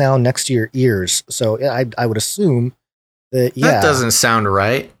pocket of sound next to your ears. So I would assume that, yeah. That doesn't sound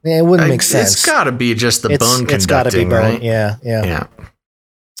right. Yeah, it wouldn't make sense. It's got to be just the bone conducting, it's gotta be bone, right? Yeah.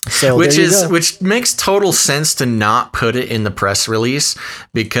 So which makes total sense to not put it in the press release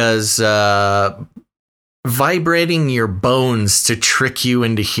because vibrating your bones to trick you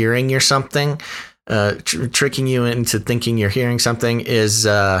into hearing tricking you into thinking you're hearing something is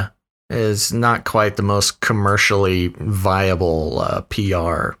not quite the most commercially viable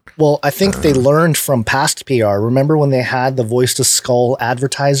PR. Well, I think they learned from past PR. Remember when they had the voice to skull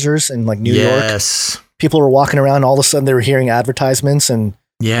advertisers in like New York? People were walking around, all of a sudden they were hearing advertisements and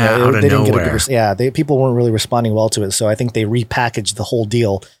out of nowhere. People weren't really responding well to it. So I think they repackaged the whole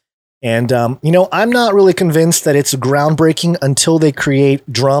deal. And, I'm not really convinced that it's groundbreaking until they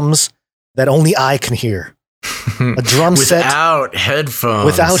create drums that only I can hear. A drum set. Without headphones.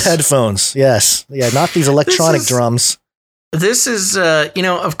 Without headphones, yes. Yeah, not these electronic drums. This is,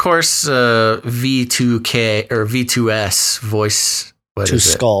 of course, V2K or V2S voice. What is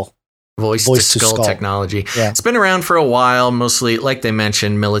it? Skull. Voice to skull technology. Yeah. It's been around for a while, mostly, like they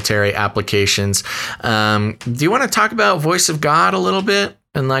mentioned, military applications. Do you want to talk about Voice of God a little bit?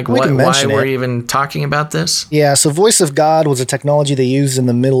 And like why we're even talking about this? Yeah, so Voice of God was a technology they used in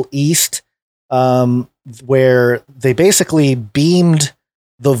the Middle East, where they basically beamed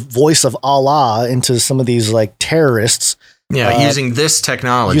the voice of Allah into some of these like terrorists. Yeah, using this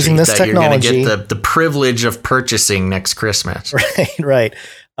technology. You're going to get the privilege of purchasing next Christmas. Right.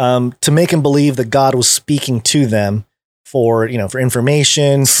 To make him believe that God was speaking to them for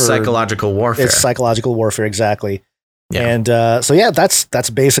information, for psychological warfare. It's psychological warfare, exactly. Yeah. And that's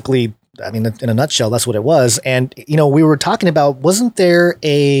basically, I mean, in a nutshell, that's what it was. And we were talking about, wasn't there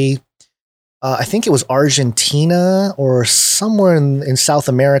I think it was Argentina or somewhere in South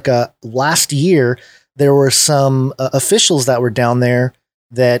America last year. There were some officials that were down there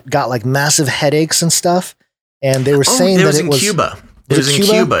that got like massive headaches and stuff, and they were saying that it was Cuba. It was in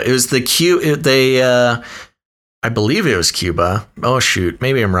Cuba. It was I believe it was Cuba. Oh shoot,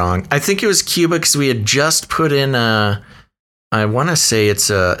 maybe I'm wrong. I think it was Cuba because we had just put in I want to say it's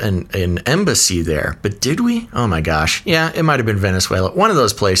an embassy there, but did we? Oh my gosh. Yeah, it might have been Venezuela. One of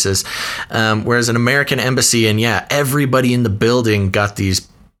those places. Whereas an American embassy, and yeah, everybody in the building got these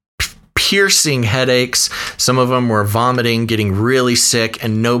piercing headaches. Some of them were vomiting, getting really sick,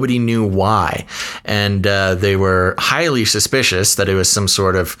 and nobody knew why. And they were highly suspicious that it was some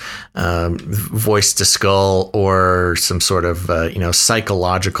sort of voice to skull or some sort of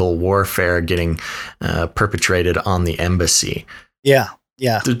psychological warfare getting perpetrated on the embassy. Yeah.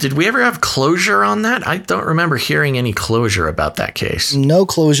 Did we ever have closure on that? I don't remember hearing any closure about that case. No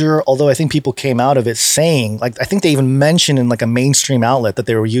closure, although I think people came out of it saying, like, I think they even mentioned in like a mainstream outlet that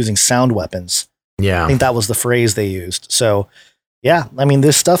they were using sound weapons. Yeah. I think that was the phrase they used. So, yeah, I mean,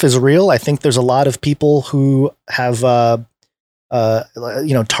 this stuff is real. I think there's a lot of people who have,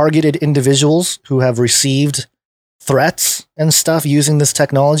 targeted individuals who have received threats and stuff using this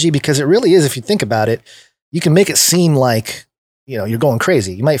technology, because it really is, if you think about it, you can make it seem like, you're going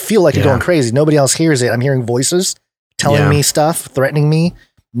crazy. You might feel like you're going crazy. Nobody else hears it. I'm hearing voices telling me stuff, threatening me.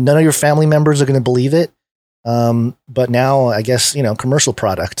 None of your family members are going to believe it. But now I guess, commercial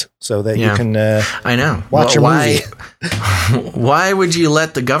product so that you can I know. Watch your movie. Why would you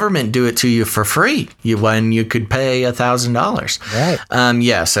let the government do it to you for free when you could pay $1,000? Right.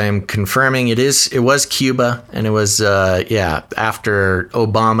 Yes, I am confirming it was Cuba, and it was after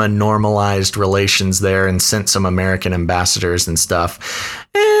Obama normalized relations there and sent some American ambassadors and stuff,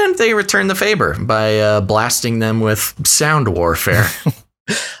 and they returned the favor by blasting them with sound warfare.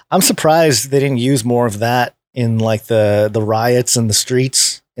 I'm surprised they didn't use more of that in like the riots in the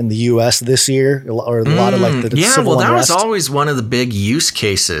streets in the U.S. this year, or a lot of like the civil unrest. That was always one of the big use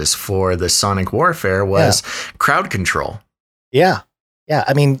cases for the sonic warfare was crowd control. Yeah.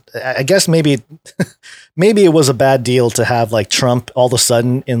 I mean, I guess maybe it was a bad deal to have like Trump all of a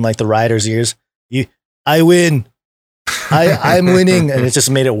sudden in like the rioters' ears. I win. I'm winning, and it just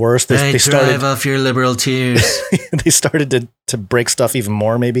made it worse. They started drive off your liberal tears. They started to break stuff even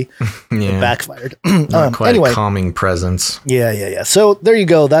more. Maybe it backfired. Not quite a calming presence. Yeah. So there you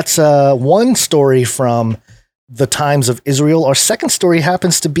go. That's one story from the Times of Israel. Our second story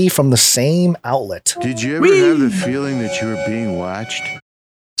happens to be from the same outlet. Did you ever have the feeling that you were being watched?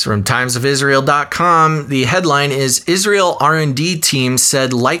 It's from timesofisrael.com. The headline is Israel R&D team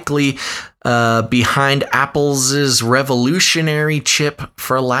said likely behind Apple's revolutionary chip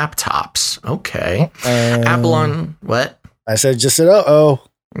for laptops. Okay. Apple on what? I just said, uh-oh.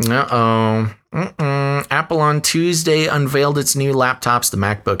 Apple on Tuesday unveiled its new laptops, the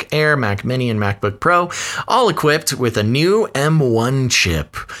MacBook Air, Mac Mini, and MacBook Pro, all equipped with a new M1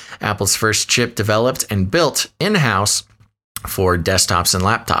 chip. Apple's first chip developed and built in-house for desktops and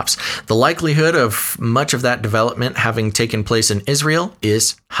laptops. The likelihood of much of that development having taken place in Israel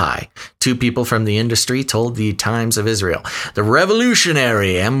is high. Two people from the industry told the Times of Israel. The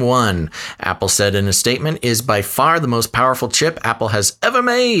revolutionary M1, Apple said in a statement, is by far the most powerful chip Apple has ever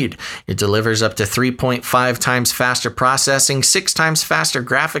made. It delivers up to 3.5 times faster processing, 6 times faster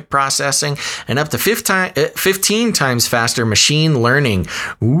graphic processing, and up to 15 times faster machine learning.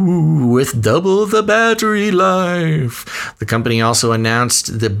 Ooh, with double the battery life. The company also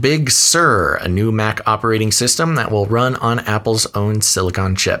announced the Big Sur, a new Mac operating system that will run on Apple's own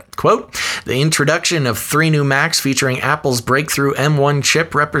silicon chip. Quote, the introduction of 3 new Macs featuring Apple's breakthrough M1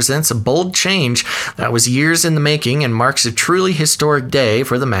 chip represents a bold change that was years in the making and marks a truly historic day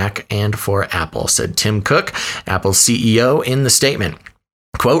for the Mac and for Apple, said Tim Cook, Apple's CEO, in the statement.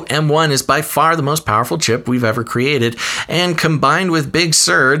 Quote, M1 is by far the most powerful chip we've ever created, and combined with Big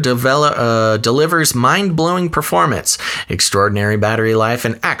Sur, delivers mind-blowing performance, extraordinary battery life,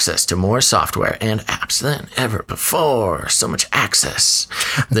 and access to more software and apps than ever before. So much access.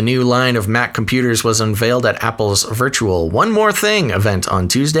 The new line of Mac computers was unveiled at Apple's virtual One More Thing event on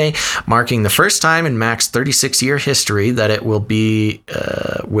Tuesday, marking the first time in Mac's 36-year history that it will be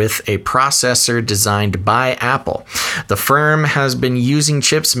with a processor designed by Apple. The firm has been using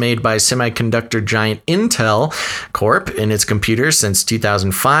chips made by semiconductor giant Intel Corp in its computers since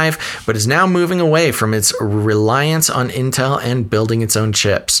 2005, but is now moving away from its reliance on Intel and building its own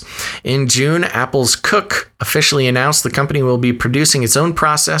chips. In June, Apple's Cook officially announced the company will be producing its own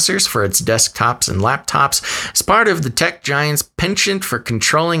processors for its desktops and laptops as part of the tech giant's penchant for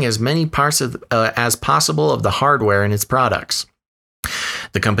controlling as many parts as possible of the hardware in its products.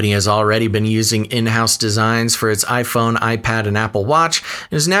 The company has already been using in-house designs for its iPhone, iPad, and Apple Watch,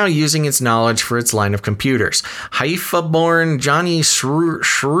 and is now using its knowledge for its line of computers. Haifa-born Johnny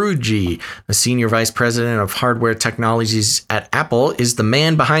Shruji, the senior vice president of hardware technologies at Apple, is the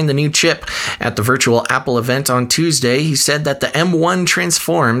man behind the new chip. At the virtual Apple event on Tuesday, he said that the M1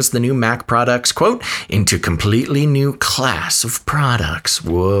 transforms the new Mac products, quote, into completely new class of products.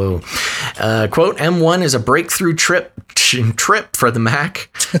 Whoa. Quote, M1 is a breakthrough trip for the Mac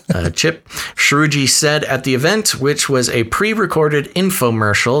chip, Shruji said at the event, which was a pre-recorded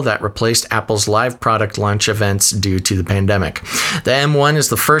infomercial that replaced Apple's live product launch events due to the pandemic. The M1 is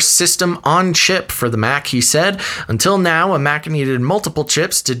the first system on chip for the Mac, he said. Until now, a Mac needed multiple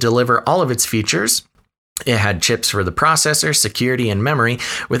chips to deliver all of its features. It had chips for the processor, security, and memory.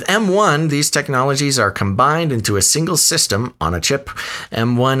 With M1, these technologies are combined into a single system on a chip.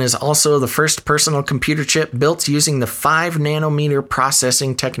 M1 is also the first personal computer chip built using the 5-nanometer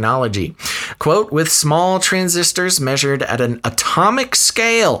processing technology. Quote, with small transistors measured at an atomic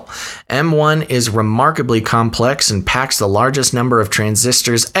scale, M1 is remarkably complex and packs the largest number of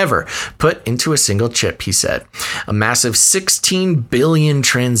transistors ever put into a single chip, he said. A massive 16 billion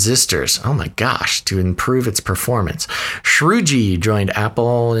transistors. Oh my gosh, to improve its performance. Shruji joined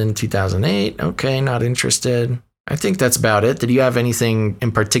Apple in 2008. Okay, not interested. I think that's about it. Did you have anything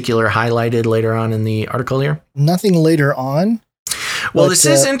in particular highlighted later on in the article here? Nothing later on. Well, this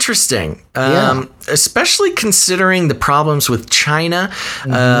is interesting, especially considering the problems with China.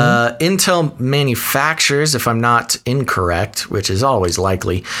 Intel manufactures, if I'm not incorrect, which is always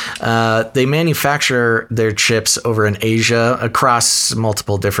likely, they manufacture their chips over in Asia across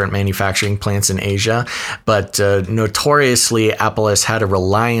multiple different manufacturing plants in Asia. But notoriously, Apple has had a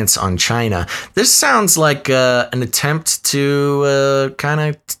reliance on China. This sounds like an attempt to kind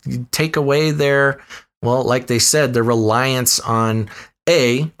of take away their... Well, like they said, the reliance on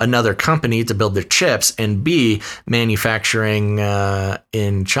A, another company to build their chips, and B, manufacturing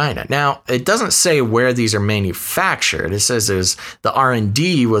in China. Now, it doesn't say where these are manufactured. It says the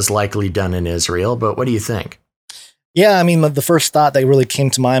R&D was likely done in Israel, but what do you think? Yeah, I mean, the first thought that really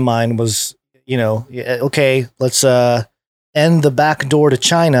came to my mind was, okay, let's end the back door to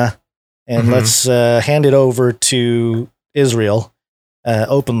China and let's hand it over to Israel.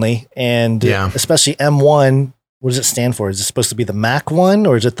 Openly, and especially M1, what does it stand for? Is it supposed to be the Mac one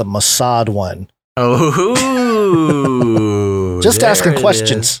or is it the Mossad one? Oh, just asking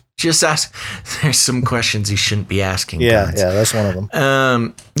questions. Just ask. There's some questions you shouldn't be asking. Yeah, that's one of them.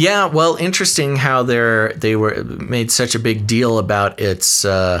 Well, interesting how they were made such a big deal about its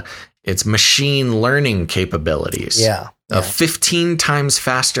machine learning capabilities. Yeah. 15 times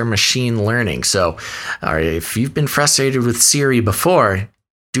faster machine learning. So if you've been frustrated with Siri before,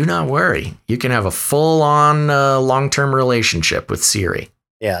 do not worry. You can have a full-on long-term relationship with Siri.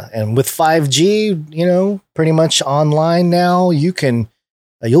 Yeah, and with 5G, pretty much online now,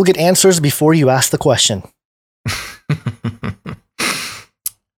 you'll get answers before you ask the question.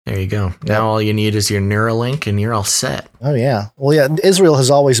 There you go. Now all you need is your Neuralink and you're all set. Oh, yeah. Well, yeah, Israel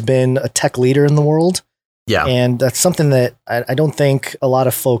has always been a tech leader in the world. Yeah. And that's something that I don't think a lot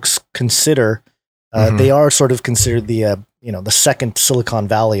of folks consider. They are sort of considered the second Silicon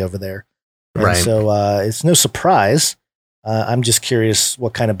Valley over there. And right. So it's no surprise. I'm just curious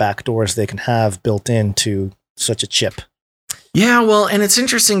what kind of backdoors they can have built into such a chip. Yeah, well, and it's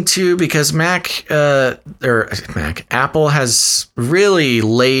interesting too because Apple has really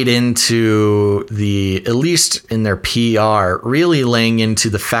laid into at least in their PR, really laying into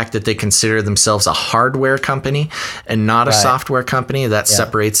the fact that they consider themselves a hardware company and not a software company. That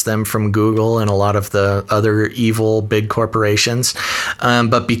separates them from Google and a lot of the other evil big corporations.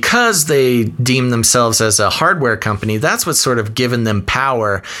 But because they deem themselves as a hardware company, that's what's sort of given them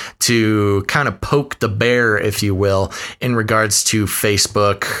power to kind of poke the bear, if you will, in regards to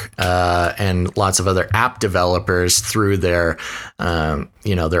Facebook and lots of other app developers through their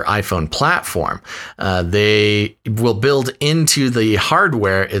iPhone platform. They will build into the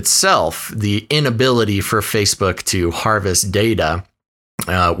hardware itself the inability for Facebook to harvest data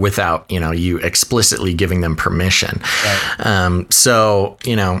without, you explicitly giving them permission. Right. So,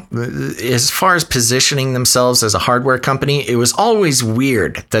 as far as positioning themselves as a hardware company, it was always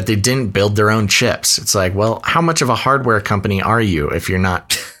weird that they didn't build their own chips. It's like, well, how much of a hardware company are you if you're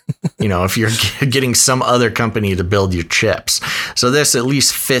not, if you're getting some other company to build your chips? So this at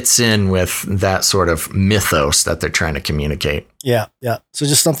least fits in with that sort of mythos that they're trying to communicate. Yeah. Yeah. So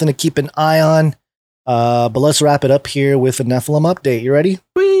just something to keep an eye on. But let's wrap it up here with a Nephilim update. You ready?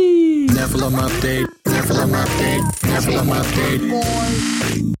 Whee! Nephilim update. Nephilim update. Nephilim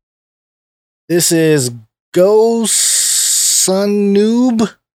update. This is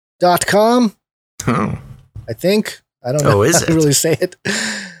GoSunNoob.com. Oh. I think. I don't know how to really say it.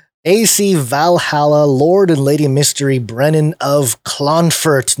 AC Valhalla, Lord and Lady Mystery Brennan of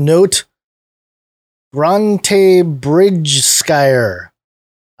Clonfert. Note, Grante Bridgeskire.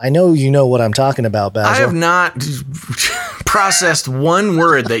 I know you know what I'm talking about, Basil. I have not processed one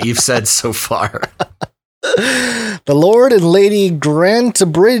word that you've said so far. The Lord and Lady Grant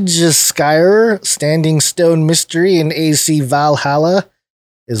Bridgeskire, Standing Stone Mystery in AC Valhalla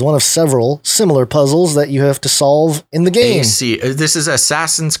is one of several similar puzzles that you have to solve in the game. AC, this is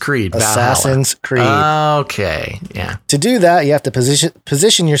Assassin's Creed Valhalla. Assassin's Creed. Okay, yeah. To do that, you have to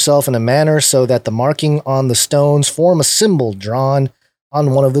position yourself in a manner so that the marking on the stones form a symbol drawn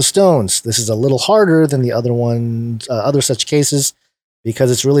on one of the stones. This is a little harder than the other such cases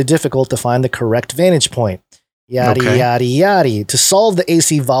because it's really difficult to find the correct vantage point. Yada. To solve the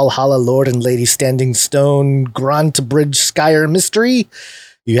AC Valhalla Lord and Lady Standing Stone Grant Bridgeskire mystery,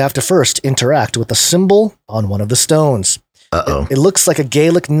 you have to first interact with the symbol on one of the stones. Uh-oh. It looks like a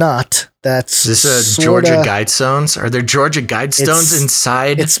Gaelic knot that's Is this Georgia Guidestones? Are there Georgia Guidestones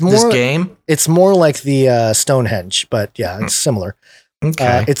inside this game? It's more like the Stonehenge, but yeah, it's similar.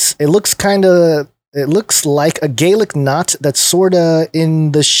 Okay. It looks like a Gaelic knot that's sorta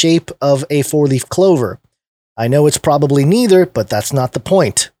in the shape of a 4-leaf clover. I know it's probably neither, but that's not the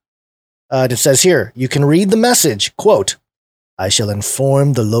point. It says here, you can read the message, quote, I shall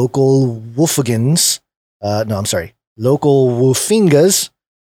inform the local local Wolfingas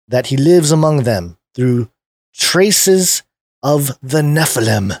that he lives among them through traces of the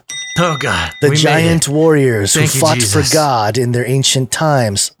Nephilim. Oh God! The giant warriors who fought for God in their ancient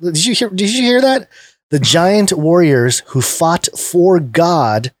times. Did you hear that? The giant warriors who fought for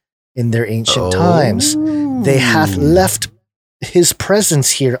God in their ancient times. They hath left his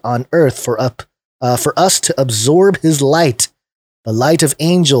presence here on earth for us to absorb his light, the light of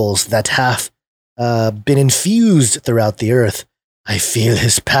angels that hath been infused throughout the earth. I feel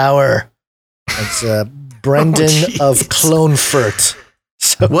his power. It's Brendan of Clonfert.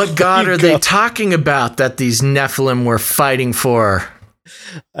 So what God are they talking about that these Nephilim were fighting for?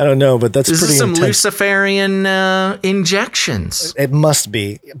 I don't know, but that's this pretty is some intense. Luciferian injections. It must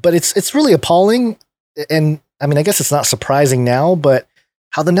be, but it's really appalling. And I mean, I guess it's not surprising now, but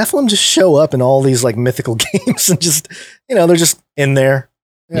how the Nephilim just show up in all these like mythical games and just, they're just in there.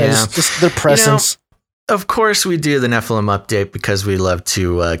 Just their presence. Of course we do the Nephilim update because we love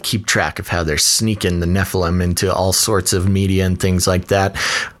to keep track of how they're sneaking the Nephilim into all sorts of media and things like that.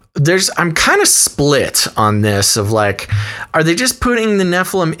 I'm kind of split on this of like, are they just putting the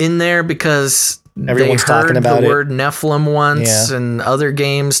Nephilim in there because everyone's talking about the word Nephilim once and other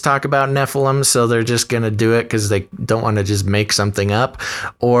games talk about Nephilim, so they're just going to do it because they don't want to just make something up?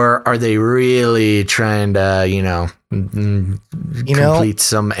 Or are they really trying to, complete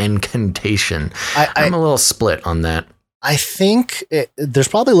some incantation? I'm a little split on that. I think there's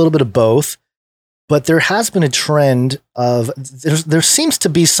probably a little bit of both, but there has been a trend of there seems to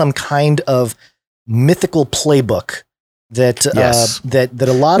be some kind of mythical playbook that that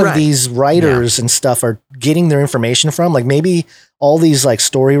a lot of these writers and stuff are getting their information from. Like maybe all these like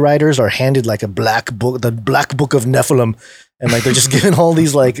story writers are handed like a black book, the Black Book of Nephilim, And like they're just given all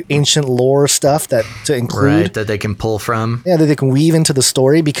these like ancient lore stuff that to include that they can pull from. Yeah, that they can weave into the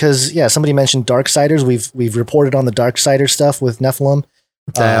story because somebody mentioned Darksiders. We've reported on the Darksider stuff with Nephilim.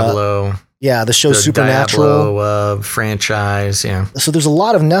 Diablo. The show Supernatural Diablo franchise. Yeah. So there's a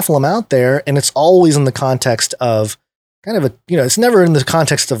lot of Nephilim out there, and it's always in the context of kind of it's never in the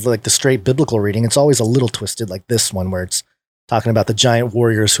context of like the straight biblical reading. It's always a little twisted, like this one where it's talking about the giant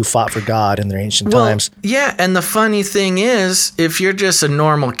warriors who fought for God in their ancient times. Yeah, and the funny thing is, if you're just a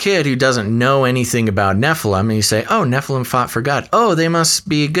normal kid who doesn't know anything about Nephilim, and you say, "Oh, Nephilim fought for God. Oh, they must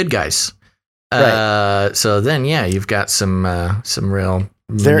be good guys." Right. So then, you've got some real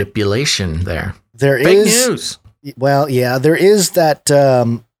manipulation there. There Fake is news. Well, yeah, there is that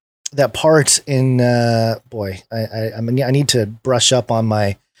that part in I need to brush up on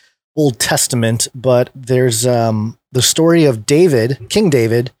my Old Testament, but there's the story of David, King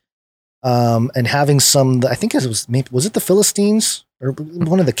David, and having I think it was it the Philistines or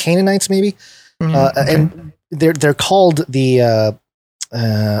one of the Canaanites maybe, and they're called the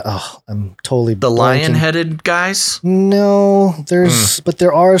I'm totally the lion-headed guys. No, but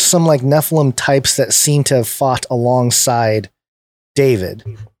there are some like Nephilim types that seem to have fought alongside David,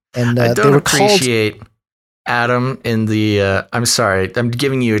 and I they don't were appreciate Adam in the. I'm sorry, I'm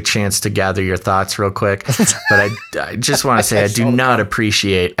giving you a chance to gather your thoughts real quick, but I just want to say I do not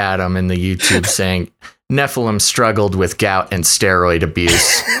appreciate Adam in the YouTube saying Nephilim struggled with gout and steroid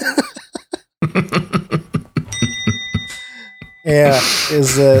abuse.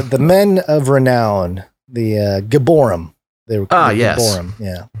 Is the men of renown, the Gibborim. They were called yes. Gibborim.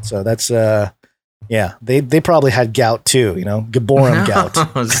 Yeah. So that's they probably had gout too, Gibborim gout.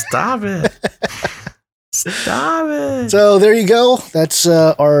 Stop it. Stop it. So there you go. That's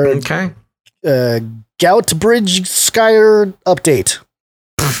our gout bridge skier update.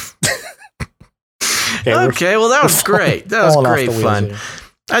 Okay, well that was great. That was great fun.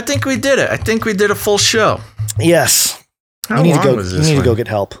 I think we did it. I think we did a full show. Yes. You need to go get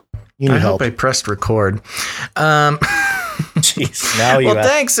help. I hope I pressed record. Jeez, now you. Well,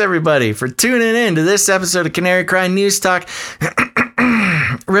 thanks everybody for tuning in to this episode of Canary Cry News Talk.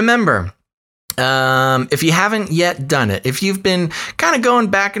 Remember, if you haven't yet done it, if you've been kind of going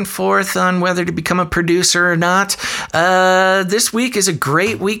back and forth on whether to become a producer or not, this week is a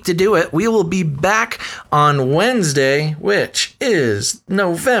great week to do it. We will be back on Wednesday, which is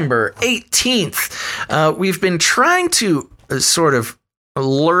November 18th. We've been trying to sort of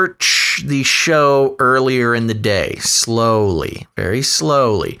lurch the show earlier in the day, slowly, very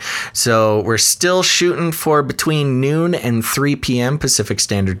slowly. So we're still shooting for between noon and 3 p.m. Pacific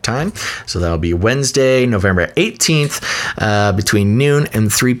Standard Time. So that'll be Wednesday, November 18th, between noon and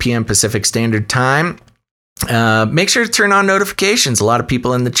 3 p.m. Pacific Standard Time. Make sure to turn on notifications. A lot of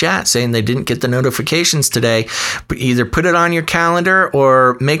people in the chat saying they didn't get the notifications today. But either put it on your calendar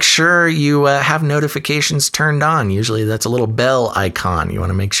or make sure you have notifications turned on. Usually that's a little bell icon. You want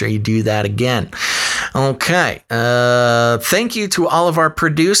to make sure you do that again. Okay. Thank you to all of our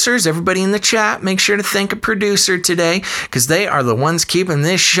producers. Everybody in the chat, make sure to thank a producer today because they are the ones keeping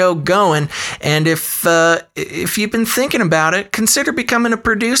this show going. And if you've been thinking about it, consider becoming a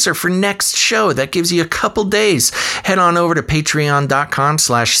producer for next show. That gives you a couple days. Head on over to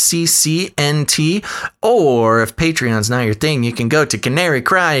patreon.com/ccnt, or if Patreon's not your thing, you can go to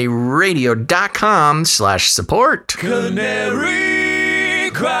canarycryradio.com/support.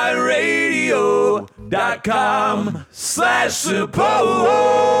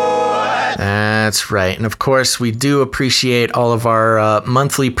 canarycryradio.com/support. That's right. And of course, we do appreciate all of our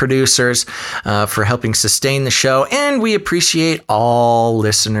monthly producers for helping sustain the show. And we appreciate all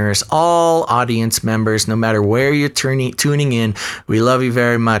listeners, all audience members, no matter where you're tuning in. We love you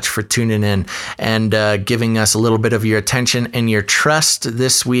very much for tuning in and giving us a little bit of your attention and your trust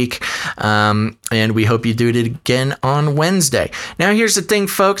this week. And we hope you do it again on Wednesday. Now, here's the thing,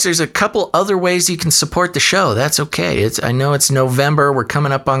 folks. There's a couple other ways you can support the show. That's okay. I know it's November. We're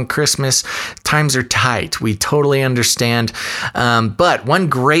coming up on Christmas. Times are tight. We totally understand. But one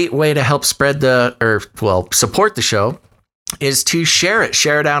great way to help support the show is to share it.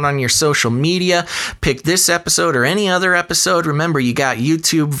 Share it out on your social media. Pick this episode or any other episode. Remember, you got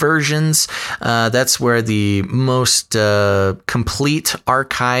YouTube versions. That's where the most complete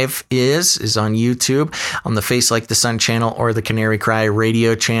archive is on YouTube, on the Face Like the Sun channel or the Canary Cry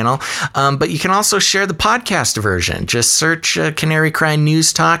radio channel. But you can also share the podcast version. Just search Canary Cry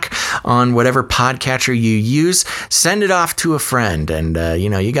News Talk on whatever podcatcher you use. Send it off to a friend. And,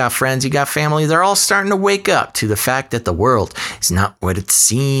 you got friends, you got family. They're all starting to wake up to the fact that the world world is not what it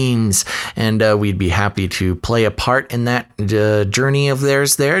seems. And we'd be happy to play a part in that journey of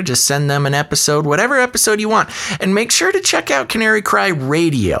theirs there. Just send them an episode, whatever episode you want. And make sure to check out Canary Cry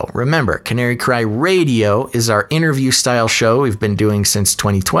Radio. Remember, Canary Cry Radio is our interview style show we've been doing since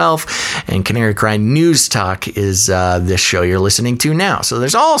 2012. And Canary Cry News Talk is this show you're listening to now. So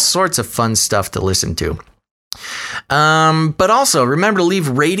there's all sorts of fun stuff to listen to. But also remember to leave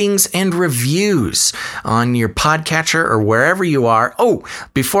ratings and reviews on your podcatcher or wherever you are. Oh,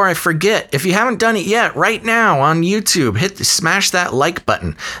 before I forget, if you haven't done it yet, right now on YouTube, smash that like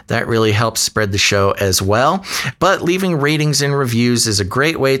button. That really helps spread the show as well. But leaving ratings and reviews is a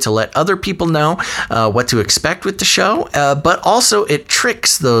great way to let other people know what to expect with the show. But also it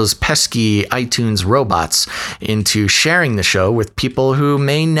tricks those pesky iTunes robots into sharing the show with people who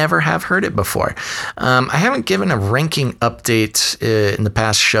may never have heard it before. I haven't given a ranking update in the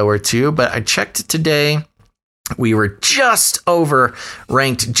past show or two, but I checked it today. We were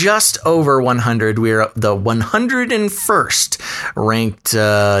ranked just over 100. We are the 101st ranked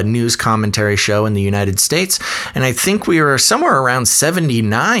news commentary show in the United States. And I think we were somewhere around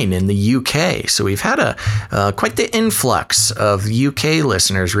 79 in the UK. So we've had quite the influx of UK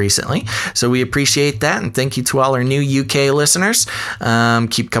listeners recently. So we appreciate that. And thank you to all our new UK listeners.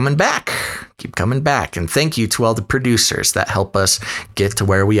 Keep coming back. Keep coming back. And thank you to all the producers that help us get to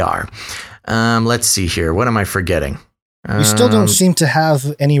where we are. Let's see here. What am I forgetting? You still don't seem to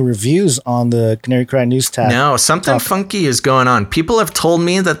have any reviews on the Canary Cry News tab. No, something funky is going on. People have told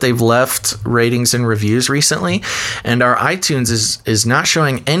me that they've left ratings and reviews recently, and our iTunes is not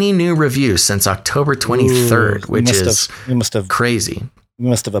showing any new reviews since October 23rd, which is crazy. We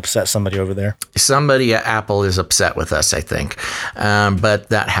must have upset somebody over there. Somebody at Apple is upset with us, I think. But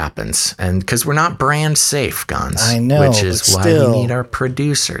that happens. And because we're not brand safe, Gons. I know. Which is why we need our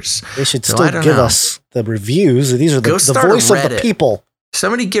producers. They should still give us the reviews. These are the voice of the people.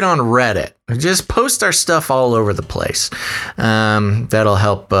 Somebody get on Reddit. Just post our stuff all over the place. That'll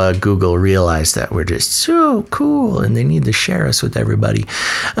help Google realize that we're just so cool and they need to share us with everybody.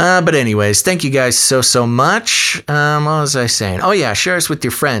 But anyways, thank you guys so much. What was I saying? Oh yeah, share us with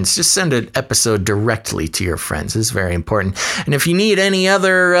your friends. Just send an episode directly to your friends. It's very important. And if you need any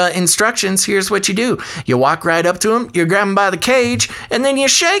other instructions, here's what you do. You walk right up to them, you grab them by the cage, and then you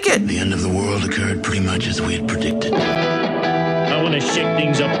shake it. The end of the world occurred pretty much as we had predicted. I want to shake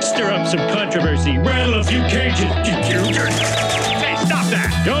things up, stir up some controversy, rattle a few cages. Hey, stop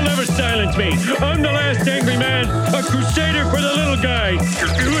that! You'll never silence me. I'm the last angry man, a crusader for the little guy.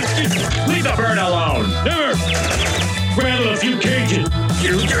 Leave the bird alone. Never. Rattle a few cages.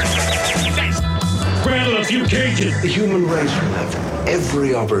 Rattle a few cages. The human race will have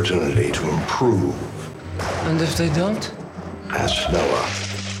every opportunity to improve. And if they don't? Ask Noah.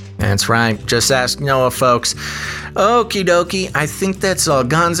 That's right. Just ask Noah, folks. Okie dokie. I think that's all.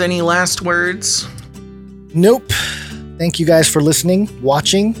 Gons, any last words? Nope. Thank you guys for listening,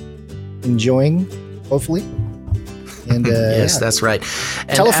 watching, enjoying, hopefully. And yes, that's right.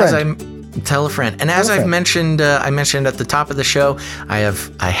 And tell a friend. Tell a friend. And as I've mentioned, I mentioned at the top of the show,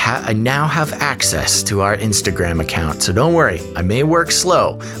 I now have access to our Instagram account. So don't worry, I may work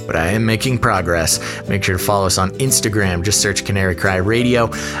slow, but I am making progress. Make sure to follow us on Instagram. Just search Canary Cry Radio.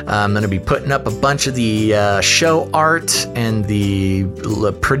 I'm going to be putting up a bunch of the show art and the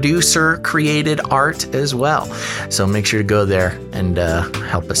producer created art as well. So make sure to go there and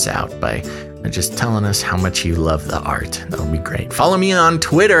help us out by just telling us how much you love the art. That'll be great. Follow me on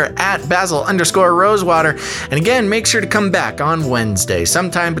Twitter at Basil_Rosewater. And again, make sure to come back on Wednesday,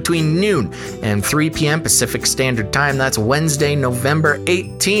 sometime between noon and 3 p.m. Pacific Standard Time. That's Wednesday, November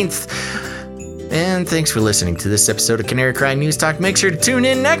 18th. And thanks for listening to this episode of Canary Cry News Talk. Make sure to tune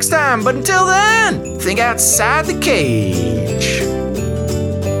in next time. But until then, think outside the cage.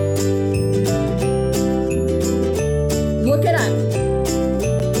 Look it up.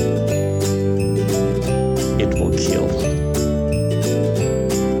 It will kill.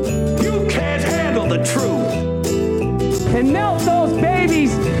 You can't handle the truth. And melt those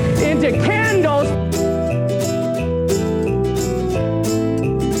babies into candles.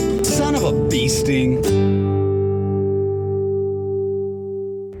 Son of a bee sting.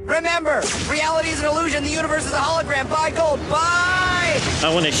 Remember, reality is an illusion. The universe is a hologram. Buy gold. Buy!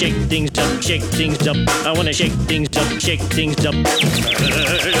 I want to shake things up, shake things up. I want to shake things up, shake things up.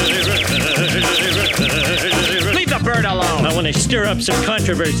 Leave the bird alone. I want to stir up some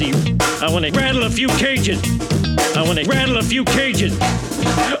controversy. I want to rattle a few cages. I want to rattle a few cages.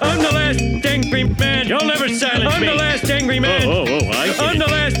 I'm the last angry man. You'll never silence me. I'm the last angry man. I'm the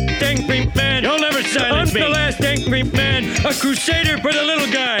last angry man. You'll never silence me. I'm the last angry man. A crusader for the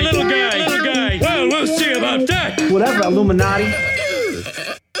little guy. Little guy. Little guy. Well, we'll see about that. whatever, Illuminati.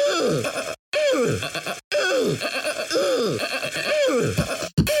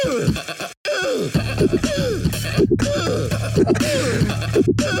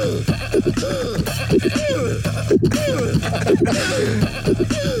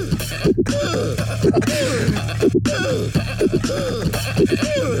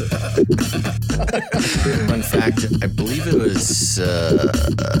 Fun fact, I believe it was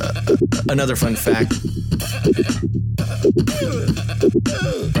another fun fact.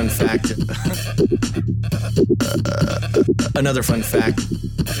 Fun fact. Another fun fact.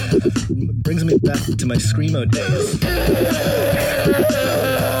 Brings me back to my Screamo days.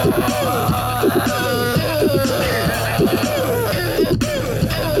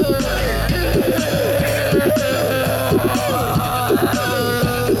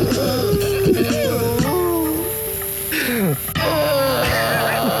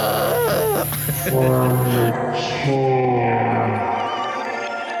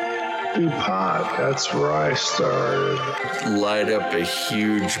 Pot, that's where I started. Light up a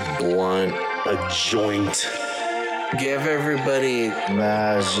huge blunt. A joint. Give everybody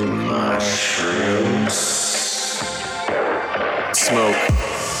magic mushrooms. Smoke.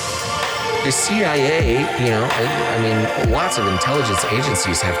 The CIA, I mean, lots of intelligence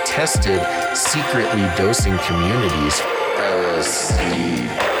agencies have tested secretly dosing communities. LSD.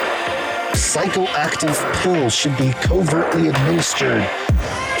 Psychoactive pills should be covertly administered.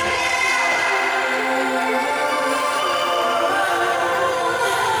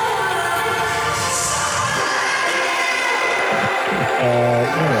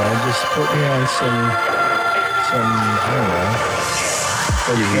 Just put me on some, I don't know.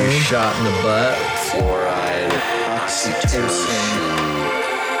 Give you a shot in the butt. Fluoride, oxytocin.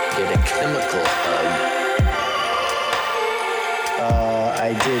 Get a chemical hug. I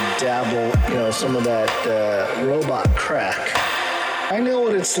did dabble, some of that robot crack. I know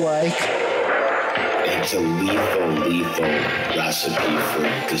what it's like. It's a lethal recipe for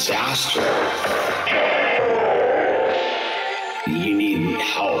disaster. You need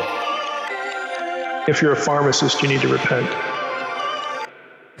help. If you're a pharmacist, you need to repent.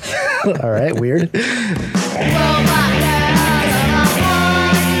 All right, weird.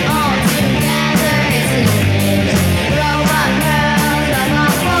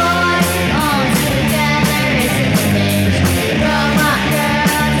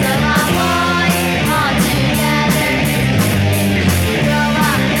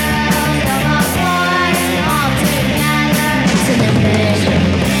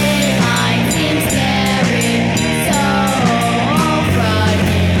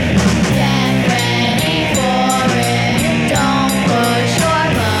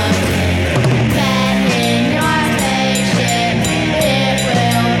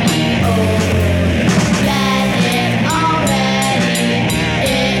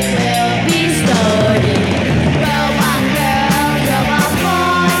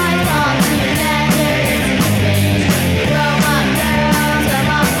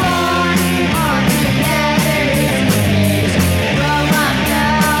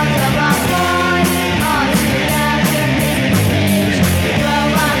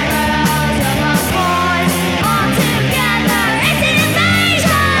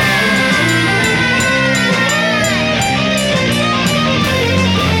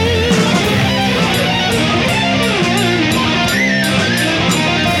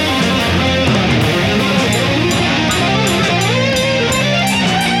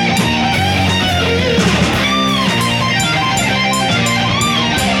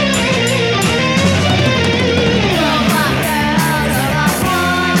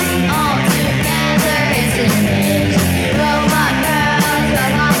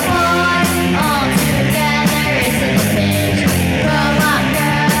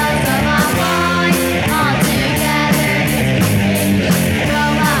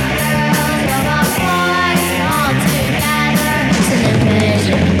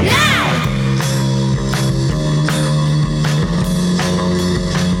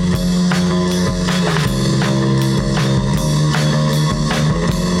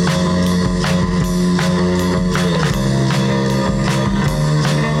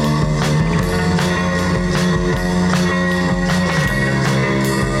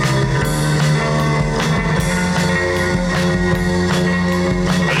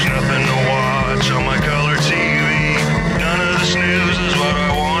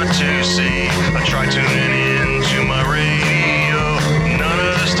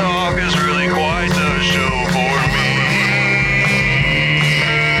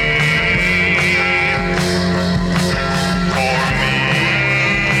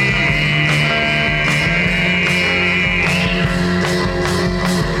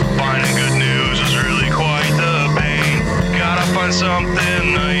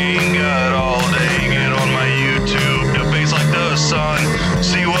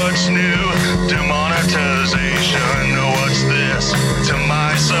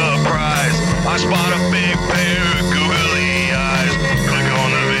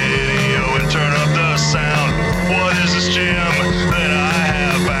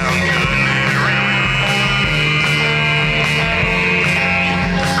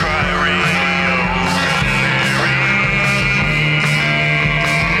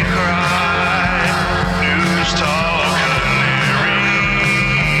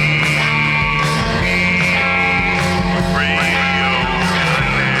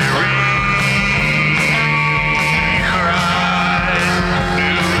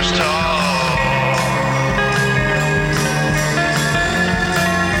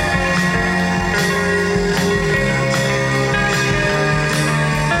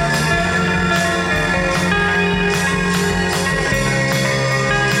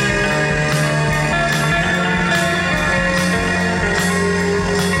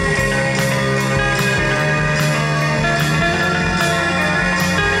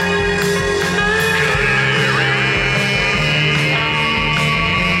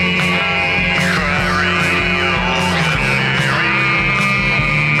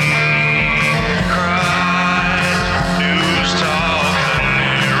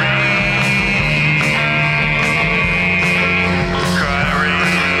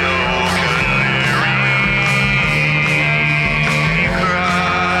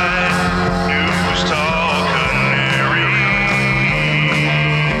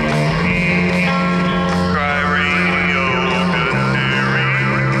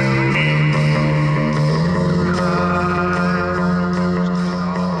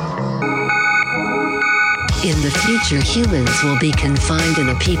 In the future, humans will be confined in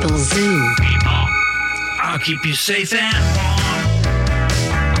a people's zoo. I'll keep you safe and warm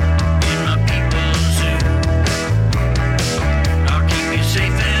in my people's zoo. I'll keep you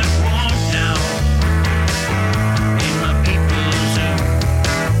safe and warm now in my people's zoo.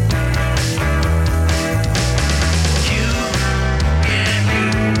 You, yeah, you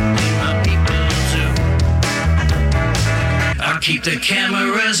in my people's zoo. I'll keep the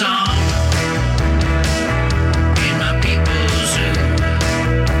cameras on.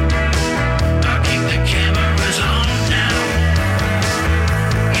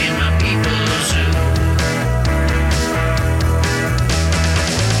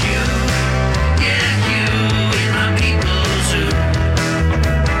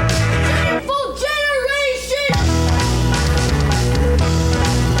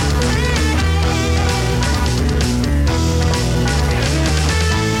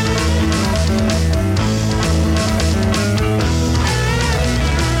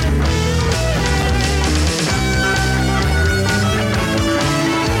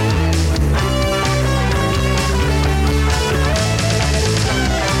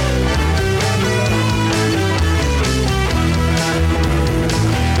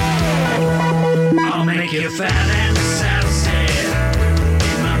 You're fat and sassy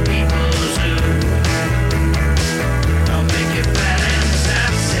in my people's zoo. I'll make you fat and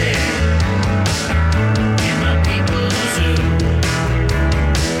sassy in my people's zoo.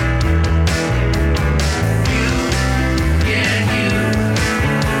 You, yeah, you,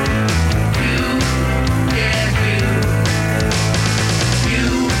 yeah,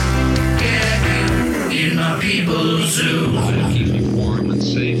 you, in my people's zoo. I'll keep you warm and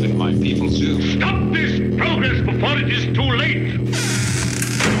safe in my people's zoo. Stop this progress before it is too late!